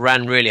 I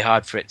ran really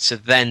hard for it. So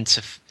then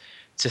to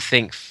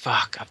think,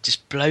 fuck, I've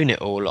just blown it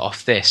all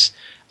off this,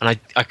 and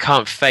I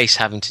can't face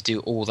having to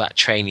do all that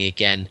training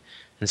again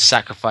and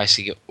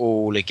sacrificing it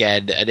all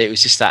again. And it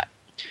was just that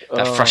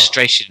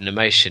frustration and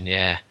emotion,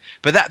 yeah.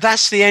 But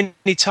that's the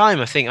only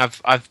time I think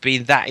I've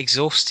been that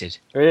exhausted.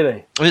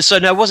 Really? So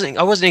no, I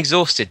wasn't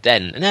exhausted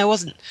then. No, I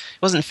wasn't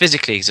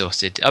physically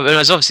exhausted. I mean, I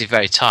was obviously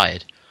very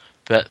tired.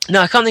 But no,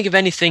 I can't think of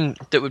anything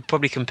that would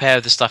probably compare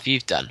with the stuff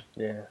you've done.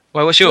 Yeah.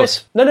 Well, what's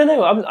yours? No.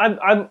 I'm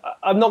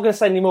not going to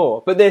say any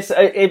more. But this,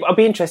 I'll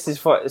be interested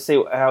to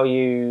see how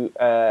you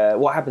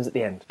what happens at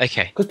the end.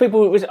 Okay. Because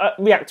people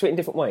react to it in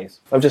different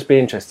ways. I'll just be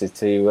interested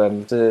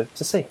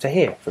to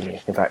hear from you.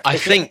 In fact,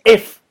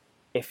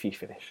 if you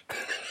finish.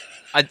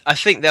 I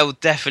think they'll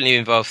definitely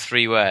involve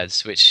 3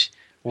 words, which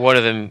one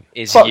of them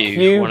is Fuck you.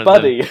 you,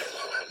 buddy.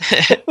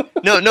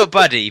 No, not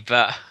buddy,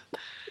 but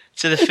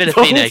to the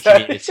Filipino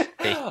community.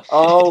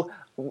 Oh,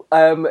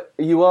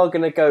 you are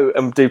going to go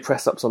and do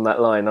press-ups on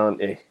that line,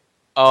 aren't you?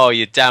 Oh,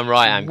 you're damn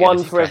right I'm going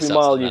to do press-ups. One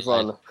for every mile you've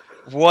run.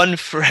 One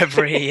for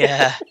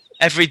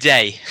every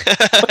day.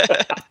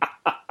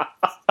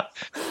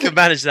 Can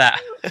manage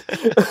that.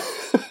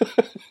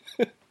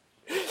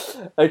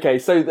 Okay,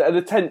 so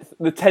the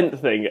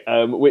tenth thing,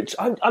 which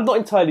I'm not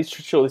entirely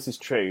sure this is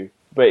true,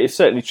 but it's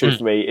certainly true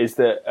for me, is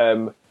that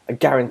I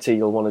guarantee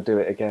you'll want to do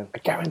it again. I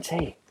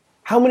guarantee.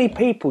 How many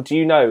people do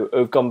you know who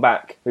have gone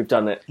back who've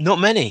done it? Not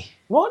many.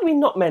 What do you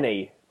mean not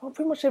many? Well,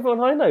 pretty much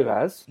everyone I know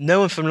has. No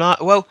one from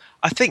well,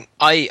 I think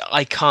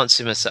I can't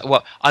see myself.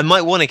 Well, I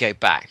might want to go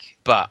back,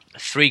 but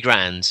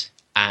 $3,000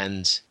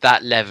 and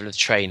that level of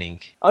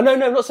training. Oh no,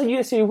 I'm not saying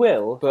you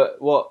will,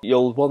 but what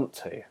you'll want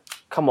to.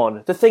 Come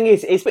on. The thing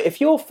is if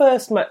you're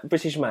first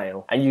British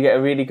male and you get a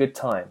really good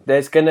time,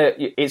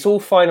 it's all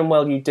fine and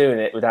well you doing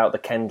it without the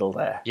Kendall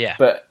there. Yeah.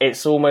 But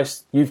it's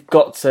almost,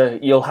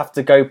 you'll have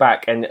to go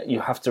back and you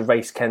have to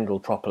race Kendall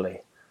properly.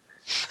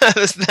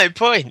 There's no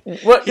point.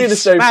 What?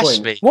 There's no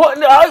point. Me. What?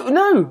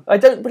 No, I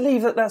don't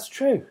believe that that's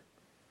true.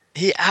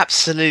 He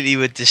absolutely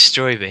would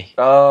destroy me.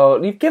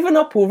 Oh, you've given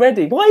up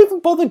already. Why even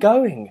bother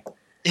going?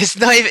 It's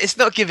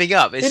not giving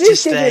up. It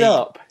is giving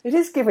up. It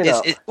is giving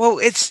up. Why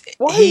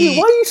are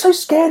you so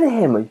scared of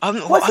him?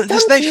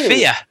 There's no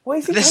fear.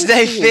 There's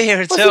no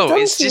fear at all.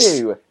 It's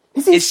just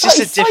It's just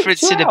a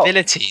difference in He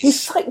abilities.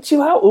 psyched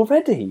you out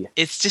already.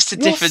 It's just a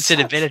difference in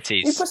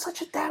abilities. You put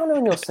such a down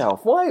on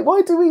yourself.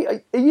 Why do we...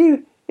 Are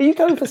you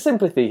going for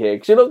sympathy here?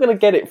 Because you're not going to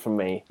get it from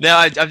me. No,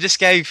 I'm just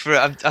going for...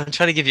 I'm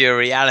trying to give you a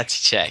reality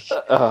check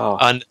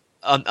on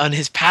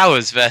his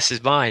powers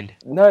versus mine.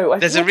 No,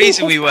 there's a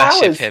reason we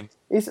worship him.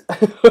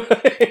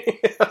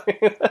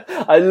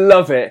 I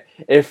love it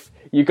if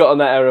you got on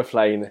that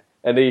aeroplane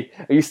and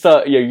you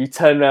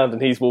turn around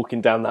and he's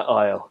walking down that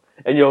aisle.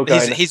 And you're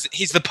going...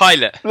 He's the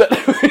pilot.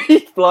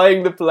 He's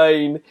flying the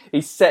plane.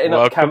 He's setting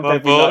up camp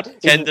every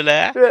night.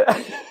 Candelaire.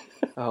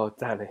 Oh,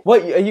 Danny.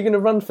 What, are you going to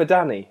run for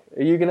Danny?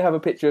 Are you going to have a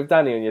picture of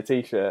Danny on your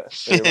T-shirt?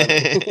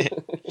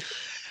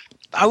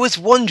 I was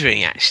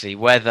wondering, actually,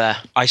 whether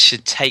I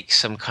should take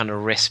some kind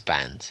of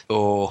wristband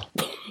or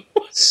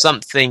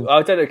something...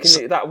 I don't know.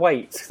 That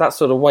weight, that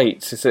sort of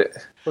weight, is it...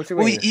 What do you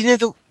mean?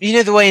 Well, you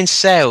know the way in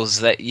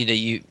sales that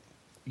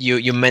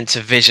you're meant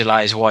to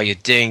visualize while you're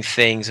doing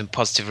things and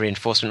positive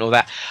reinforcement, all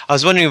that. I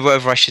was wondering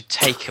whether I should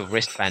take a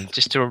wristband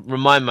just to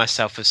remind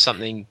myself of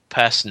something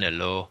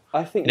personal, or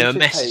I think a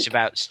message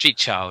about Street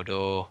Child,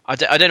 or I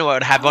don't know what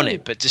I'd have on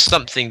it, but just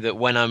something that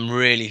when I'm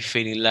really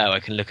feeling low,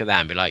 I can look at that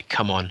and be like,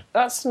 come on.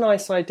 That's a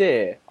nice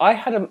idea. I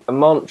had a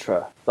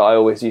mantra that I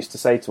always used to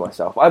say to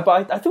myself. I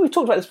think we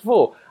talked about this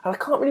before, and I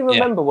can't really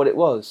remember what it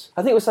was.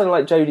 I think it was something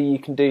like, Jodie, you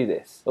can do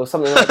this, or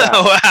something like that.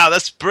 Wow,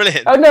 that's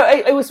brilliant. Oh, no,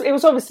 it was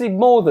obviously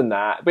more than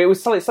that, but it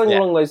was something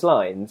along those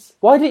lines.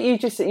 Why didn't you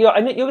just... You're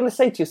going to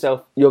say to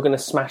yourself, you're going to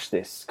smash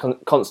this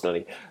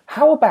constantly.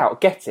 How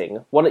about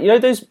getting one... You know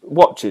those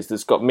watches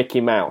that's got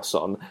Mickey Mouse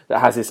on, that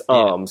has his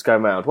arms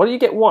going round? Why don't you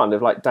get one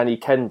of, like, Danny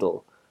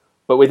Kendall,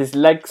 but with his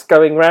legs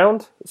going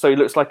round, so he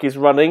looks like he's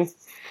running?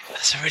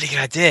 That's a really good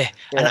idea.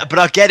 Yeah. But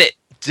I get it,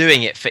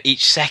 doing it for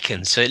each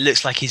second, so it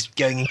looks like he's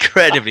going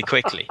incredibly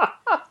quickly.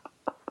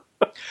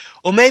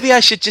 Or maybe I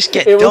should just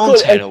get Don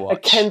to watch. A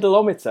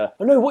Kendallometer.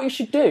 Oh, no, what you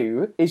should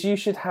do is you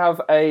should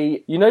have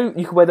a... You know,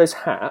 you can wear those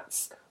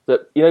hats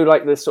that, you know,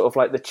 like the sort of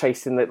like the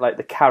chasing, like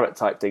the carrot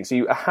type thing.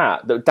 So a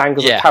hat that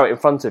dangles a carrot in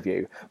front of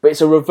you, but it's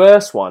a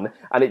reverse one,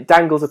 and it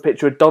dangles a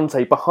picture of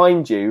Dante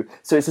behind you,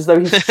 so it's as though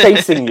he's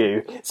chasing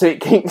you. So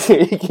it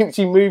keeps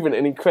you moving at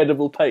an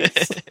incredible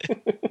pace.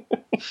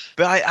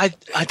 But I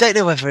don't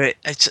know whether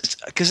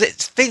because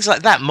things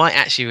like that might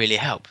actually really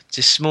help.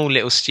 Just small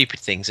little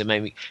stupid things that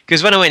maybe...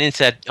 Because when I went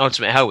into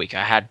Ultimate Hell Week,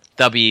 I had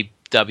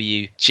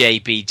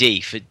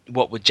WWJBD for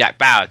what would Jack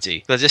Bauer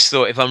do. I just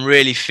thought, if I'm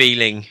really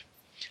feeling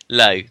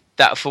low,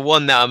 that for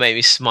one, that'll make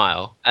me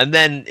smile, and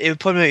then it would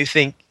probably make me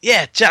think,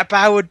 yeah, Jack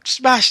Bauer would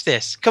smash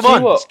this. Come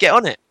on, let's get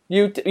on it.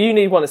 You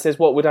need one that says,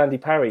 what would Andy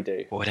Parry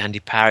do? What would Andy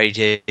Parry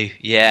do?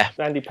 Yeah.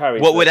 Andy Parry.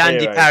 What would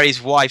Andy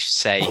Parry's wife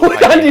say? What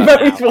would Andy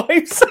Parry's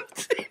wife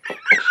say?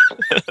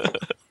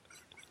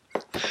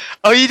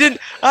 Oh, you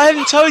didn't? I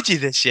haven't told you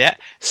this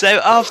yet.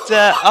 So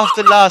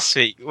after last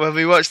week, when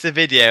we watched the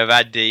video of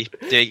Andy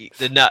doing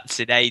the nuts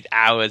in 8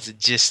 hours and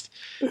just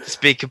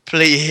being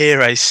complete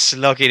hero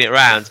slogging it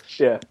round.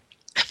 Yeah.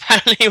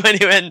 Apparently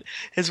when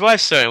his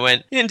wife saw it and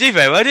went, you didn't do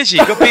very well, did you?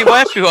 You got beat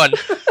by everyone.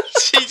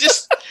 She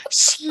just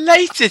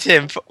slated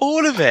him for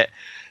all of it.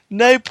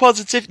 No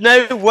positive,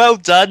 no well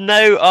done,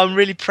 no I'm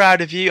really proud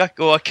of you, I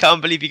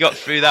can't believe you got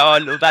through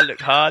that, that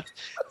looked hard.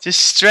 Just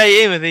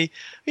straight in with the,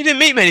 you didn't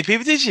meet many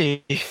people, did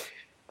you?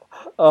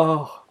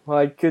 Oh,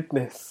 my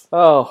goodness.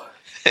 Oh.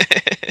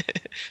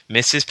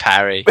 Mrs.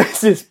 Parry.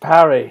 Mrs.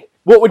 Parry.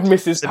 What would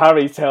Mrs.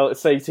 Parry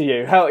say to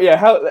you? How?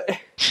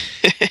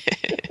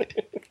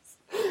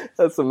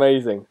 That's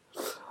amazing.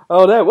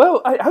 Oh no!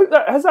 Well, I hope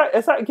that has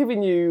that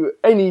given you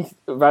any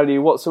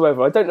value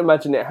whatsoever. I don't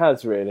imagine it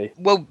has, really.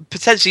 Well,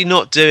 potentially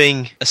not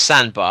doing a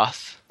sand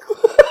bath.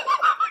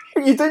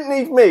 You don't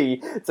need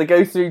me to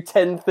go through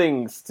 10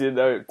 things to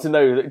know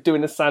that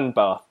doing a sand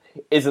bath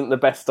isn't the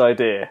best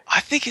idea.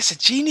 I think it's a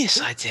genius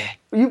idea.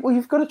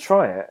 You've got to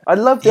try it. I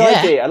love the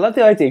idea. I love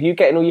the idea of you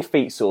getting all your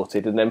feet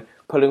sorted and then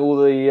pulling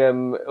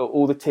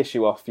all the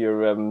tissue off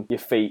your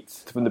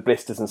feet from the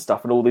blisters and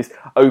stuff, and all these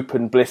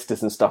open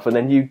blisters and stuff, and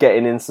then you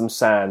getting in some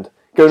sand,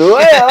 going, all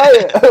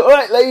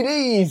right,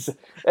 ladies,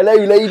 hello,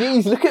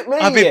 ladies, look at me.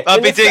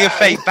 I'll be doing a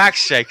fake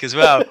backstroke as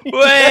well.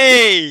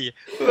 Way.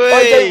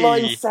 I don't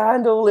mind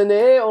sand all in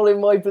here, all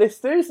in my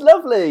blisters.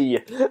 Lovely.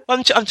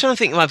 I'm trying to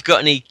think if I've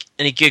got any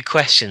good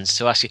questions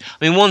to ask you.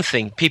 I mean, one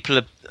thing,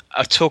 people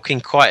are talking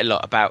quite a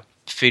lot about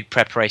feet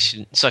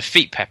preparation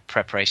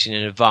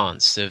in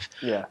advance of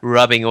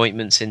rubbing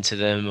ointments into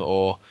them,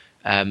 or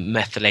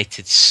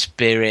methylated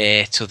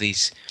spirit, or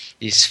these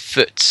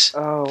foot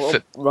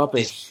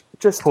rubbish.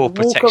 Just paw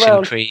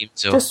protection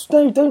creams.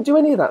 Don't do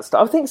any of that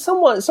stuff. I think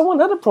someone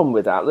had a problem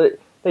with that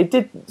they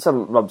did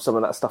rub some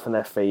of that stuff in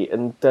their feet,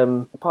 and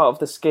part of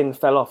the skin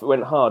fell off. It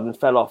went hard and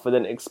fell off, and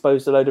then it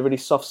exposed a load of really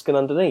soft skin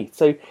underneath.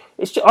 So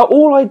it's just,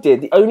 all I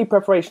did, the only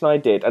preparation I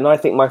did, and I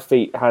think my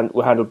feet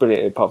were handled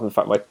brilliantly, apart from the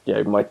fact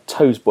my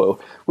toes boiled,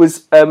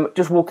 was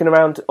just walking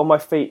around on my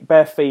feet,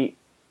 bare feet,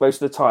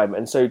 most of the time,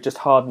 and so just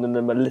hardening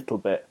them a little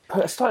bit.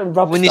 Starting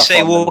rub. When you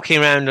say walking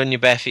around on your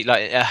bare feet,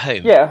 like at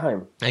home? Yeah, at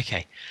home.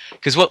 Okay.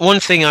 Because one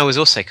thing I was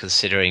also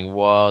considering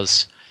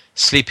was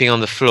sleeping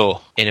on the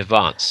floor in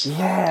advance.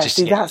 Yeah, just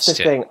see, that's the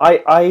thing.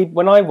 I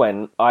when I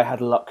went, I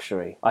had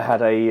luxury. I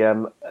had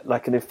a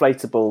like an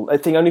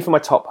inflatable thing only for my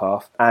top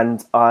half,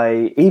 and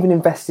I even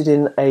invested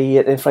in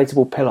an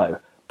inflatable pillow.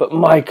 But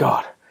my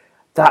God,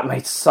 that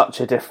made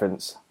such a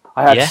difference.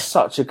 I had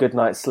such a good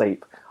night's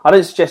sleep. I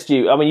don't suggest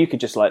you. I mean, you could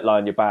just like lie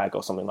on your bag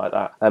or something like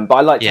that. But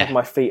I like to have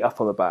my feet up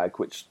on the bag,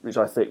 which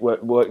I think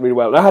worked really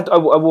well. I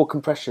wore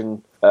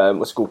compression,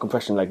 what's it called,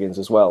 compression leggings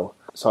as well.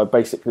 So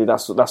basically,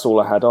 that's all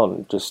I had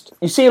on. Just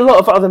you see a lot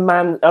of a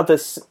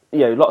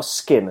lot of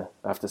skin.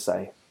 I have to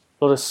say,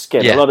 a lot of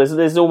skin. Yeah.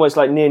 There's almost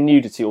like near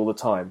nudity all the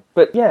time.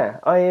 But yeah,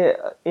 I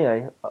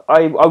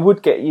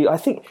would get you. I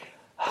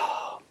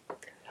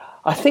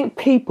think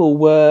people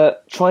were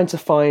trying to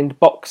find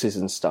boxes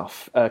and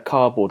stuff,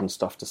 cardboard and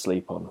stuff to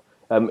sleep on.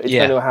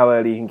 Depending on how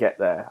early you can get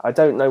there. I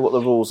don't know what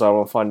the rules are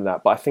on finding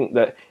that, but I think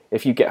that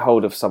if you get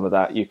hold of some of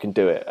that, you can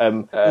do it.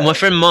 Well, my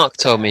friend Mark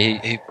told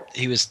me,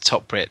 he was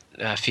top Brit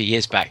a few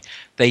years back,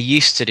 they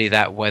used to do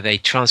that where they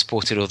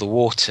transported all the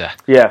water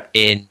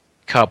in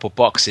cardboard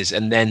boxes,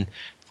 and then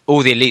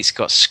all the elites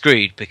got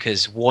screwed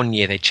because one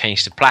year they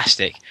changed to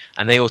plastic,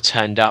 and they all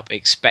turned up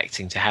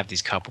expecting to have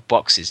these cardboard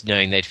boxes,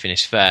 knowing they'd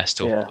finished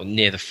first or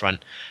near the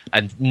front,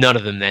 and none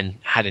of them then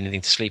had anything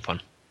to sleep on.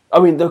 I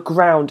mean, the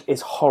ground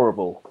is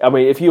horrible. I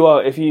mean, if you,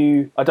 I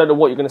don't know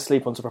what you're going to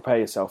sleep on to prepare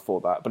yourself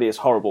for that, but it is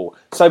horrible.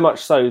 So much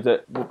so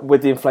that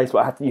with the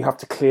inflatable, you have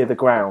to clear the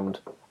ground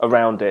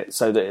around it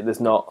so that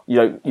there's not,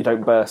 you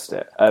don't burst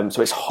it.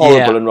 So it's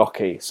horrible and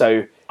rocky.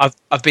 So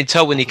I've been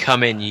told when you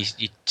come in, you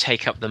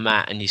take up the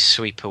mat and you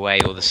sweep away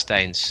all the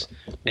stones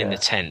in the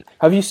tent.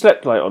 Have you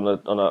slept like on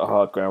a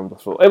hard ground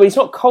before? I mean, it's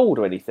not cold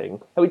or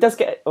anything. Oh, it does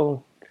get.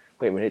 Oh,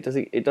 wait a minute.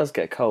 It does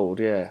get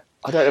cold. Yeah.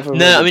 I don't ever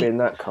remember being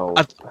that cold.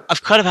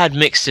 I've kind of had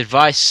mixed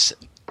advice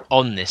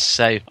on this.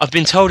 So I've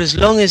been told as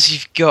long as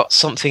you've got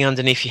something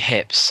underneath your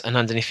hips and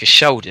underneath your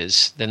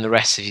shoulders, then the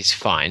rest of you's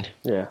fine.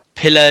 Yeah.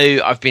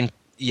 Pillow,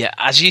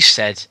 as you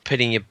said,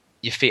 putting your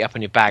feet up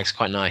on your bag is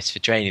quite nice for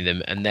draining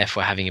them, and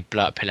therefore having a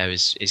blow-up pillow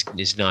is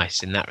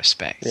nice in that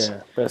respect.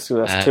 Yeah, that's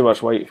too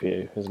much weight for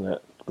you, isn't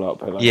it?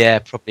 Pillow. Yeah,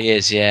 probably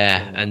is.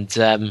 Yeah, and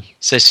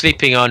so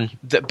sleeping on,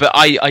 but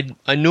I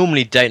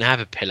normally don't have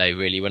a pillow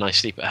really when I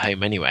sleep at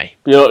home anyway.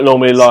 You're not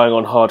normally lying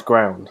on hard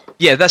ground.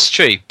 Yeah, that's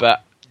true.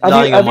 But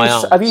lying on my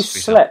arms. Have you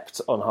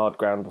slept on hard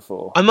ground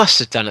before? I must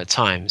have done at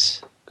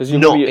times. Because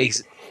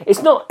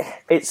it's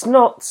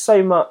not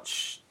so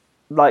much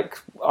like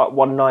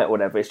one night or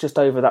whatever. It's just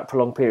over that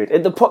prolonged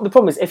period. The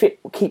problem is if it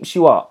keeps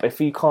you up, if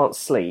you can't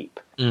sleep.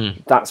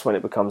 That's when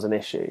it becomes an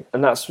issue,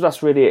 and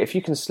that's really it. If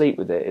you can sleep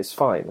with it, it's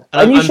fine.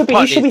 And you should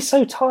be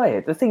so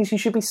tired. The thing is, you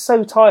should be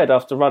so tired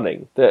after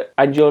running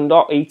and you're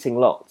not eating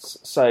lots,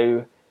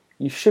 so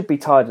you should be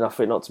tired enough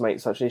for it not to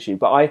make such an issue.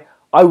 But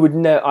I'd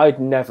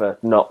never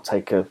not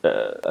take a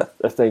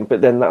thing,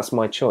 but then that's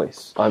my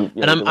choice.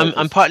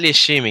 I'm partly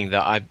assuming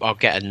that I'll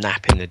get a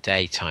nap in the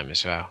daytime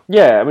as well.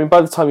 Yeah, I mean,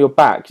 by the time you're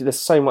back, there's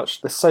so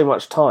much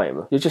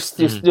time.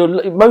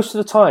 You're most of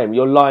the time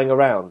you're lying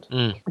around.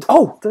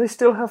 Oh, do they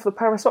still have the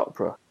Paris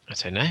Opera? I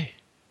don't know.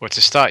 Well,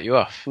 to start you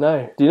off.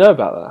 No. Do you know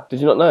about that? Did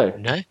you not know?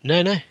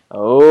 No.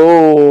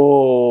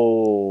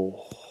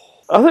 Oh.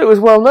 I thought it was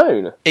well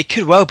known. It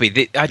could well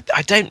be. I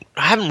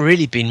haven't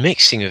really been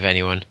mixing with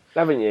anyone.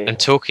 Haven't you? And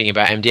talking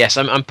about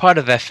MdS. I'm part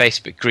of their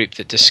Facebook group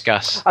that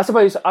discuss. I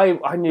suppose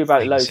I knew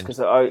about it loads because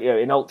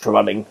in ultra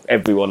running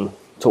everyone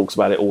talks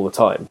about it all the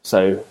time.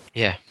 So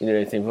yeah, you know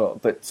anything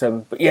about. But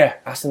yeah,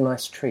 that's a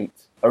nice treat.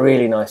 A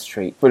really nice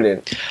treat.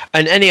 Brilliant.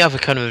 And any other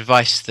kind of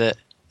advice that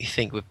you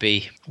think would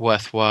be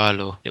worthwhile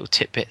or little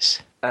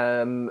tidbits?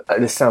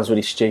 This sounds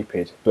really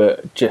stupid,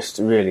 but just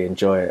really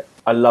enjoy it.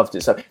 I loved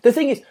it. So the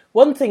thing is,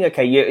 one thing,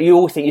 okay, you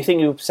all think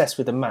you're obsessed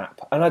with the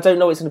map, and I don't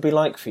know what it's going to be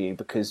like for you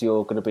because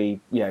you're going to be,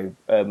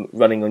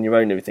 running on your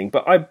own and everything.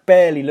 But I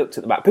barely looked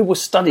at the map. People were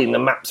studying the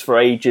maps for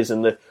ages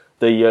and the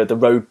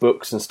road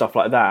books and stuff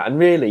like that. And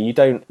really, you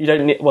don't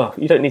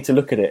need to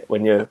look at it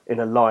when you're in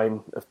a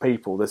line of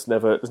people. There's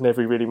never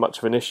really much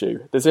of an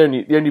issue. The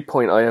only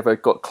point I ever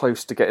got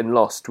close to getting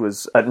lost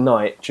was at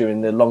night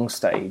during the long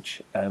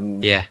stage.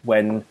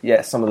 When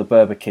some of the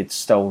Berber kids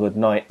stole the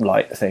night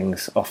light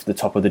things off the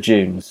top of the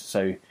dunes,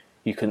 so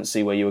you couldn't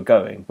see where you were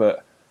going.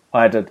 But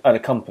I had a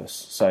compass,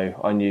 so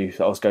I knew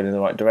that I was going in the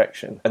right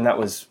direction, and that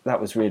was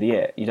really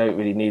it. You don't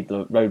really need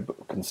the road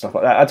book and stuff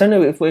like that. I don't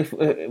know if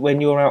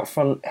when you're out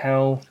front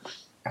how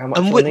much.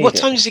 And what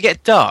time does it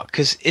get dark?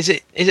 Because is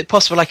it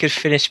possible I could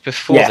finish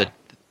before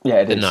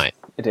the night?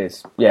 It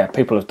is. Yeah,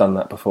 people have done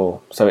that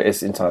before, so it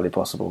is entirely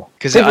possible.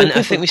 Because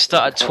I think we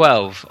start at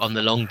 12 on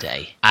the long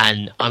day,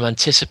 and I'm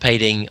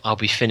anticipating I'll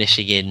be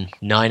finishing in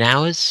 9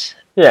 hours.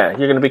 Yeah,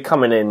 you're going to be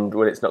coming in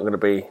when it's not going to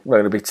be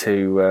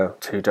too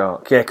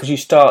dark. Yeah, because you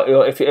start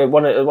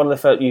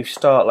you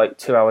start like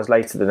 2 hours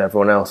later than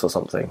everyone else or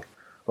something,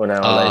 or an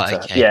hour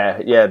later. Okay.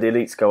 Yeah, the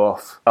elites go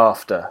off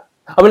after.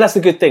 I mean, that's the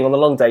good thing. On the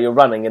long day, you're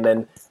running, and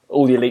then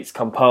all the elites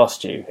come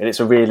past you, and it's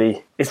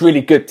really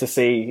good to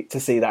see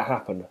that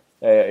happen.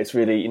 It's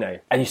really,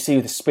 and you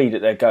see the speed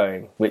that they're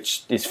going,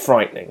 which is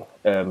frightening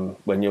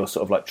when you're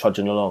sort of like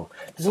trudging along.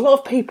 There's a lot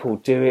of people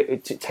do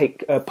it to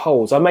take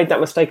poles. I made that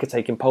mistake of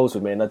taking poles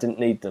with me, and I didn't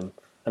need them.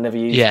 I never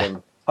used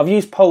them. I've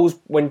used poles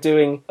when I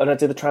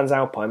did the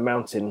Transalpine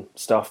mountain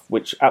stuff,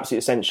 which absolutely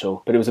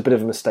essential. But it was a bit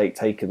of a mistake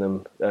taking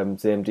them to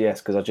the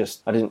MdS because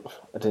I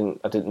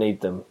didn't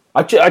need them.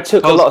 I took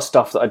poles, a lot of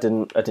stuff that I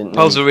didn't.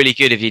 Poles need. are really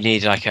good if you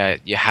need like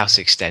your house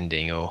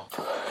extending or.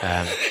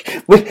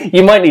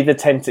 You might need the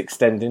tent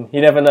extending.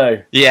 You never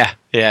know. Yeah.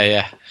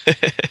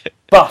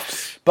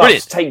 Buffs.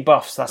 Brilliant. Take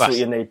buffs. That's what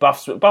you need.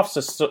 Buffs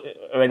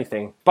or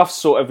anything. Buffs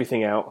sort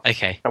everything out.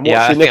 Okay. And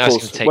watch your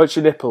nipples. Watch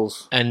your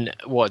nipples. And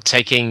what?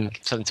 Taking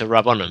something to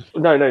rub on them?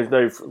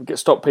 No.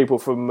 Stop people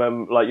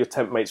from like your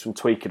tent mates from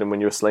tweaking them when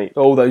you're asleep.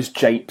 All those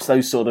japes.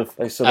 Those sort of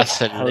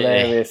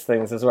hilarious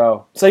things as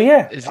well. So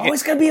yeah, it's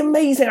going to be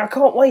amazing. I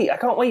can't wait.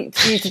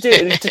 For you to do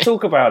it to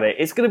talk about it.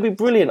 It's going to be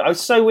brilliant. I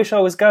so wish I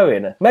was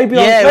going. Maybe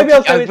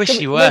I'll go with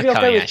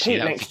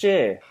Pete next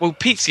year. Well,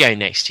 Pete's going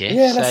next year.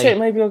 Yeah, that's it.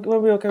 Maybe I'll go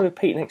with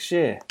Pete next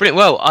year. Brilliant.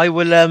 Well, I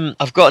will.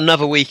 I've got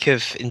another week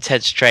of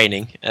intense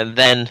training, and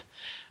then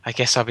I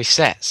guess I'll be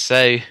set.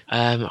 So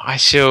I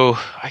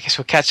guess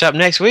we'll catch up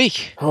next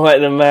week. All right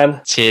then,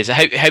 man. Cheers. I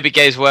hope it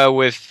goes well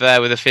with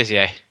the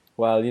physio.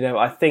 Well,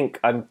 I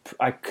think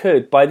I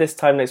could by this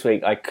time next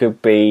week. I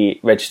could be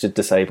registered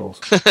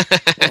disabled.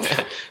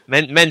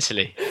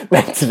 Mentally.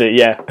 Mentally,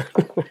 yeah.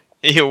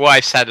 Your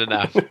wife's had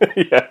enough.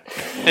 Yeah.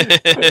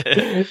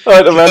 All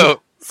right then, man.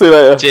 Cool. See you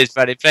later. Cheers,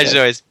 buddy. Pleasure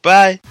always.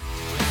 Bye.